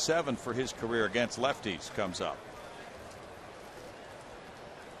 .227 for his career against lefties, comes up.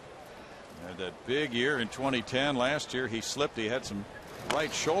 Had that big year in 2010. Last year he slipped. He had some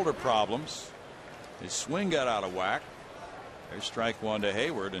right shoulder problems. His swing got out of whack. There's strike 1 to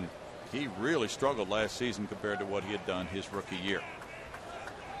Hayward, and he really struggled last season compared to what he had done his rookie year.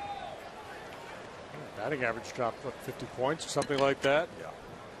 Batting average dropped, what, 50 points or something like that? Yeah.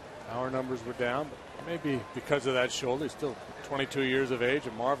 Our numbers were down, but maybe because of that shoulder. He's still 22 years of age,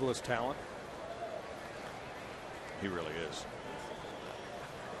 a marvelous talent. He really is.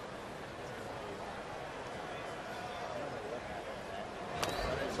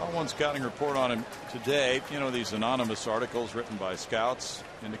 Saw one scouting report on him today. You know, these anonymous articles written by scouts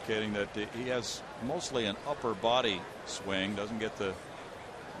indicating that he has mostly an upper body swing, doesn't get the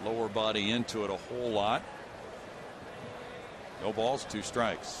lower body into it a whole lot. No balls, 2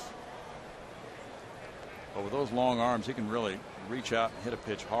 strikes. But with those long arms, he can really reach out and hit a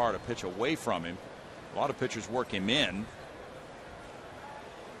pitch hard, a pitch away from him. A lot of pitchers work him in.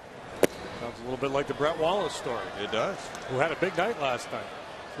 Sounds a little bit like the Brett Wallace story. It does. Who had a big night last night.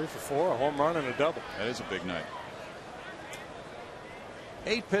 3 for 4, a home run and a double. That is a big night.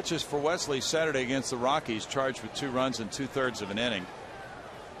 8 pitches for Wesley Saturday against the Rockies, charged with 2 runs in 2/3 of an inning.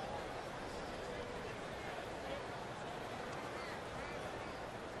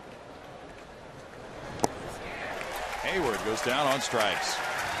 Hayward goes down on strikes.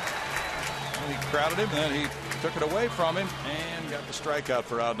 Well, he crowded him, and then he took it away from him and got the strikeout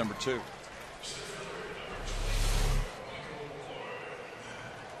for out number 2.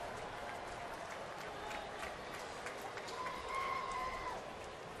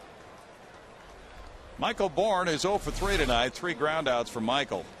 Michael Bourne is 0 for 3 tonight. 3 groundouts for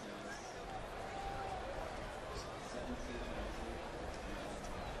Michael.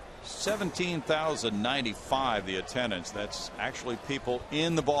 17,095 the attendance. That's actually people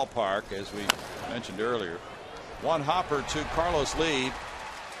in the ballpark, as we mentioned earlier. 1 hopper to Carlos Lee.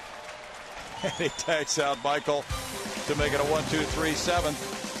 And he tags out Michael to make it a 1-2-3 7th,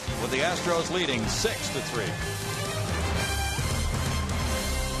 with the Astros leading 6-3.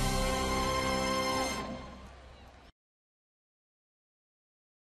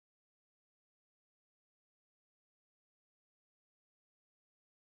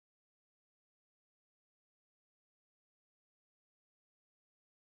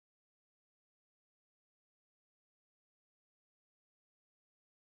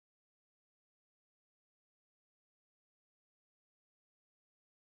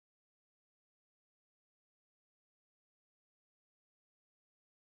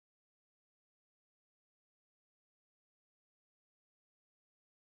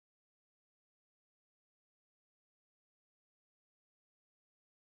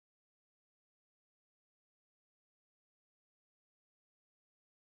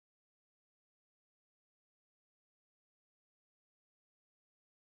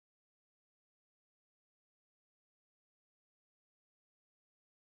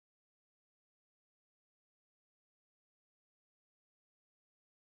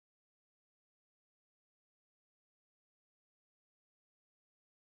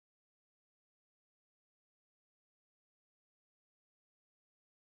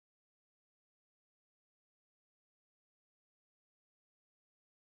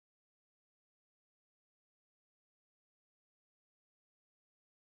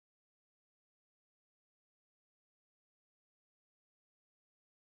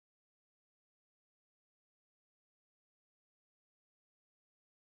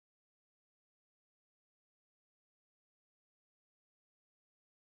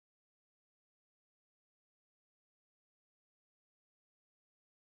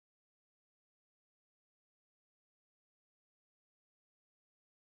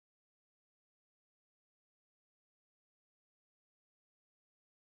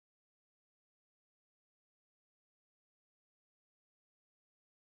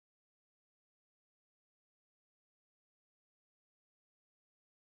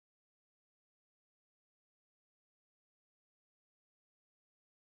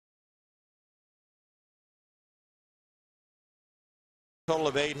 total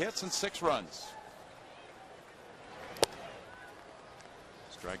of 8 hits and 6 runs.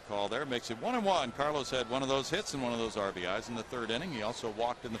 Strike call there makes it 1-1. Carlos had one of those hits and one of those RBIs in the 3rd inning. He also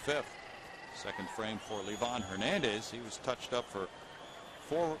walked in the 5th. Second frame for Livan Hernandez. He was touched up for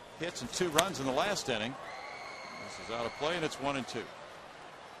 4 hits and 2 runs in the last inning. This is out of play, and it's 1-2.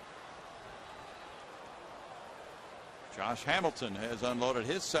 Josh Hamilton has unloaded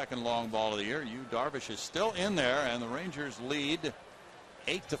his second long ball of the year. Yu Darvish is still in there, and the Rangers lead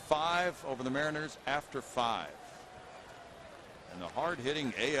 8-5 over the Mariners after 5. And the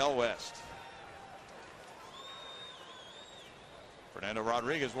hard-hitting AL West. Fernando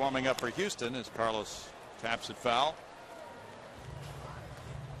Rodriguez warming up for Houston as Carlos taps it foul.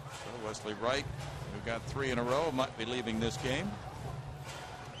 So Wesley Wright, who got 3 in a row, might be leaving this game.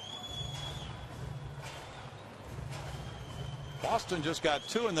 Boston just got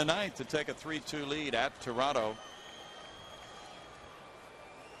 2 in the 9th to take a 3-2 lead at Toronto.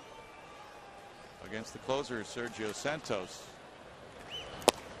 Against the closer, Sergio Santos.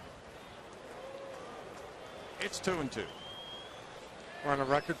 It's 2-2. We're on a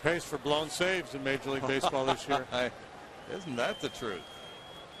record pace for blown saves in Major League Baseball this year. Isn't that the truth?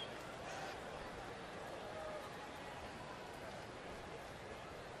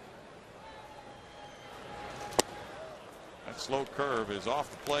 That slow curve is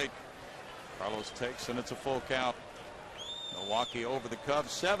off the plate. Carlos takes, and it's a full count. Milwaukee over the Cubs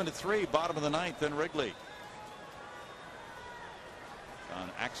 7-3, bottom of the 9th in Wrigley. John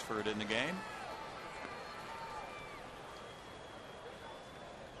Axford in the game.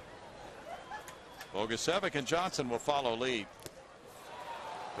 Bogusevic and Johnson will follow Lee,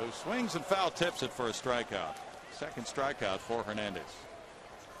 who swings and foul tips it for a strikeout. Second strikeout for Hernandez.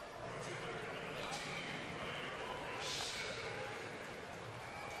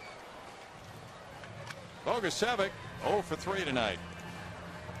 Bogusevic 0 for 3 tonight.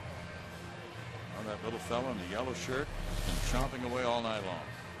 Oh, that little fellow in the yellow shirt has been chomping away all night long.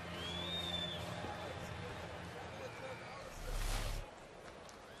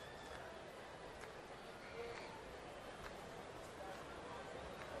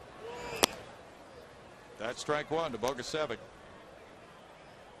 That's strike 1 to Bogusevic.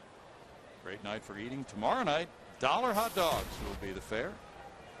 Great night for eating. Tomorrow night, dollar hot dogs will be the fare.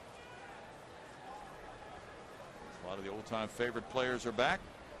 A lot of the old-time favorite players are back,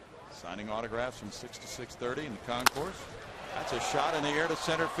 signing autographs from 6 to 6:30 in the concourse. That's a shot in the air to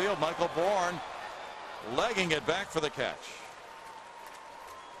center field. Michael Bourne legging it back for the catch.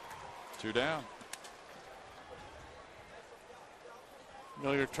 2 down.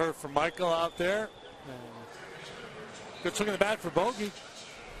 Familiar turf for Michael out there. Good swing of the bat for Bogey.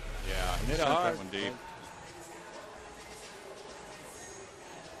 Yeah, he hit sent it hard. that one deep.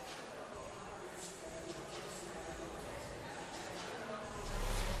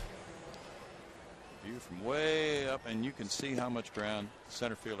 View from way up, and you can see how much ground the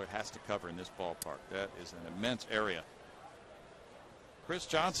center fielder has to cover in this ballpark. That is an immense area. Chris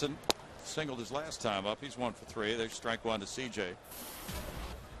Johnson singled his last time up. He's 1 for 3. There's strike 1 to CJ.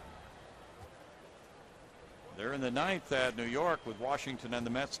 They're in the 9th at New York with Washington and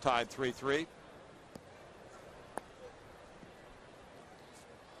the Mets tied 3-3.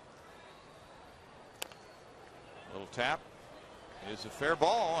 Little tap is a fair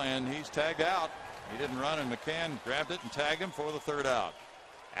ball, and he's tagged out. He didn't run, and McCann grabbed it and tagged him for the 3rd out.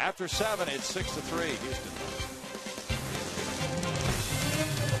 After 7, it's 6-3 Houston.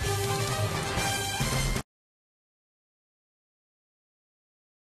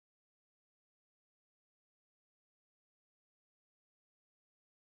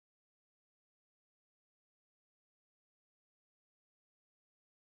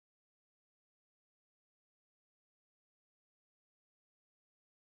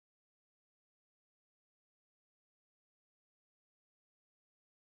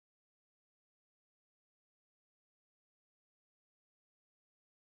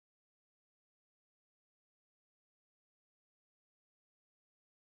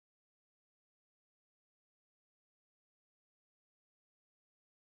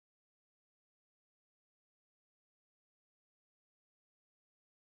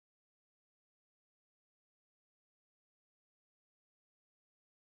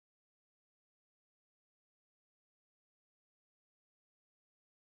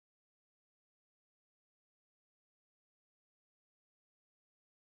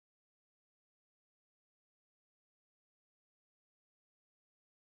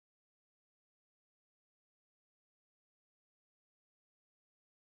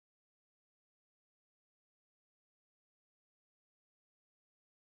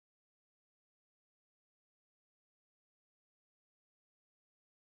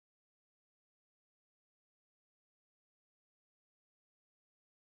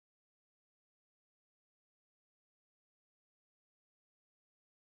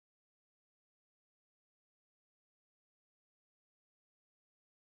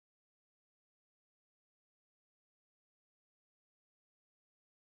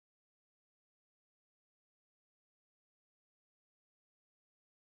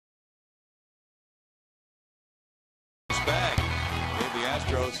 bag. Gave the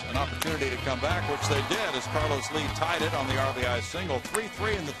Astros an opportunity to come back, which they did as Carlos Lee tied it on the RBI single.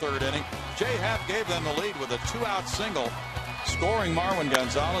 3-3 in the third inning. Jay Happ gave them the lead with a 2-out single, scoring Marwin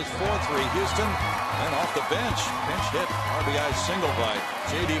Gonzalez. 4-3 Houston. Then off the bench, pinch hit RBI single by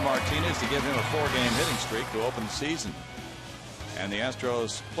J.D. Martinez to give him a 4-game hitting streak to open the season. And the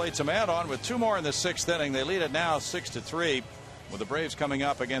Astros played some add-on with 2 more in the 6th inning. They lead it now 6-3 with the Braves coming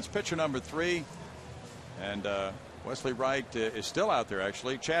up against pitcher number 3. And Wesley Wright is still out there,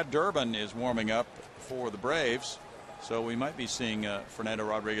 actually. Chad Durbin is warming up for the Braves. So we might be seeing Fernando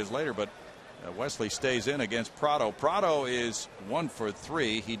Rodriguez later. But Wesley stays in against Prado. Prado is 1 for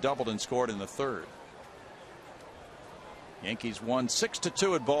 3. He doubled and scored in the 3rd. Yankees won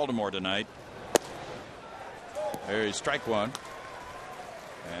 6-2 at Baltimore tonight. There's strike one.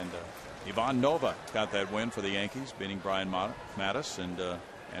 And Ivan Nova got that win for the Yankees, beating Brian Mattis, and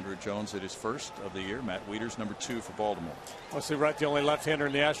Andrew Jones at his first of the year. Matt Wieters, number 2 for Baltimore. Wesley Wright, the only left-hander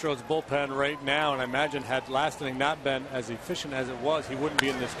in the Astros bullpen right now, and I imagine had last inning not been as efficient as it was, he wouldn't be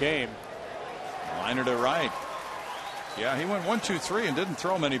in this game. Liner to right. Yeah, he went 1-2-3 and didn't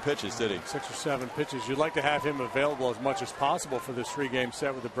throw many pitches, did he? 6 or 7 pitches. You'd like to have him available as much as possible for this 3-game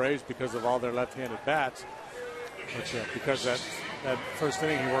set with the Braves because of all their left-handed bats. But because that first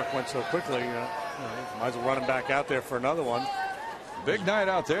inning he went so quickly, might as well run him back out there for another one. Big night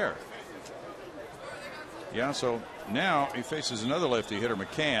out there. Yeah, so now he faces another lefty hitter,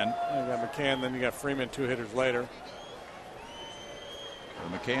 McCann. You got McCann, then you got Freeman 2 hitters later.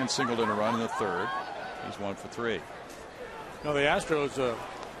 So McCann singled in a run in the 3rd. He's 1 for 3. No, the Astros, the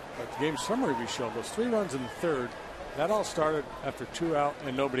game summary we showed, those 3 runs in the 3rd, that all started after 2 out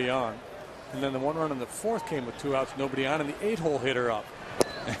and nobody on. And then the 1 run in the 4th came with 2 outs, nobody on, and the 8-hole hitter up.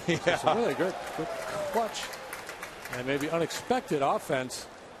 Yeah. So it's a really good clutch and maybe unexpected offense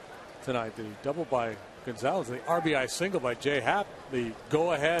tonight. The double by Gonzalez, the RBI single by Jay Happ, the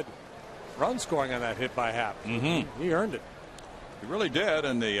go-ahead run scoring on that hit by Happ. He earned it. He really did,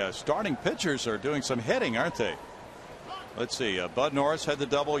 and the starting pitchers are doing some hitting, aren't they? Let's see. Bud Norris had the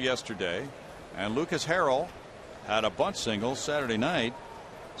double yesterday, and Lucas Harrell had a bunch single Saturday night.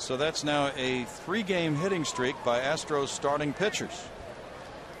 So that's now a 3-game hitting streak by Astros starting pitchers.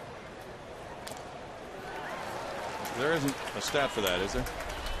 There isn't a stat for that, is there?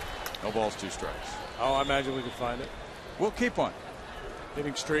 No balls, 2 strikes. Oh, I imagine we can find it. We'll keep one.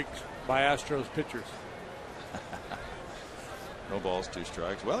 Hitting streak by Astros pitchers. No balls, 2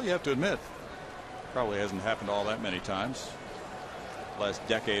 strikes. Well, you have to admit, probably hasn't happened all that many times. Last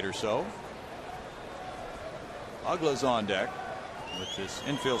decade or so. Ugla's on deck. With this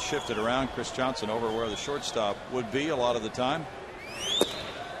infield shifted around, Chris Johnson over where the shortstop would be a lot of the time.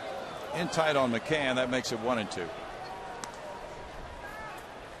 In tight on McCann. That makes it 1-2.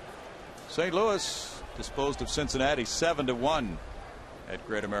 St. Louis disposed of Cincinnati 7-1 at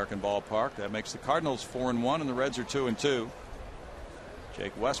Great American Ballpark. That makes the Cardinals 4-1 and the Reds are 2-2.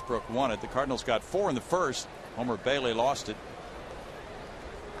 Jake Westbrook won it. The Cardinals got 4 in the 1st. Homer Bailey lost it.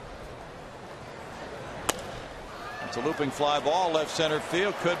 It's a looping fly ball left center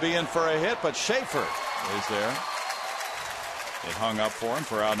field, could be in for a hit, but Schaefer is there. It hung up for him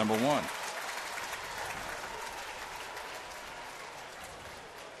for out number 1.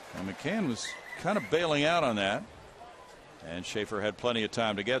 Now McCann was kind of bailing out on that, and Schaefer had plenty of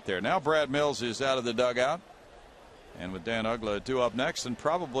time to get there. Now Brad Mills is out of the dugout, and with Dan Ugla due up next, and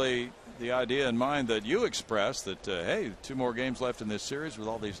probably the idea in mind that you expressed that hey, 2 more games left in this series with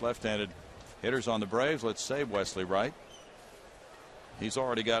all these left-handed hitters on the Braves. Let's save Wesley Wright. He's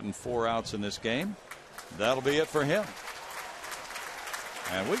already gotten 4 outs in this game. That'll be it for him.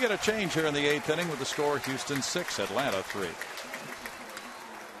 And we get a change here in the 8th inning with the score Houston 6, Atlanta 3.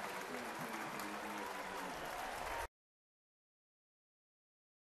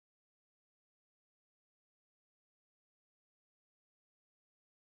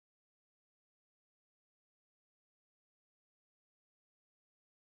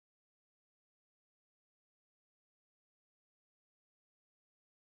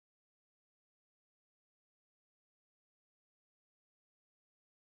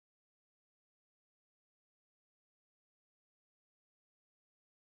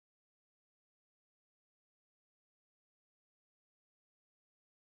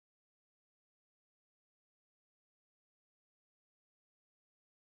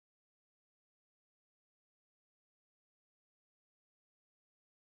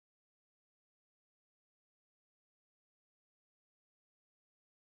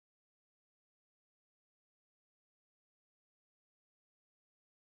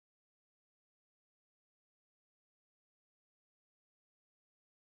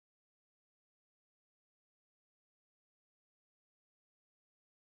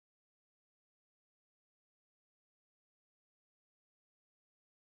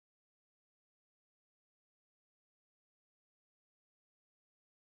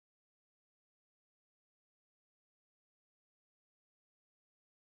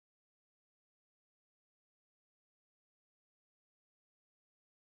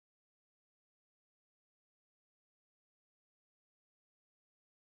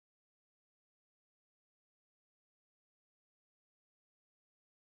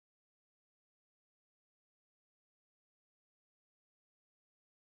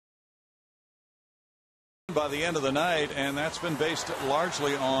 by the end of the night, and that's been based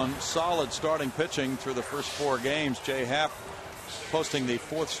largely on solid starting pitching through the first 4 games. Jay Happ posting the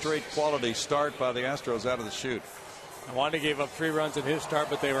 4th straight quality start by the Astros out of the chute. Wandy gave up 3 runs in his start,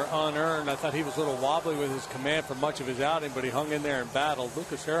 but they were unearned. I thought he was a little wobbly with his command for much of his outing, but he hung in there and battled.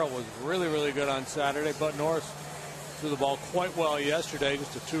 Lucas Harrell was really, really good on Saturday. Bud Norris threw the ball quite well yesterday,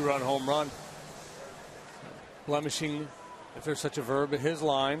 just a 2-run home run. Blemishing, if there's such a verb, at his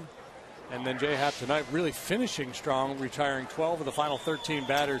line. And then Jay Happ tonight really finishing strong, retiring 12 of the final 13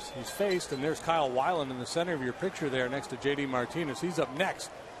 batters he's faced. And there's Kyle Weiland in the center of your picture there next to J.D. Martinez. He's up next.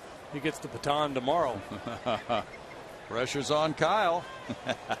 He gets the baton tomorrow. Pressure's on Kyle.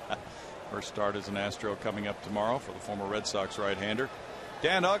 First start as an Astro coming up tomorrow for the former Red Sox right-hander.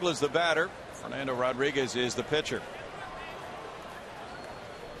 Dan Uggla's the batter. Fernando Rodriguez is the pitcher.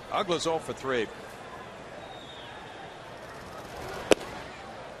 Uggla's 0 for 3.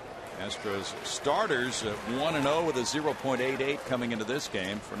 Astros starters 1-0 with a 0.88 coming into this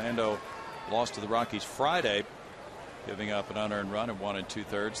game. Fernando lost to the Rockies Friday, giving up an unearned run of 1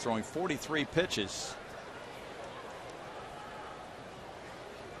 2/3, throwing 43 pitches.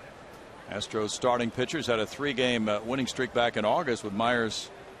 Astros starting pitchers had a 3-game winning streak back in August with Myers,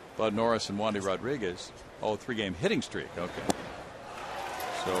 Bud Norris, and Wandy Rodriguez. Oh, 3-game hitting streak. Okay.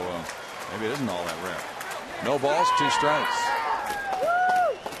 So maybe it isn't all that rare. No balls, 2 strikes.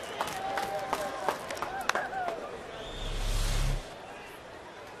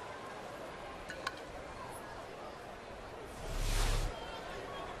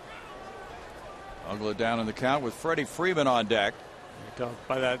 Uggla down in the count with Freddie Freeman on deck.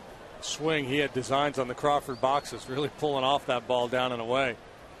 By that swing, he had designs on the Crawford boxes, really pulling off that ball down and away.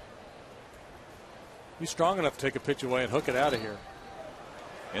 He's strong enough to take a pitch away and hook it out of here.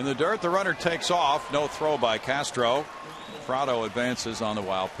 In the dirt, the runner takes off. No throw by Castro. Prado advances on the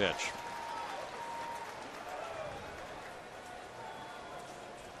wild pitch.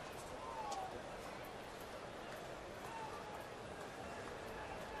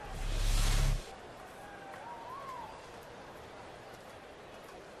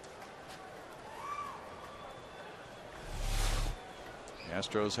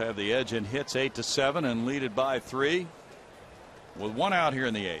 Astros have the edge in hits 8-7 and lead it by 3 with 1 out here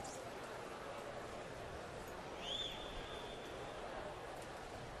in the 8th.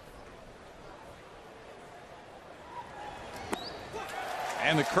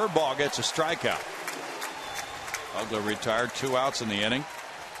 And the curveball gets a strikeout. Uggla retired, 2 outs in the inning.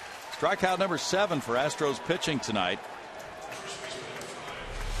 Strikeout number 7 for Astros pitching tonight.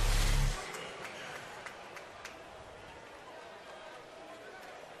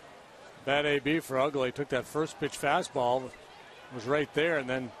 Bad AB for Uggla. He took that first pitch fastball, was right there, and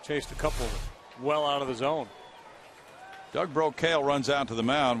then chased a couple well out of the zone. Doug Brocail runs out to the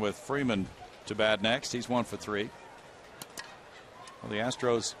mound with Freeman to bat next. He's 1 for 3. Well, the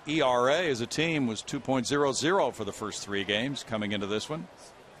Astros ERA as a team was 2.00 for the first 3 games coming into this one.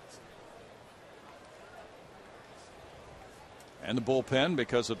 And the bullpen,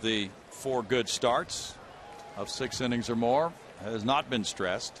 because of the 4 good starts of 6 innings or more, has not been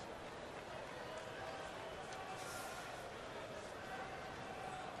stressed.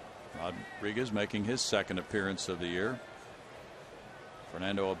 Rodriguez making his 2nd appearance of the year.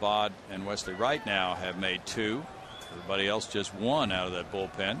 Fernando Abad and Wesley Wright now have made 2. Everybody else just 1 out of that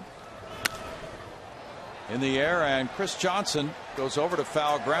bullpen. In the air, and Chris Johnson goes over to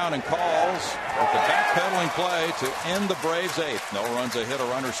foul ground and calls with the backpedaling play to end the Braves' 8th. No runs, a hit, a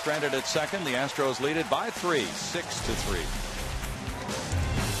runner stranded at second. The Astros lead it by 3, 6-3.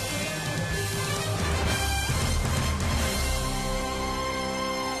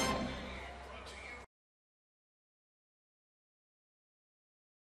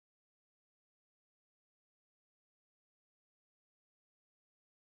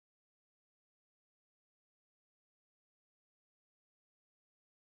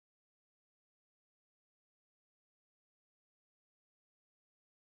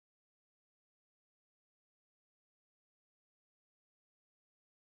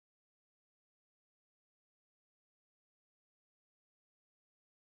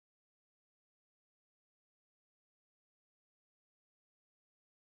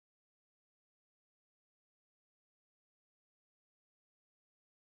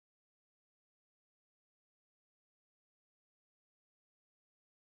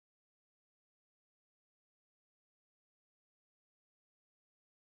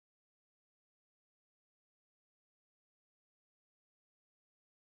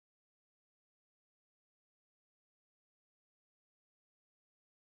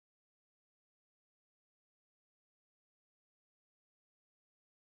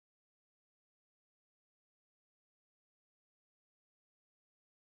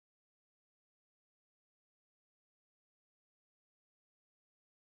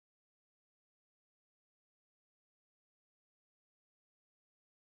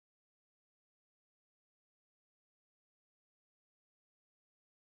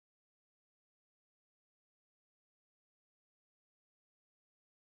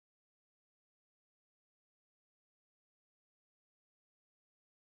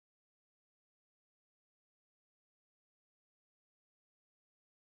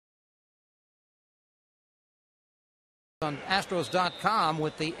 On Astros.com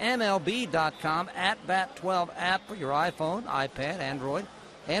with the MLB.com @Bat12 app for your iPhone, iPad, Android,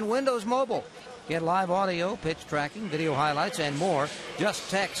 and Windows Mobile. Get live audio, pitch tracking, video highlights, and more.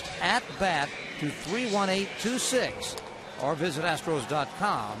 Just text @Bat to 31826 or visit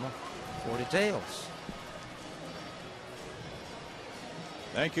Astros.com for details.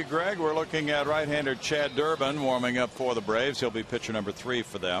 Thank you, Greg. We're looking at right-hander Chad Durbin warming up for the Braves. He'll be pitcher number 3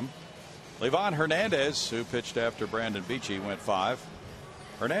 for them. Livan Hernandez, who pitched after Brandon Beachy, went 5.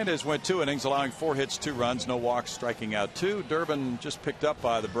 Hernandez went 2 innings, allowing 4 hits, 2 runs, no walks, striking out 2. Durbin just picked up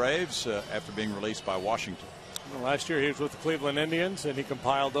by the Braves after being released by Washington. Well, last year he was with the Cleveland Indians, and he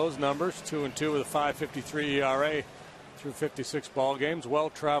compiled those numbers, 2-2 with a 5.53 ERA through 56 ball games.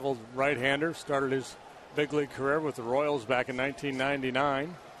 Well-traveled right-hander, started his big league career with the Royals back in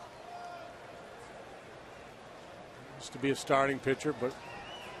 1999. Used to be a starting pitcher, but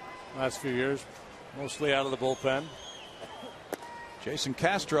last few years mostly out of the bullpen. Jason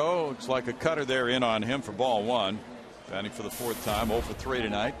Castro looks like a cutter there in on him for ball 1. Batting for the 4th time, 0 for 3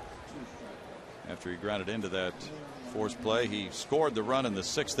 tonight. After he grounded into that forced play, he scored the run in the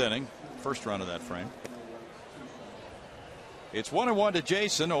 6th inning, first run of that frame. It's 1-1 to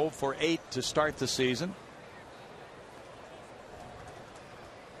Jason, 0 for 8 to start the season.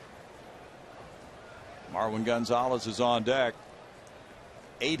 Marwin Gonzalez is on deck.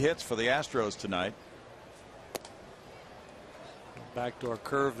 8 hits for the Astros tonight. Backdoor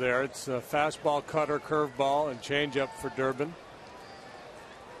curve there. It's a fastball, cutter, curveball, and changeup for Durbin.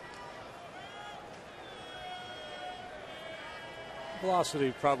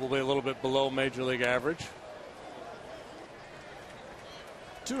 Velocity probably a little bit below major league average.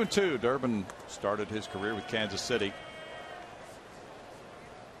 2-2. Durbin started his career with Kansas City.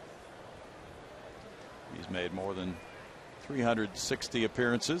 He's made more than 360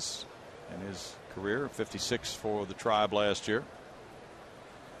 appearances in his career, 56 for the Tribe last year.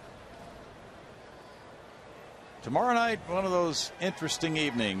 Tomorrow night, one of those interesting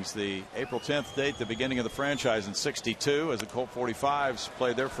evenings. The April 10th date, the beginning of the franchise in '62, as the Colt 45s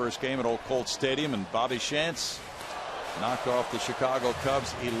played their first game at Old Colt Stadium, and Bobby Shantz knocked off the Chicago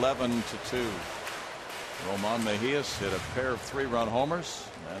Cubs 11-2. Roman Mejias hit a pair of 3-run homers,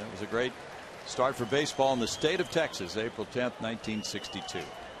 and it was a great start for baseball in the state of Texas, April 10th, 1962.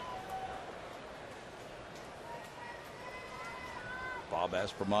 Bob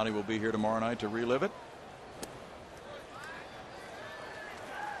Aspromonte will be here tomorrow night to relive it.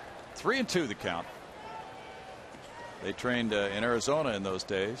 3-2 the count. They trained in Arizona in those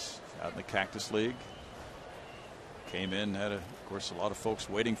days, out in the Cactus League. Came in, had, of course, a lot of folks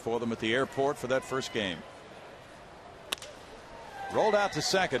waiting for them at the airport for that first game. Rolled out to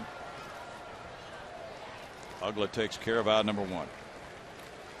second. Ugla takes care of out number 1.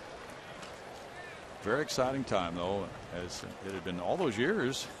 Very exciting time, though, as it had been all those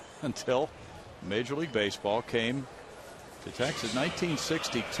years until Major League Baseball came to Texas.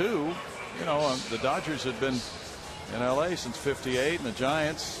 1962, you know, the Dodgers had been in L.A. since '58, and the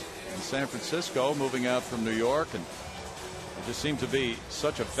Giants in San Francisco, moving out from New York, and it just seemed to be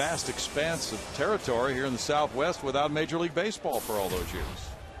such a vast expanse of territory here in the Southwest without Major League Baseball for all those years.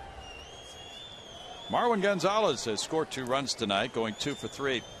 Marwin Gonzalez has scored 2 runs tonight, going 2 for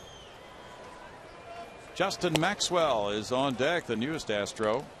 3. Justin Maxwell is on deck, the newest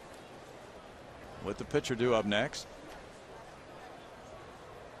Astro, with the pitcher due up next.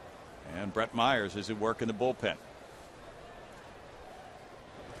 And Brett Myers is at work in the bullpen.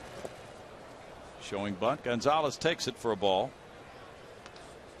 Showing bunt. Gonzalez takes it for a ball.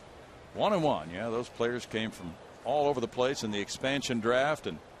 1-1. Yeah, those players came from all over the place in the expansion draft,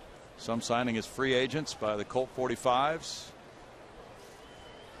 and some signing as free agents by the Colt 45s.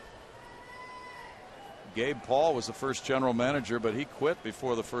 Gabe Paul was the first general manager, but he quit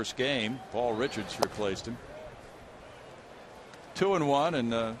before the first game. Paul Richards replaced him. 2-1,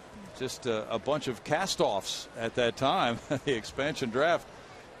 and just a bunch of cast-offs at that time. The expansion draft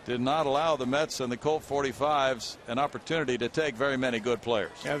did not allow the Mets and the Colt 45s an opportunity to take very many good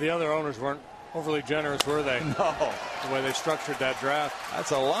players. Yeah, the other owners weren't overly generous, were they? No. The way they structured that draft.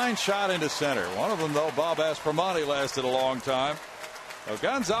 That's a line shot into center. One of them, though, Bob Aspromonte, lasted a long time. So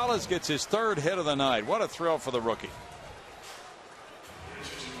Gonzalez gets his 3rd hit of the night. What a thrill for the rookie.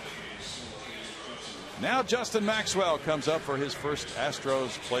 Now Justin Maxwell comes up for his first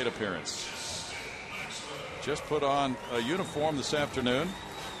Astros plate appearance. Just put on a uniform this afternoon.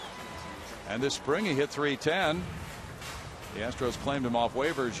 And this spring he hit .310. The Astros claimed him off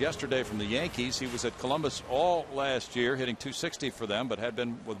waivers yesterday from the Yankees. He was at Columbus all last year, hitting .260 for them, but had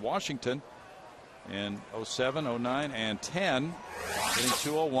been with Washington in 07, 09, and 10, hitting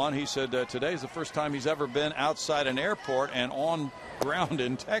 .201. He said today's the first time he's ever been outside an airport and on ground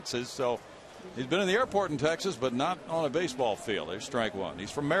in Texas. So he's been in the airport in Texas, but not on a baseball field. There's strike one.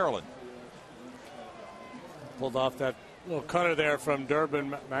 He's from Maryland. Pulled off that little cutter there from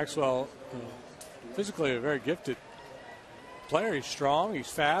Durbin. Maxwell, physically a very gifted player. He's strong. He's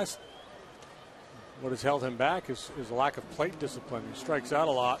fast. What has held him back is a lack of plate discipline. He strikes out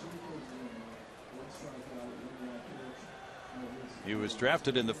a lot. He was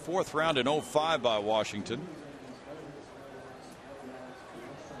drafted in the 4th round in 05 by Washington.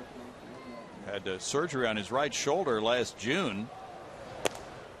 Had surgery on his right shoulder last June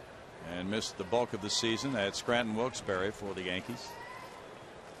and missed the bulk of the season at Scranton Wilkes-Barre for the Yankees.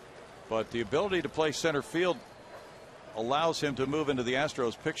 But the ability to play center field allows him to move into the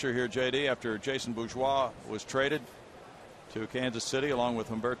Astros picture here, JD, after Jason Bourgeois was traded to Kansas City along with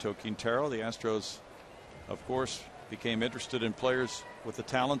Humberto Quintero. The Astros, of course, became interested in players with the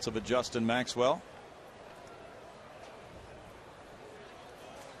talents of a Justin Maxwell.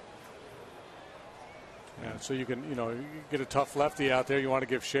 Yeah, so you can, you get a tough lefty out there. You want to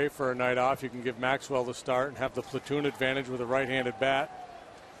give Schaefer a night off. You can give Maxwell the start and have the platoon advantage with a right-handed bat.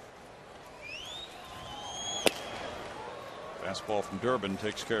 Fastball from Durbin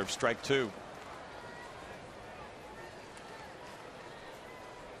takes care of strike 2.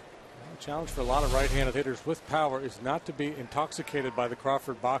 The challenge for a lot of right-handed hitters with power is not to be intoxicated by the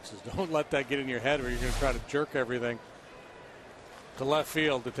Crawford boxes. Don't let that get in your head, or you're going to try to jerk everything to left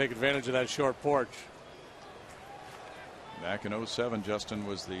field to take advantage of that short porch. Back in 07, Justin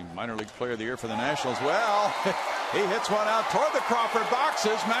was the minor league player of the year for the Nationals. Well, he hits one out toward the Crawford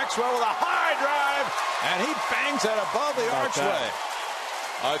boxes. Maxwell with a high drive, and he bangs it above the archway.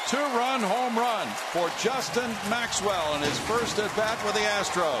 A 2-run home run for Justin Maxwell in his first at bat with the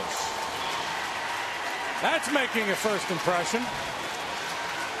Astros. That's making a first impression.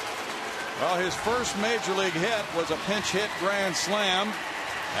 Well, his first major league hit was a pinch hit grand slam.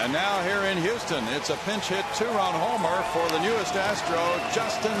 And now here in Houston, it's a pinch hit 2-run homer for the newest Astro,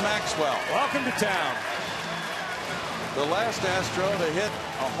 Justin Maxwell. Welcome to town. The last Astro to hit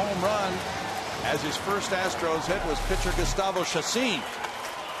a home run as his first Astros hit was pitcher Gustavo Chacin in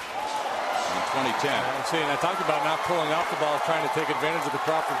 2010. And I talked about not pulling off the ball, trying to take advantage of the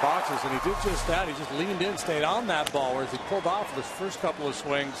Crawford boxes, and he did just that. He just leaned in, stayed on that ball, whereas he pulled off his first couple of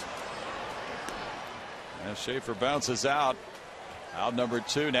swings. As Schaefer bounces out. Out number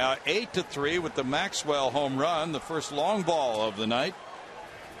 2 now, 8-3 with the Maxwell home run, the first long ball of the night.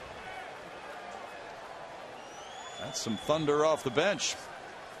 That's some thunder off the bench.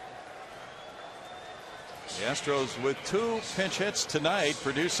 The Astros with 2 pinch hits tonight,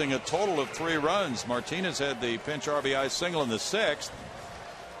 producing a total of 3 runs. Martinez had the pinch RBI single in the 6th.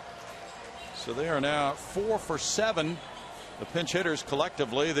 So they are now 4 for 7, the pinch hitters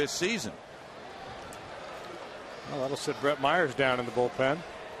collectively this season. Well, that'll sit Brett Myers down in the bullpen.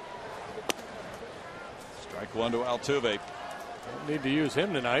 Strike 1 to Altuve. Don't need to use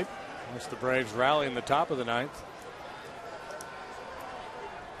him tonight unless the Braves rally in the top of the 9th.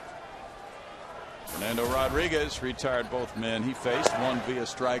 Fernando Rodriguez retired both men he faced, one via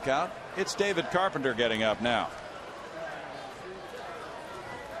strikeout. It's David Carpenter getting up now.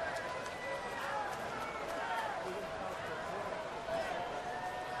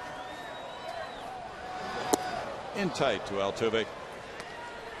 In tight to Altuve.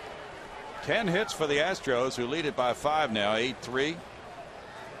 10 hits for the Astros, who lead it by 5 now, 8-3.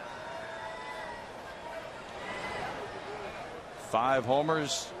 5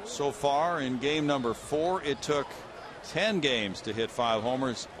 homers so far in game number 4. It took 10 games to hit 5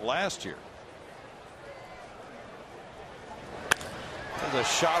 homers last year. There's a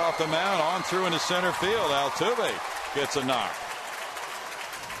shot off the mound on through into center field. Altuve gets a knock.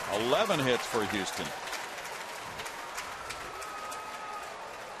 11 hits for Houston.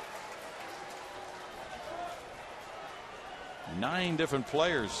 Nine different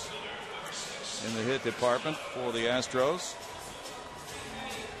players in the hit department for the Astros.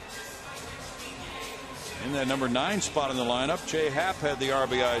 In that number 9 spot in the lineup, Jay Happ had the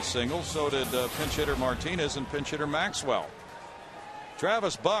RBI single. So did pinch hitter Martinez and pinch hitter Maxwell.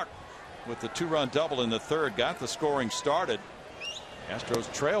 Travis Buck with the 2-run double in the 3rd got the scoring started.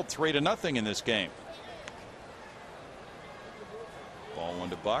 Astros trailed 3-0 in this game. Ball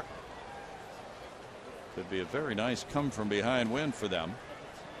 1 to Buck. Could be a very nice come from behind win for them.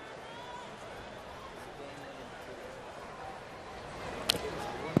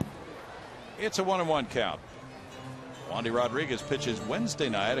 It's a 1-1 count. Wandy Rodriguez pitches Wednesday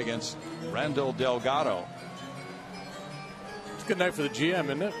night against Randall Delgado. It's good night for the GM,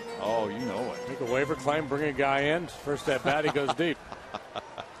 isn't it? Oh, you know it. Make a waiver claim, bring a guy in. First at bat, he goes deep.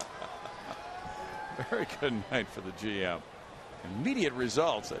 Very good night for the GM. Immediate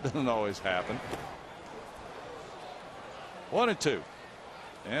results. That doesn't always happen. 1-2.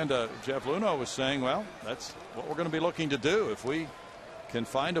 And Jeff Luhnow was saying, well, that's what we're going to be looking to do. If we can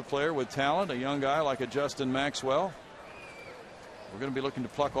find a player with talent, a young guy like a Justin Maxwell, we're going to be looking to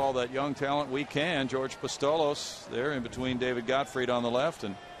pluck all that young talent we can. George Pistolos there in between David Gottfried on the left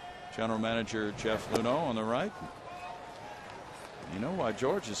and General Manager Jeff Luhnow on the right. You know why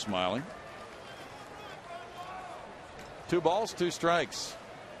George is smiling. 2 balls, 2 strikes.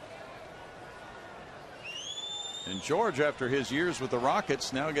 And George, after his years with the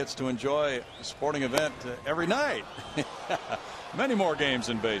Rockets, now gets to enjoy a sporting event every night. Many more games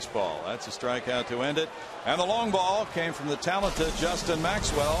in baseball. That's a strikeout to end it. And the long ball came from the talented Justin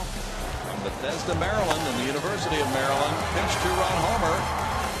Maxwell from Bethesda, Maryland, and the University of Maryland. Pinch 2-run homer.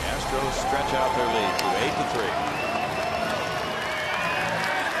 The Astros stretch out their lead to 8-3.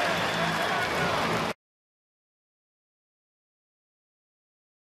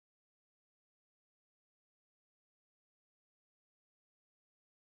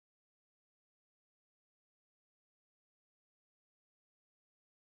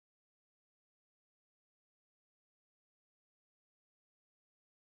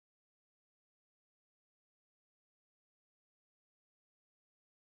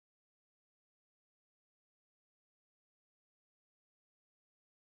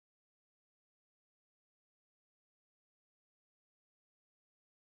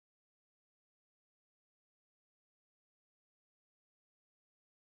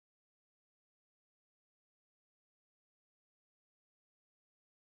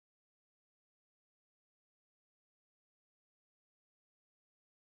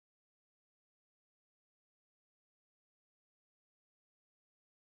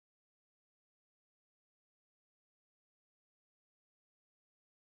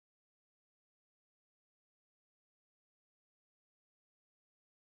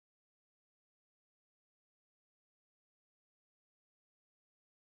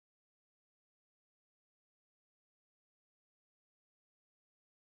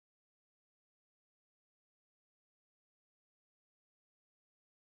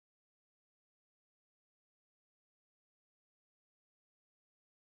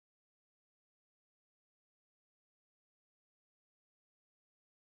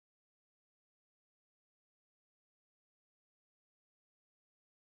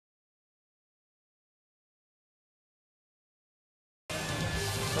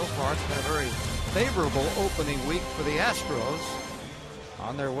 So far, it's been a very favorable opening week for the Astros.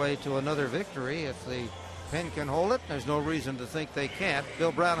 On their way to another victory. If the pen can hold it, there's no reason to think they can't.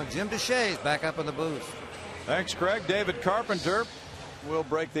 Bill Brown and Jim Deshaies back up in the booth. Thanks, Craig. David Carpenter will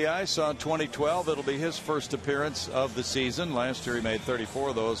break the ice on 2012. It'll be his first appearance of the season. Last year he made 34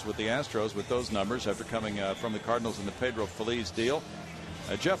 of those with the Astros with those numbers after coming from the Cardinals in the Pedro Feliz deal.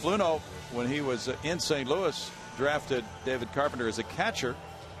 Jeff Luhnow, when he was in St. Louis, drafted David Carpenter as a catcher.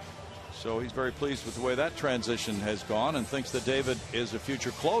 So he's very pleased with the way that transition has gone and thinks that David is a future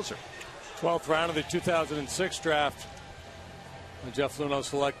closer. 12th round of the 2006 draft. Jeff Luhnow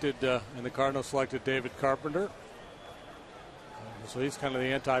selected, and the Cardinals selected David Carpenter. So he's kind of the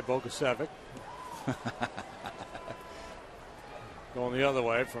anti-Bogusevic. Going the other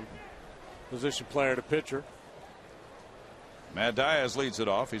way from position player to pitcher. Matt Diaz leads it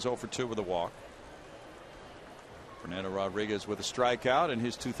off. He's 0 for 2 with a walk. Fernando Rodriguez with a strikeout in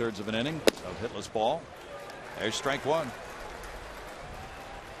his 2/3 of an inning of hitless ball. There's strike 1.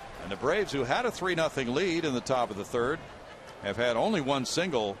 And the Braves, who had a 3-0 lead in the top of the 3rd, have had only 1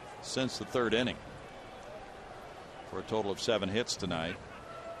 single since the 3rd inning for a total of 7 hits tonight.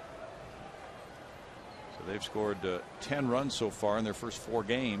 So they've scored 10 runs so far in their first 4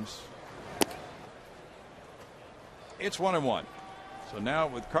 games. It's 1-1. So now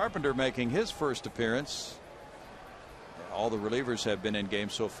with Carpenter making his first appearance, all the relievers have been in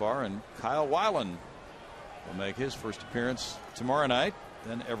games so far, and Kyle Weiland will make his first appearance tomorrow night.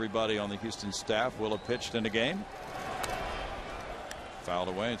 Then everybody on the Houston staff will have pitched in a game. Fouled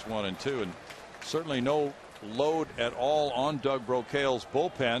away. It's 1-2, and certainly no load at all on Doug Brocail's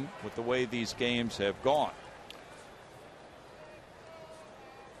bullpen with the way these games have gone.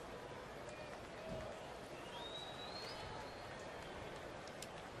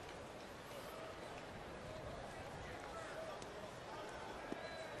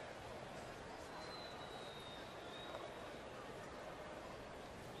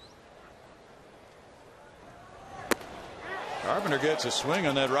 Carpenter gets a swing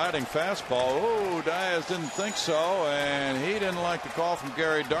on that riding fastball. Oh, Diaz didn't think so, and he didn't like the call from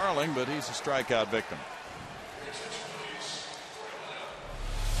Gary Darling, but he's a strikeout victim.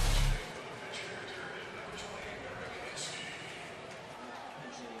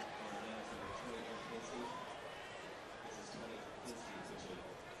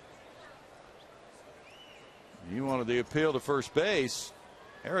 You wanted the appeal to first base.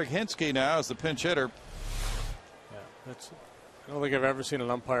 Eric Hinske now is the pinch hitter. Yeah, I don't think I've ever seen an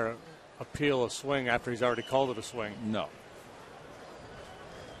umpire appeal a swing after he's already called it a swing. No.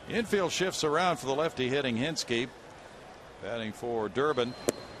 Infield shifts around for the lefty hitting Hinske. Batting for Durbin.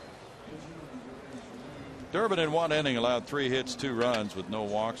 Durbin in one inning allowed 3 hits, 2 runs with no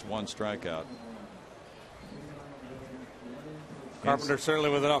walks, 1 strikeout. Carpenter certainly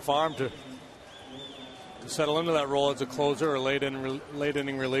with enough arm to settle into that role as a closer or late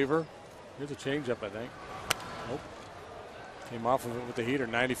inning reliever. Here's a changeup, I think. Nope. Came off of it with the heater.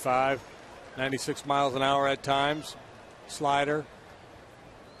 95, 96 miles an hour at times. Slider.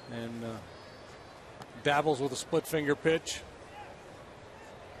 And dabbles with a split finger pitch.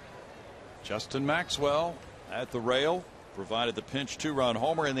 Justin Maxwell at the rail provided the pinch 2-run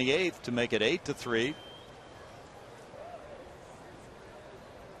homer in the 8th to make it 8-3.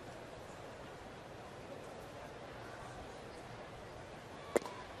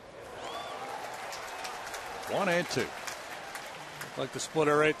 One and 2. Like the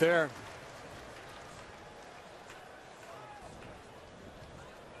splitter right there.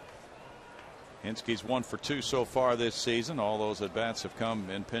 Hinske's 1 for 2 so far this season. All those at bats have come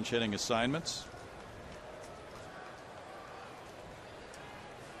in pinch hitting assignments.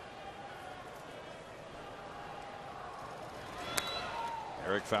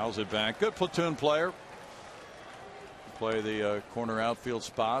 Eric fouls it back. Good platoon player. Play the corner outfield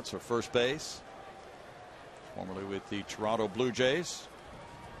spots or first base. Formerly with the Toronto Blue Jays.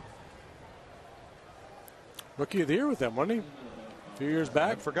 Rookie of the year with them, wasn't he? A few years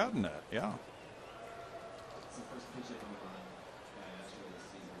back. I'd forgotten that. Yeah.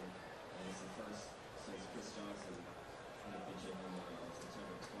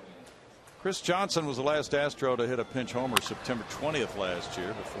 Chris Johnson was the last Astro to hit a pinch homer September 20th last year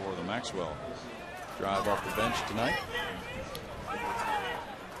before the Maxwell drive off the bench tonight.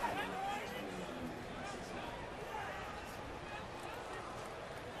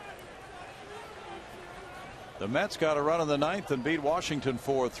 The Mets got a run in the 9th and beat Washington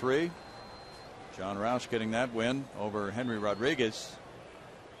 4-3. John Roush getting that win over Henry Rodriguez.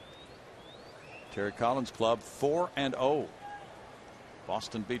 Terry Collins club 4-0.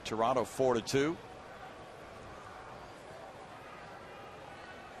 Boston beat Toronto 4-2.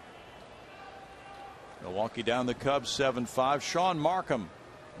 Milwaukee down the Cubs 7-5. Sean Markham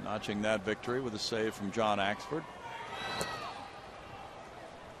notching that victory with a save from John Axford. The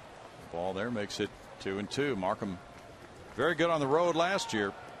ball there makes it 2-2. Markham very good on the road last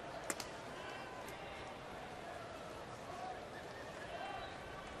year.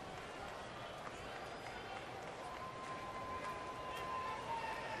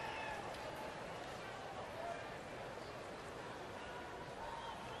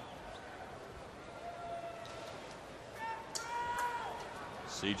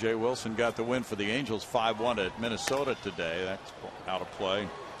 C.J. Wilson got the win for the Angels 5-1 at Minnesota today. That's out of play.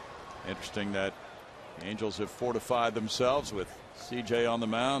 Interesting that the Angels have fortified themselves with C.J. on the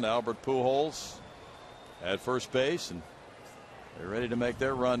mound, Albert Pujols at first base, and they're ready to make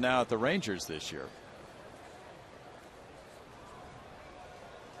their run now at the Rangers this year.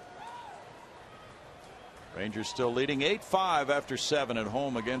 Rangers still leading 8-5 after 7 at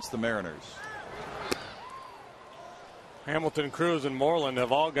home against the Mariners. Hamilton, Cruz, and Moreland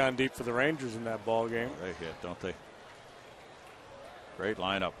have all gone deep for the Rangers in that ball game. They hit, don't they? Great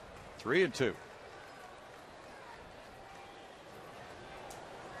lineup. 3-2.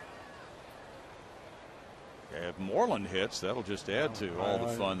 If Moreland hits, that'll just add to all the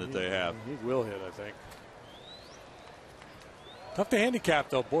fun that they have. He will hit, I think. Tough to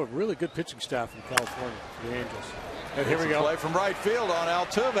handicap, though. Boy, really good pitching staff in California for the Angels. And here we go. Play from right field on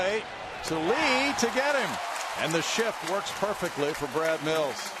Altuve to Lee to get him. And the shift works perfectly for Brad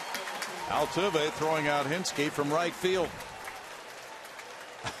Mills. Altuve throwing out Hinske from right field.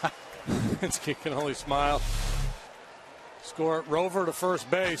 Hinske can only smile. Score it. Rover to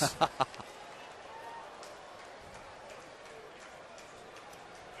first base.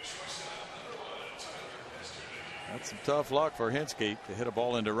 That's some tough luck for Hinske to hit a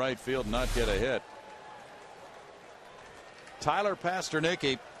ball into right field and not get a hit. Tyler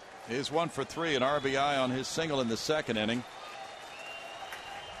Pasternicki is 1 for 3, an RBI on his single in the 2nd inning.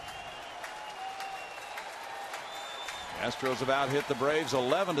 Astros have out hit the Braves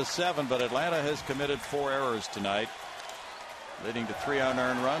 11-7, but Atlanta has committed 4 errors tonight, leading to 3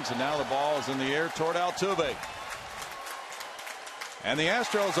 unearned runs, and now the ball is in the air toward Altuve. And the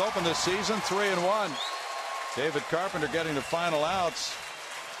Astros open this season 3-1. David Carpenter getting the final outs.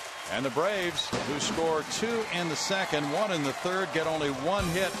 And the Braves, who score 2 in the second, 1 in the third, get only 1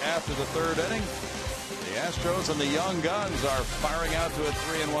 hit after the third inning. The Astros and the young guns are firing out to a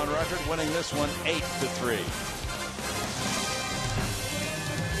 3-1 record, winning this one 8-3.